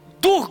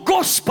Дух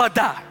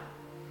Господа,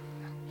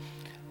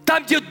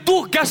 там, где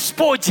Дух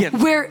Господень,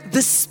 where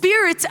the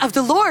Spirit of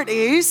the Lord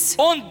is,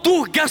 Он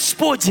Дух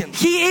Господень.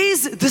 He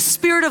is the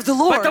Spirit of the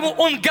Lord. Поэтому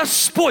Он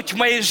Господь в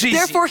моей жизни.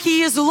 Therefore,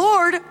 He is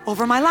Lord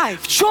over my life.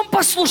 В чем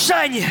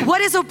послушание?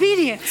 What is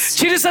obedience?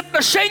 Через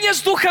отношения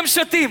с Духом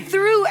Святым.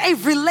 Through a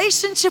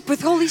relationship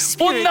with Holy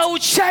Он Spirit,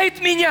 научает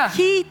меня.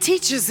 He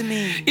teaches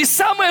me. И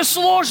самое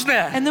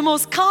сложное And the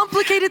most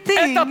complicated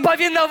thing это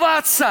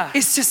повиноваться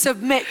is to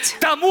submit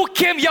тому,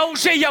 кем я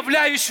уже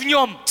являюсь в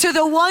Нем. to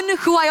the one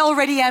who I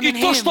already am И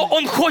in то, Him. что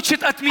Он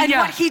хочет от And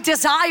меня. what He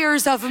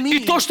desires of И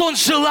me. то, что Он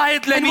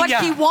желает для And what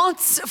He меня.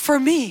 wants for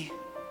me.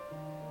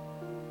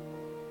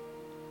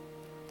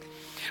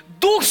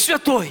 Дух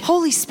Святой,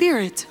 Holy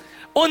Spirit,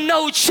 Он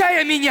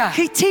научая меня.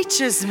 He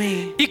teaches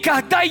me. И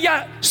когда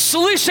я,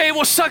 слыша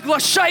Его,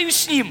 соглашаюсь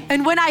с Ним,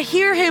 And when I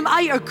hear Him,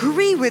 I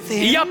agree with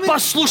я Him.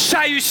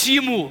 послушаюсь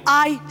Ему.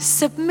 I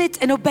submit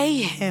and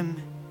obey Him.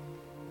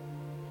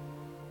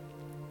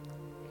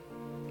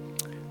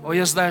 О,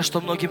 я знаю,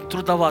 что многим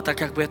трудовато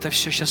как бы это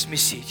все сейчас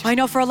вместить. I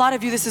know for a lot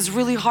of you this is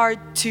really hard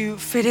to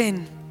fit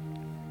in.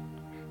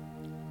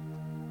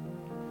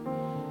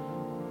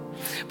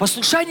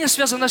 Послушание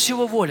связано с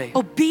Его волей.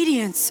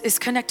 Obedience is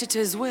connected to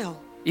His will.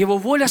 Его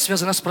воля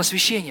связана с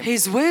просвещением,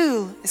 His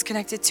will is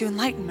connected to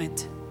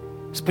enlightenment,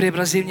 с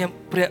преобразованием,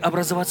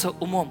 преобразоваться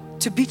умом.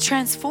 to be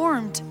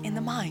transformed in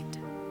the mind.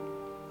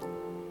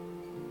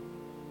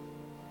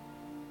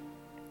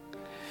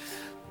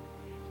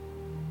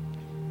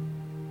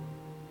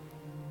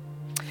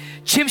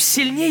 Чем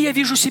сильнее я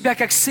вижу себя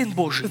как Сын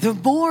Божий, The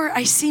more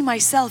I see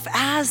myself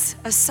as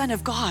a son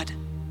of God.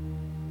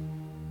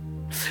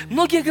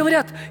 многие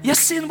говорят, я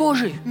Сын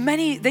Божий,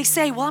 Many, they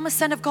say, well, I'm a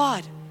son of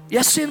God.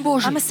 я Сын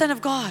Божий, I'm a son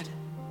of God.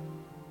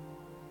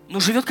 но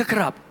живет как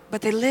раб.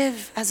 But they live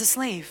as a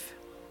slave.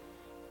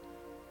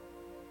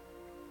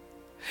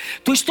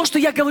 То есть то, что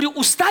я говорю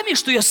устами,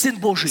 что я Сын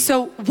Божий,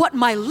 So what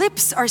my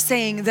lips are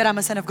saying that I'm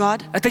a son of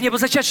God, это не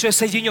обозначает, что я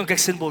соединен как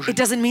Сын Божий. it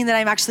doesn't mean that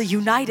I'm actually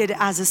united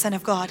as a son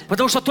of God.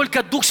 Потому что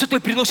только Дух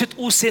Святой приносит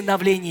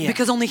усыновление.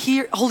 Because only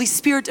here, Holy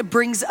Spirit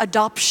brings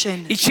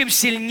adoption. И чем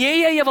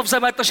сильнее я во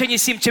взаимоотношении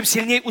с Ним, тем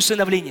сильнее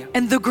усыновление.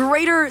 And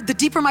the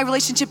deeper my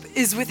relationship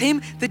is with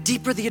Him, the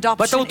deeper the adoption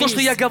Потому то,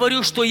 что я is.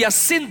 говорю, что я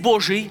Сын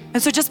Божий,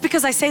 And so just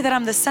because I say that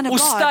I'm the son of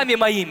устами God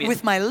моими,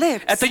 with my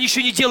lips, это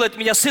ничего не делает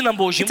меня Сыном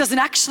Божьим. it doesn't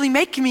actually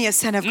make me a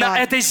son of На God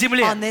этой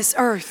земле. on this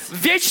earth. В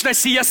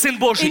вечности я Сын In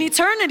Божий.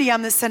 eternity,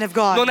 I'm the son of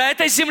Но God. на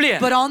этой земле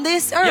But on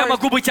this я earth,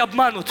 могу быть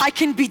обманут. I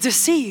can be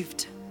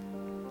deceived.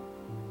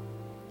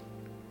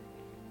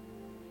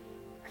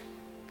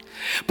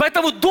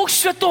 Поэтому Дух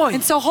Святой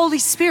And so Holy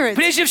Spirit,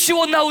 прежде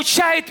всего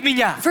научает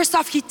меня first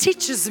off, He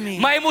teaches me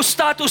моему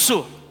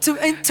статусу, to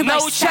my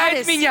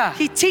научает status. меня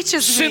He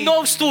teaches me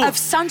сыновству, of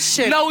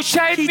sonship.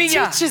 научает He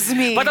меня. teaches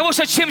me. Потому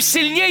что чем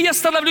сильнее я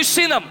становлюсь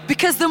сыном,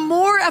 Because the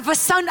more of a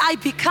son I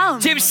become,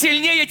 тем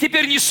сильнее я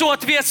теперь несу the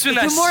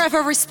ответственность more of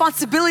a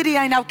responsibility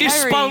I now carry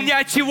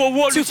исполнять Его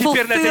волю to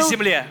теперь на этой fulfill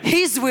земле.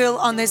 His will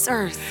on this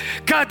earth.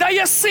 Когда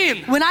я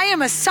сын, When I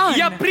am a son,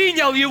 я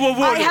принял Его I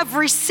волю. have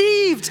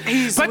received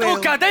His Поэтому,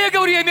 will. когда я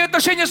говорю, я имею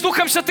отношение с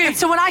Духом Святым,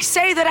 So when I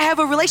say that I have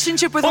a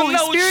relationship with Он Holy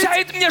Spirit,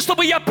 научает меня,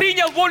 чтобы я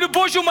принял волю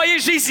Божью в моей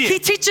жизни. He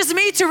teaches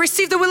me to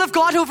receive the will of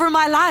God over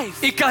my life.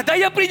 И когда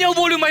я принял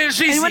волю моей And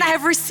жизни, when I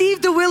have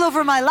received the will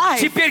over my life,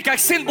 теперь, как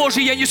Сын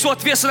Божий, я несу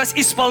ответственность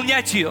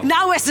исполнять ее.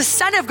 now as the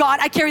son of God,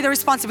 I carry the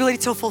responsibility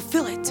to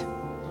fulfill it.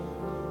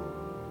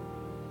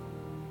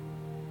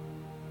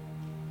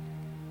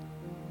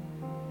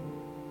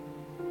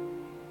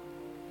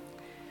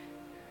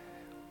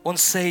 Он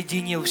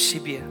соединил в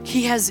себе.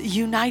 He has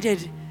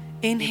united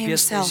in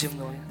Небесное, Himself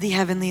земное. the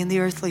heavenly and the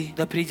earthly.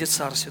 Да придет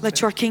Царствие Let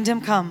Твое, your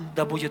kingdom come.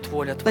 да будет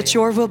воля Let Твоя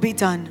your will be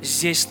done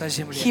здесь на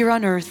земле, here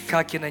on earth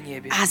как и на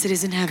небе. as it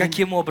is in heaven.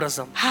 Каким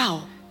образом?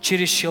 How?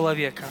 Через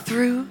человека,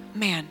 Through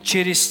man,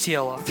 через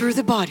тело. through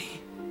the body.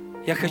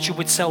 Я хочу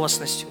быть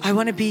целостностью I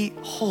want to be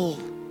whole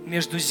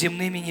между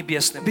земным и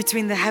небесным.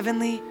 between the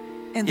heavenly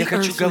and Я the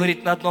хочу earthly.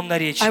 говорить на одном I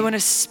наречии. want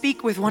to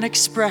speak with one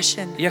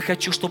expression. Я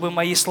хочу, чтобы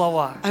мои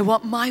слова, I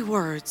want my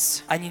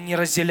words они не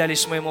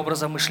разделялись с моим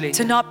образом to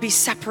мышления. not be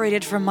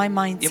separated from my И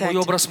мой mindset.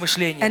 образ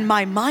мышления, And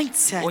my он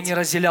mindset не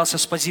разделялся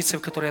с позицией,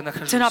 в которой я to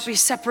not нахожусь. be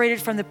separated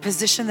from the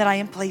position that I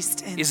am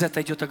placed in. И за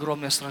это идет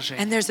огромное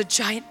сражение. And there's a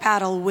giant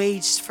battle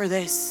waged for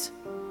this.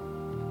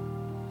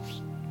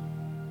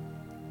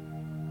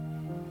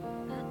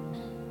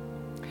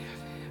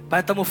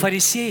 Поэтому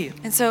фарисеи,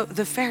 And so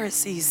the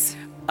Pharisees,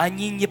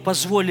 они не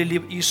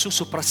позволили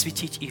Иисусу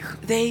просветить их.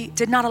 they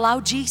did not allow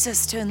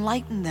Jesus to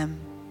enlighten them.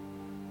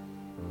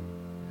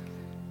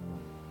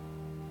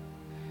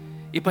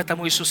 И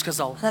поэтому Иисус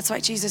сказал, And that's why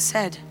Jesus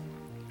said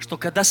что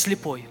когда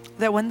слепой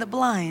that when the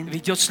blind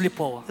ведет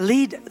слепого,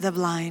 lead the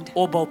blind,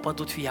 оба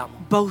упадут в яму.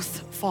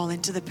 both fall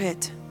into the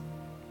pit.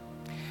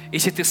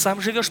 Если ты сам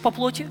живешь по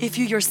плоти, if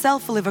you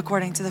yourself live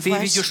according to the ты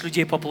flesh, ведешь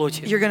людей по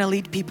плоти. you're going to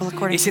lead people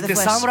according Если to the ты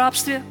сам в flesh.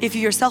 рабстве, If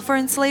you yourself are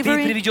in ты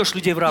slavery, приведешь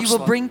людей в you will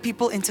рабство. bring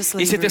people into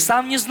Если ты slavery.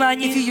 сам в If you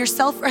незнании,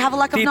 yourself have a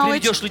lack of ты knowledge,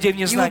 приведешь людей в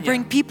you will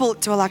bring незнание. people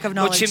to a lack of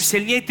Но чем knowledge.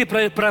 сильнее ты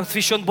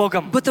просвещен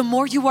Богом, But the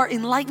more you are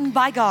enlightened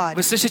by God,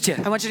 вы слышите?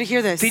 I want you to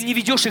hear this. Ты не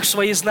ведешь их в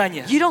свои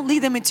знания. You don't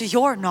lead them into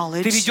your Ты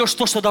knowledge. ведешь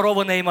то, что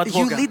даровано им от You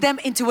Бога. lead them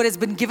into what has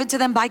been given to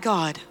them by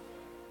God.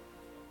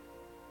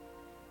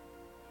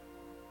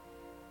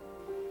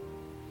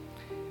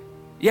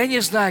 Я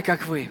не знаю,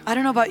 как вы. I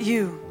don't know about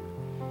you.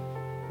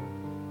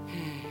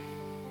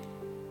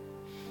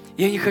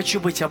 Я не хочу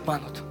быть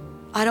обманут.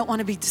 I don't want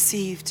to be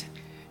deceived.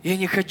 Я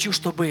не хочу,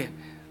 чтобы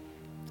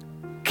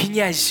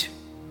князь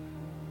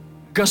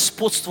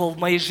господствовал в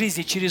моей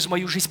жизни через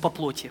мою жизнь по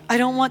плоти. I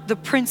don't want the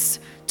prince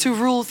to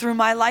rule through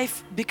my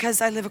life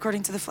because I live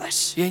according to the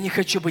flesh. Я не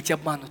хочу быть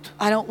обманут.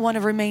 I don't want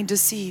to remain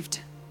deceived.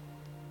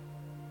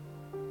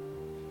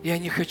 Я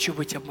не хочу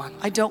быть обманут.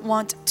 I don't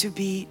want to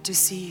be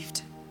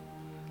deceived.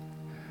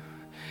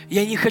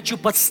 Я не хочу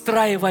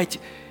подстраивать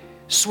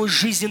свой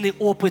жизненный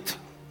опыт.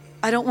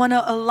 I don't want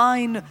to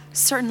align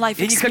certain life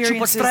Я не хочу experiences.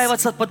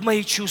 подстраиваться под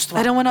мои I чувства.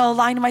 don't want to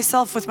align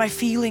myself with my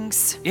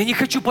feelings. Я не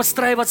хочу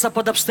подстраиваться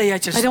под I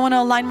обстоятельства. don't want to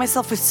align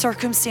myself with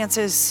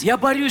circumstances. Я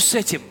борюсь с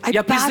этим. I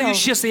Я признаюсь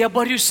battle. честно, я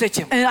борюсь с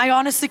этим. And I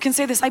honestly can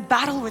say this, I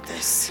battle with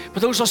this.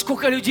 Потому что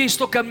сколько людей,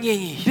 столько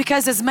мнений.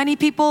 Because as many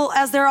people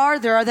as there are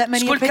that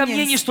many Сколько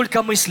мнений, opinions.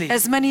 столько мыслей.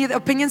 As many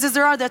opinions as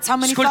there are, that's how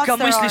many thoughts Сколько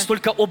there мыслей, are.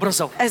 столько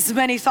образов. As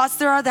many thoughts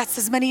there are, that's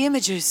as many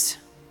images.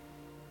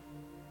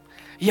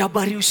 Я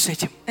борюсь с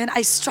этим. And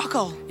I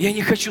struggle. Я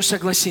не хочу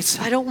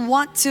согласиться I don't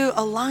want to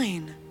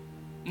align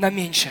на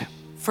меньше.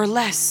 for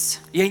less.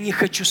 Я не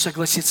хочу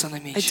согласиться на I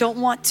меньше. don't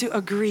want to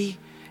agree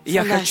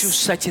Я for хочу less.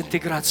 стать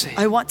интеграцией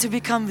I want to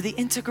become the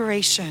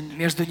integration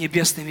между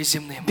небесным и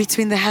земным.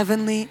 between the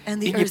heavenly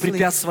and И the не earthly.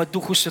 препятствовать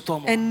Духу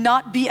Святому And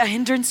not be a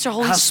hindrance to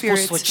Holy Spirit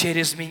господствовать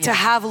через to меня.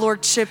 have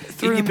lordship И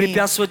through не me.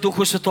 препятствовать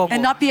Духу Святому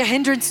And not be a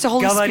hindrance to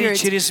Holy говорить Spirit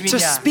через to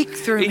меня. speak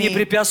through И не me.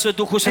 препятствовать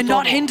Духу And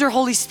not Святому hinder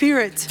Holy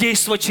Spirit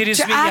действовать через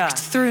to меня. act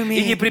through me.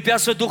 И не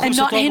препятствовать Духу and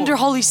not hinder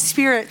Святому Holy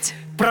Spirit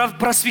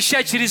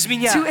просвещать через to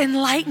меня.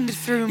 enlighten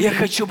through me. Я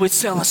хочу быть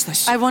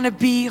целостностью I want to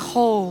be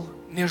whole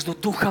между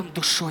духом,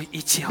 душой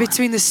и телом.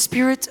 between the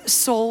spirit,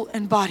 soul,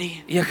 and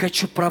body. Я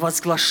хочу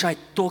провозглашать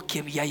то,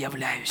 кем я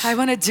являюсь. I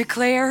want to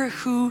declare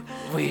who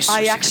В Иисусе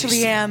I actually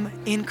Христе. am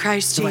in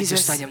Christ Давайте Jesus.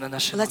 встанем на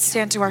наши Let's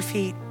ноги. stand to our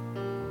feet.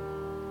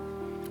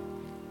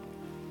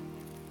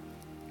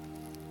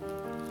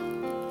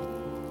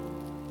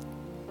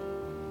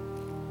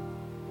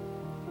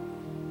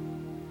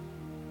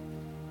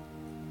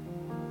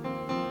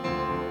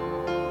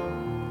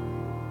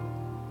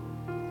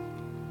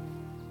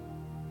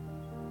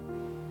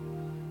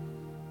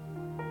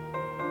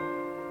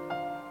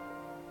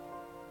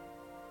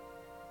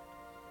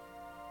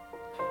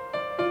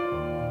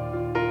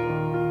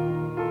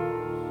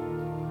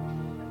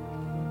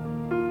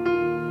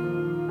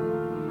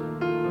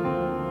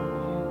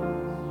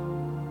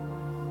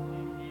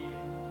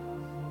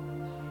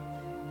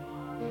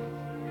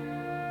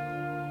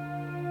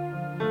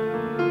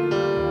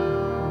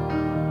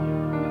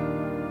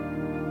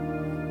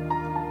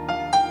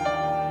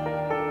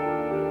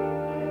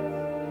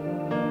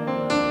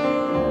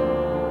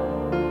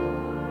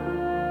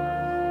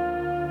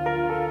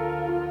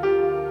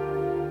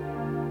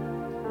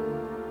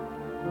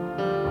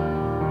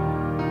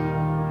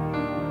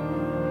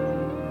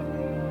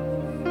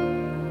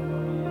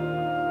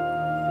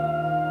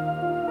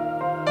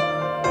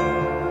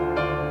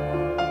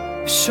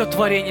 Все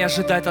творение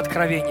ожидает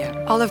откровения.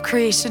 All of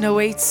creation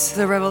awaits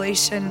the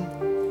revelation.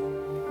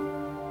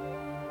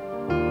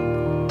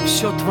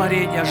 Все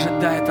творение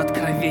ожидает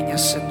откровения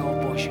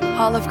Сынов Божьих.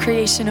 All of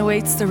creation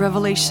awaits the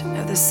revelation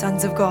of the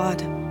sons of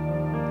God.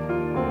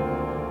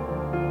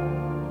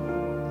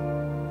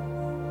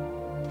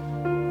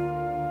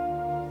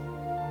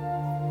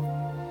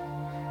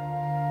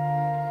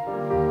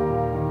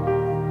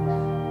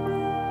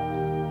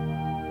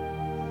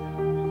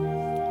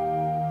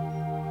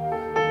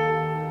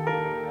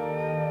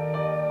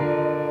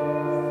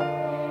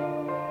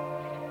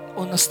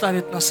 Он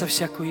наставит нас со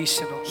всякую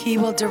истину. He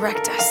will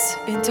direct us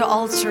into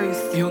all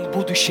truth, И Он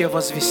будущее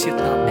возвестит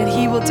нам. and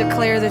He will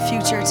declare the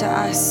future to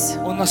us.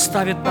 Он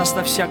наставит нас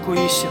на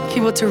всякую истину. He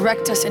will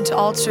direct us into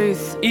all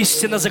truth.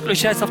 Истина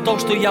заключается в том,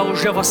 что я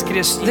уже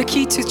воскрес с The Ним.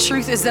 key to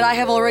truth is that I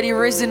have already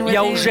risen with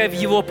Я Him. уже в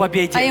Его I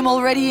победе. am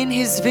already in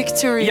His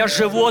victory. Я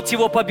живу от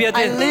Его I победы.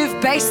 live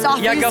based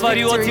off Я His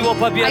говорю от victory. Его I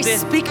победы.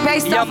 speak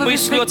based Я off of His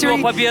мыслю от Его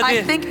victory. победы.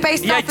 I think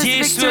based Я off His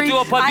действую от victory. Его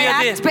I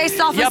победы. act based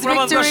off Я His victory.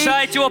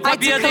 провозглашаю от Его I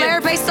победы.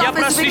 declare based Я off His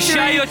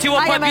просвещаю от Его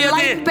I am победы.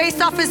 enlightened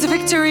based off His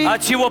victory.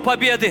 От Его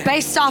победы.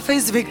 Based off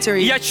His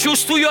victory. Я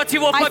чувствую от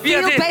Его I feel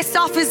победы. based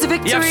off His Я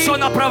victory. все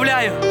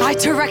направляю. I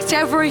direct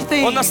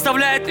everything. Он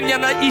наставляет меня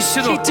на He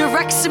истину,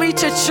 directs me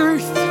to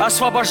truth.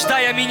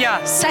 освобождая меня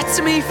Sets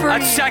me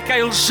от free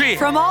всякой лжи.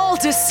 from all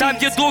Там,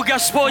 где deceit. Дух Where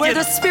Господень,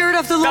 the Spirit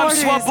of the там Lord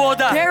is,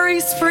 свобода. there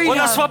is Он freedom.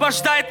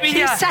 освобождает He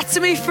меня sets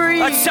me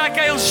free от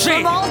всякой лжи.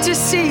 from all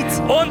deceit.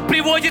 Он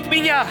приводит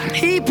меня,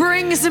 He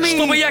brings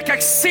чтобы me я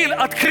как сын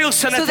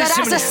открылся на so этой that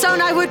as a земле.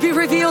 son I would be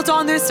revealed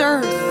on this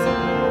earth.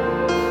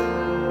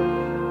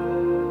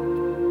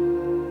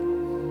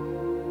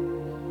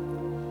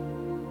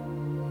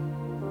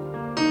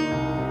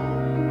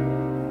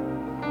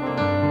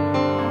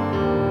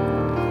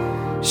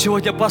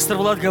 Сегодня пастор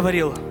Влад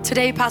говорил,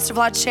 Today, Pastor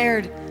Vlad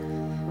shared,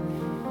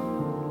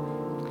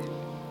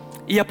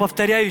 и я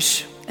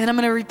повторяюсь, and I'm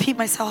going to repeat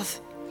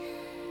myself,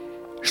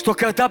 что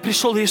когда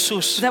пришел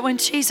Иисус, that when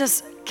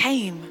Jesus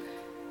came,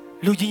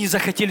 люди не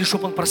захотели,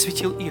 чтобы Он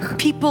просветил их.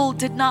 people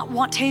did not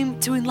want Him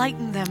to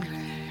enlighten them.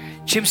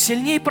 Чем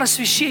сильнее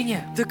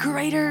просвещение, The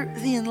greater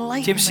the тем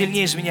enlightenment,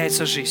 сильнее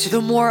изменяется жизнь.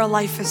 the more a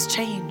life is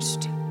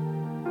changed.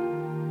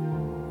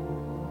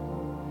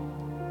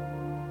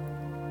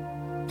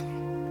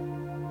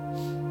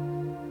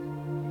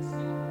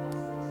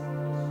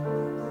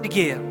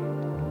 Сергея,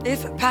 If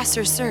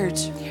Pastor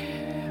Serge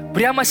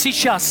прямо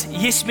сейчас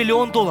есть $1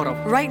 миллион,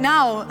 right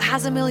now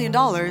has $1 million,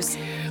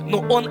 но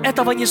он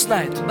этого не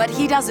знает. but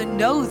he doesn't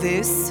know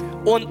this,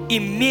 Он,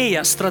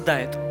 имея,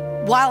 страдает.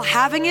 while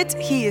having it,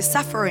 he is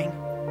suffering.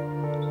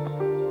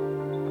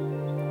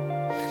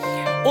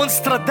 Он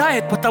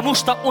страдает, потому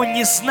что он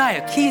не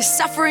знает. He is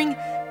suffering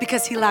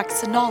because he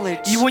lacks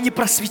knowledge. Его не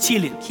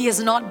просветили. He has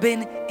not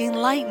been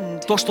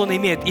enlightened То, что он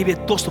имеет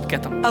доступ к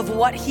этому. of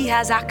what he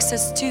has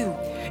access to.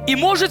 И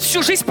может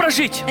всю жизнь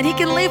прожить. And he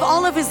can live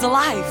all of his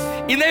life.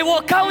 И на его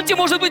аккаунте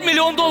может быть $1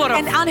 миллион.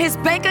 And on his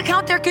bank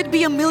account there could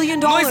be $1 million.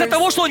 Но из-за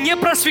того, что он не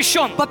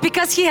просвещен, But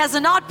because he has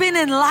not been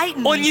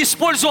enlightened, он не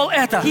использовал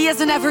это. he has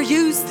never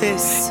used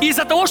this. И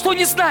из-за того, что он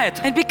не знает,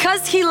 And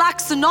because he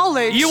lacks the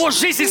knowledge, его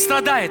жизнь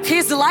страдает.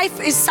 his life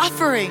is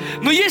suffering.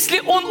 Но если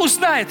он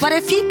узнает But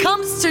if he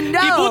comes to и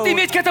know будет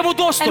иметь к этому and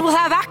доступ, will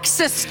have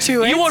access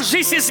to его it,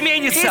 жизнь his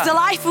изменится.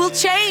 life will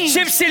change.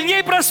 Чем сильнее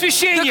The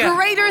просвещение,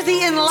 greater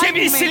the тем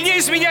и enlightenment, сильнее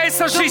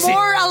изменяется the жизнь.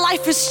 more a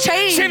life is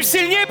changed. Чем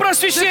сильнее The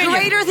просвещение,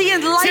 greater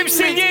the тем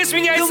сильнее enlightenment,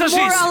 изменяется the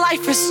more жизнь. a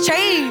life is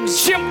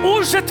changed. Чем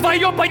уже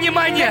твое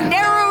понимание,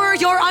 Narrower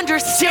your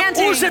тем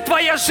understanding, уже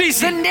твоя the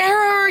жизнь.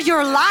 narrower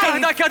your life.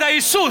 Тогда, когда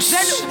Иисус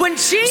Then when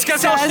Jesus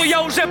сказал, что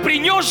я уже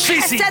принес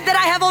жизнь, said that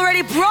I have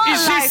already brought и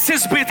жизнь life с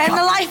избытком. and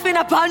the life in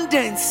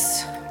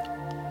abundance.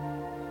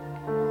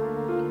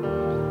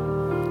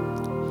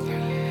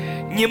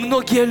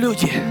 Немногие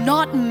люди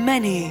Not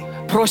many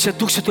просят: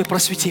 Дух Святой,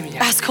 просвети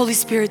меня. ask Holy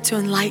Spirit to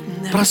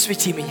enlighten them.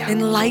 Просвети меня.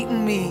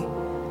 Enlighten me.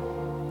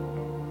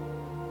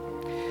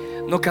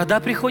 Но когда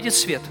приходит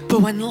свет,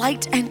 But when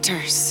light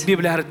enters,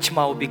 Библия говорит,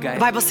 тьма the убегает.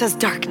 Bible says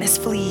darkness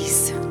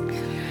flees.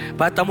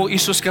 Поэтому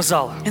Иисус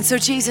сказал: And so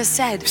Jesus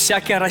said,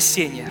 всякое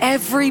растение,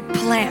 every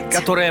plant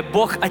которое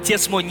Бог,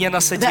 Отец мой, не that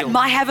насадил,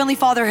 my Heavenly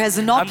Father has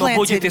not оно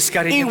будет planted, it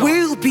искоренено.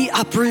 will be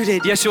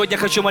uprooted. Я сегодня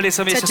хочу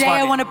молиться вместе с Today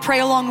I вами, want to pray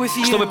along with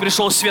you чтобы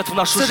пришел свет в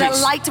нашу so that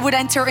жизнь, light would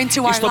enter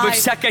into и our чтобы life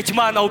всякая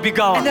тьма, она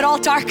убегала, and that all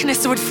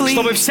darkness would flee,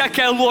 чтобы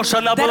всякая ложь,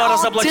 она that была all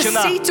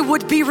разоблачена. deceit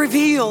would be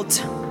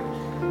revealed.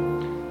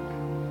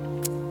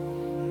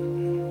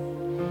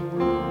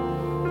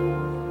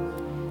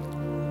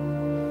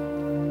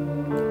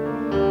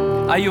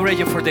 Are you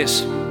ready for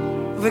this?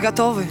 Вы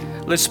готовы?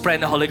 Let's pray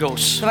in the Holy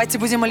Ghost. Давайте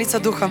будем молиться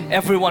Духом.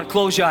 Everyone,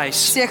 close your eyes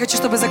Все, я хочу,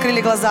 чтобы закрыли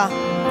глаза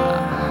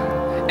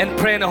and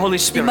pray in the Holy и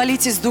Spirit.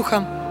 молитесь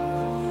Духом.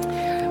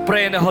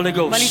 Pray in the Holy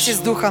Молитесь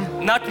Ghost. Духом.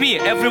 Not me,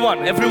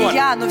 everyone, Не everyone.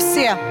 я, но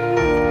все.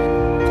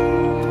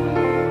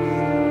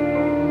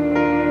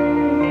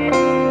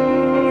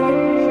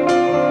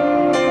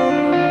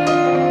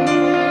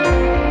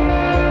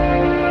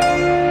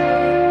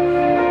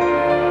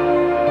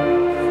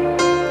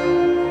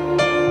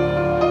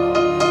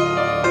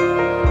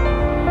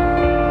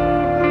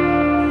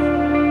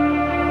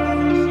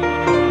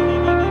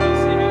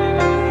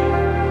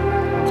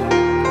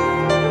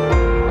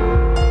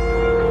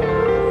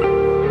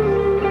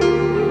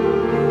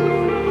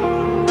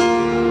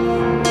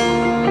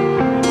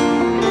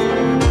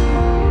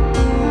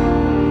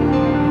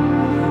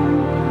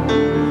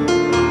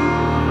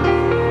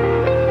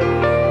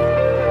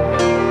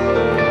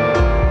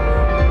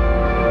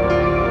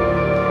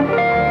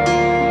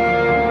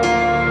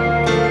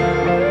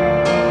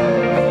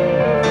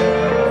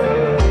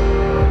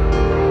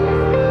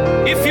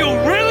 If you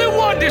really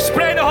want this,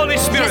 pray in the Holy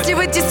Spirit. Если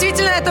вы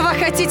действительно этого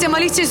хотите,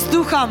 молитесь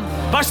Духом.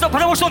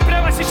 Потому что Он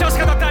прямо сейчас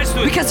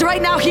ходатайствует. Because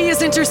right now He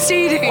is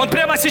interceding. Он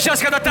прямо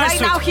сейчас Right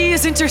ходатайствует. now He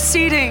is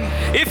interceding.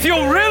 If you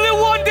really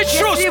want the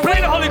truth, Если pray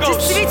in the Holy вы Ghost.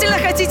 действительно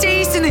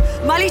хотите истины,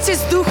 молитесь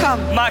Духом.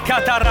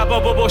 Макатара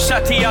бобобо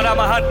шатия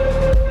рамахан.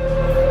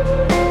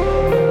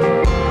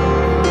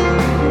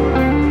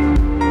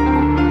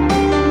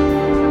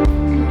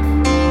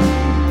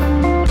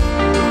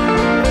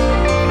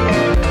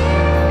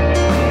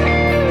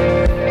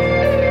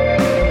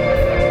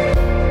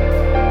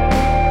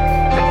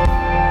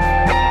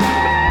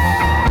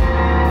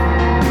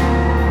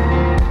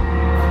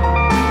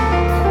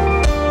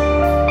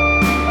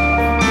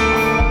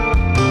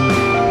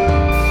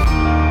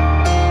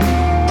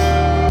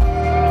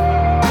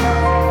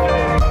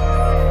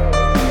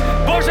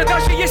 Боже,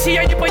 даже если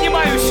я не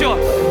понимаю все,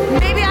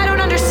 Maybe I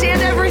don't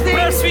understand everything.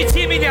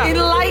 просвети меня.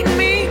 Enlighten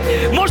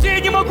me. Может, я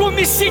не могу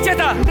вместить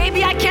это.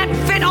 Maybe I can't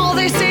fit all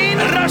this in.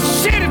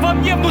 Расширь во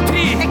мне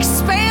внутри.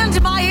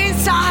 Expand my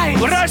inside.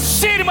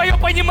 Расширь мое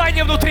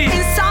понимание внутри.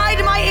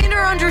 Inside my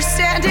inner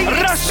understanding.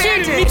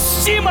 Расширь Expand it.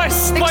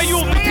 вместимость твою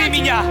внутри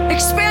меня.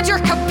 Expand your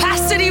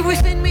capacity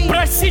within me.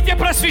 Просите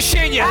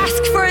просвещения.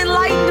 Ask for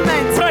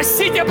enlightenment.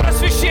 Просите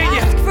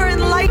просвещения. Ask for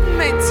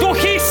enlightenment. Дух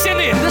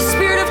истины, The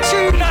Spirit of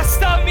truth.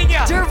 настав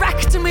меня.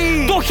 Direct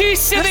me. Дух The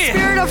истины,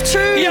 Spirit of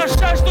truth. я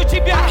жажду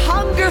Тебя. I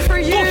hunger for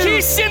you. Дух The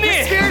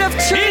истины, Spirit of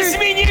truth.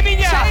 измени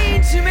меня.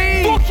 Change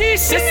me. Дух The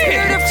истины,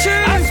 Spirit of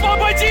truth.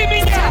 освободи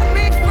меня. Set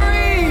me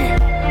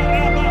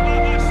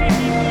free.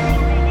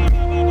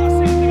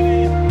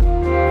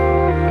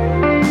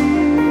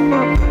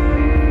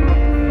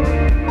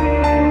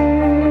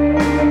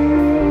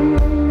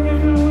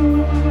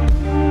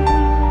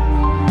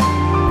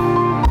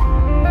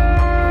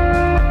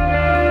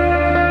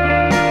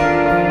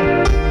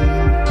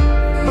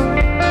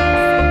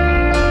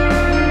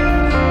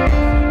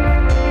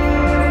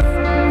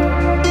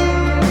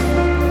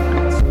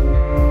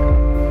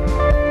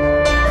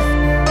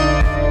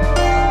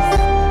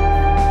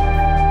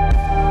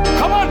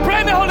 Come on, pray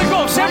in the Holy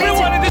Ghost.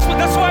 Everyone in this one,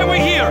 that's why we're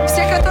here.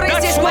 Все, которые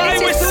That's здесь, why we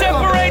молитесь Духом.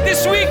 separate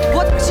this week.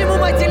 Вот почему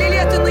мы отделили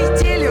эту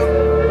неделю,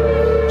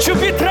 To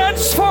be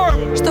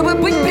transformed. чтобы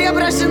быть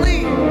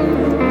преображены.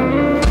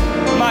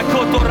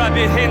 Makoto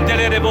rabi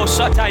hendele rebo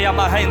sataya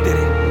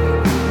mahendere.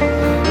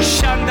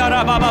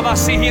 Shandara baba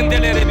basi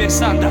hendele rebe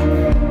sanda.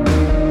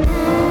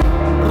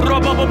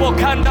 Robo bobo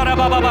kandara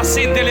baba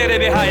basi hendele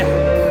rebe haya.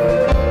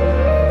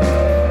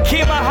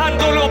 Kima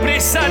handolo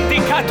brisanti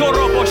kato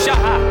robo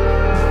shaha.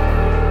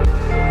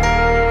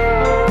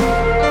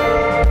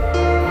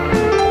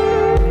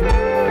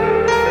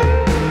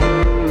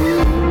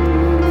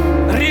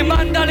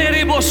 Rimandale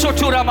rebo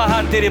sotura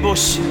mahandere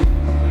bosh.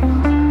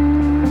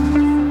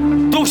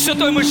 Дух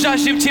Святой, мы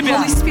жаждем Тебя.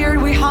 Holy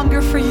Spirit, we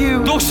hunger for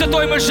you. Дух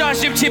Святой, мы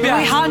жаждем We Тебя.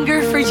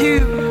 hunger for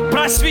you.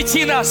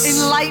 Просвети нас.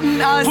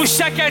 Enlighten us. Пусть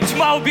всякая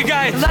тьма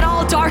убегает. Let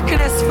all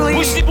darkness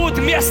Пусть flee. не будет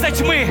места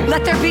тьмы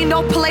Let there be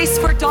no place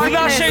for в darkness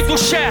нашей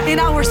душе, in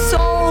our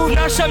soul, в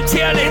нашем in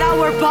теле.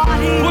 our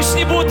body. Пусть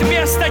не будет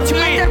места Let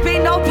тьмы. there be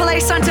no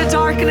place unto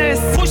darkness.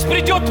 Пусть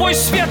придет Твой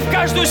свет в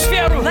каждую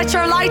сферу. Let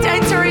your light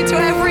enter into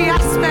every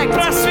aspect.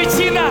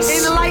 Просвети нас.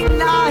 Enlighten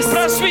us.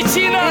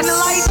 Просвети нас.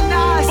 Enlighten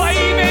us. Во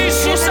имя In the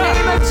Иисуса.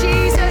 name of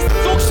Jesus.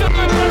 Дух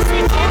Святой,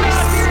 просвети Holy нас.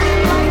 Spirit,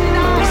 enlighten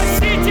us.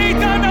 Просите, и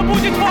дано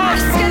будет вам.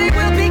 Ask and it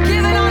will be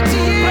given unto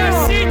you.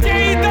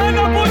 Просите, и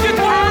дано будет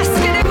вам.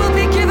 Ask and it will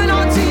be given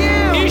unto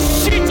you.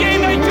 Ищите и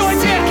найдете.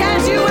 Seek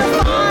and you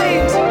will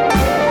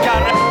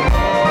find.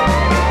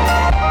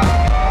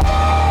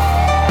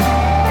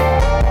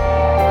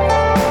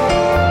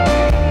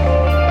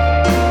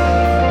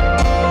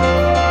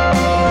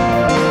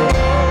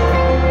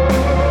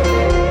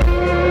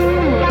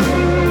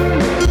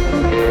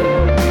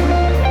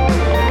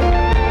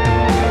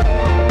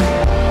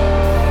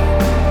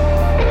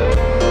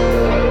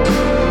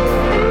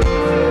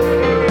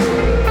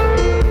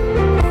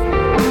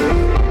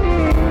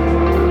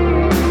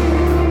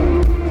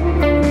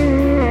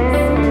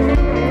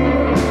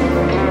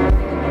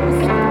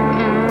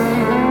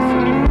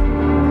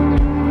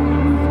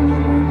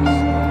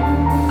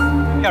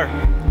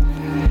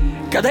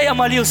 Когда я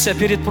молился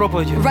перед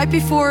проповедью, Right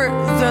before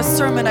the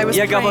sermon, I was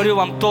я говорю praying,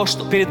 вам то,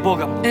 что перед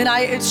Богом. and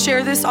I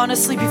share this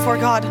honestly before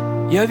God.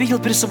 Я увидел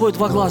перед собой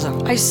два глаза.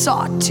 I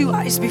saw two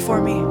eyes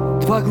before me.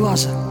 Два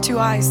глаза. Two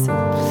eyes.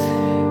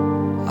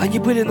 Они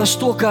были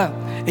настолько,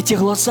 эти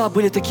глаза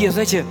были такие,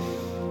 знаете,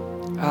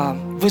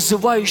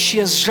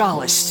 вызывающие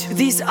жалость.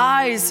 These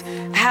eyes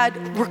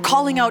were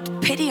calling out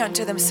pity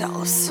unto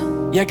themselves.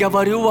 Я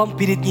говорю вам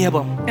перед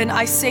небом. And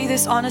I say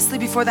this honestly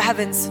before the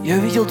heavens. Я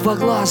увидел два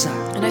глаза,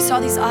 And I saw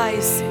these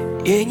eyes,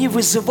 и они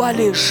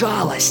вызывали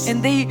жалость.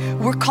 and they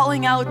were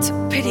calling out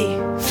pity.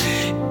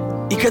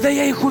 И когда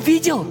я их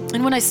увидел,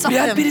 And when I saw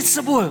прямо them, перед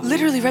собой,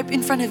 literally right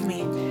in front of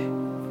me,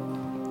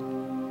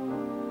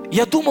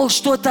 я думал,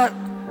 что это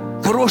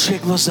хорошие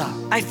глаза.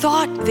 I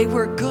thought they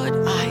were good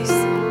eyes.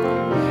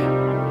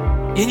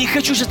 Я не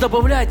хочу сейчас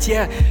добавлять,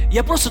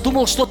 я просто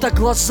думал, что это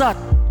глаза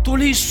то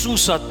ли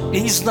Иисуса, я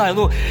не знаю,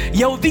 но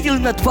я увидел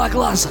именно два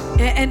глаза.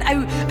 And I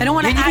don't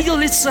want Я to не видел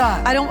add, лица.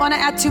 I don't want to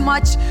add too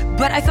much,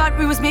 but I thought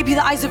it was maybe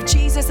the eyes of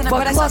Jesus, Два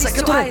but I saw глаза, these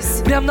two которые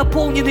eyes. прям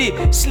наполнены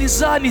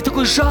слезами,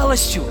 такой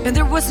жалостью. And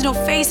there was no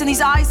face in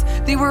these eyes.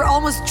 They were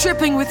almost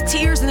dripping with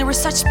tears, and there was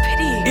such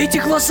pity. И эти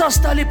глаза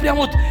стали прям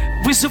вот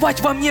вызывать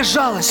во мне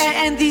жалость.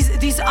 And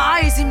these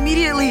eyes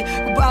immediately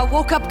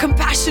woke up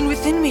compassion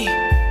within me.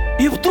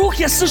 И вдруг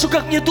я слышу,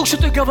 как мне Дух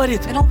Святой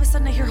говорит: And all of a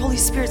sudden I hear Holy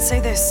Spirit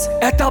say this.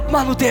 это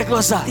обманутые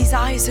глаза. These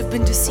eyes have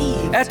been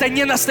deceived. Это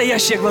не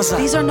настоящие глаза.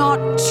 These are not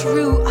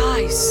true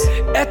eyes.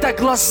 Это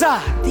глаза,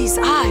 These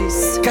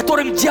eyes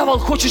которым дьявол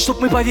хочет,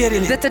 чтобы мы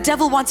поверили. that the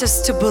devil wants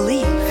us to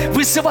believe.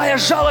 Вызывая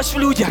жалость в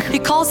людях. He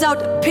calls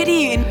out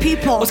pity in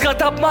people. Он сказал,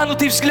 это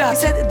обманутый He взгляд.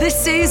 said,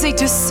 this is a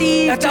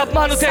deceived Это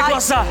обманутые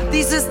глаза. sight.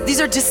 These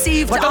are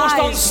deceived Потому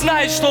что он eyes.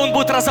 знает, что он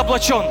будет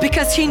разоблачен.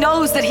 Because he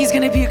knows that he's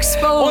going to be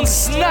Он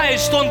exposed. знает,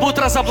 что он будет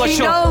He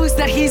разоблачен. knows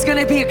that he's going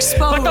to be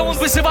Потому он exposed.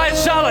 вызывает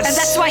And жалость.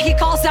 that's why he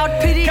calls out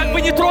pity. Как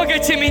бы не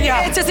трогайте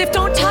меня. It's as if,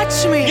 don't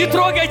touch Не me.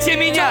 трогайте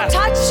меня.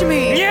 Touch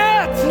me.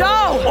 Нет.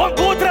 No. Он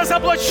будет He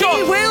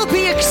разоблачен. will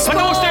be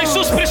Потому что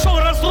Иисус exposed. пришел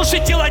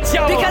разрушить дела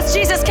дьявола. Because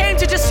Jesus came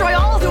to destroy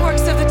all the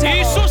works of the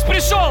И devil. Иисус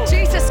пришел,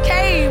 Jesus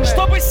came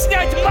чтобы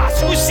снять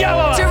маску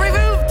дьявола, to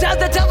remove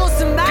the devil's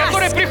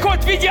который mask.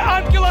 приходит в виде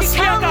ангела He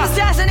света. comes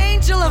as an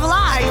angel of В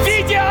light.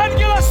 виде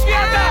ангела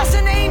света. As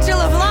an angel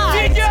of В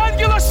light. виде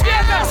ангела As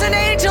света. an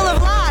angel of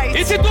И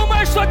light. ты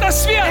думаешь, что это And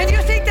свет.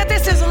 you think that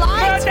this is Но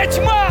light, это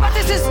тьма. but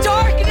this is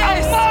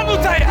darkness.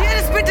 Обманутая. It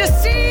has been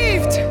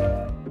deceived.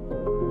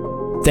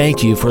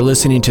 Thank you for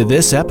listening to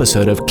this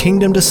episode of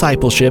Kingdom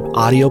Discipleship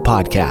Audio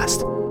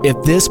Podcast. If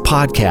this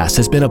podcast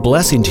has been a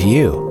blessing to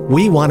you,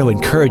 we want to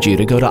encourage you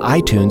to go to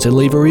iTunes and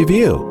leave a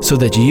review so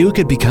that you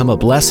could become a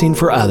blessing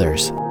for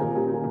others.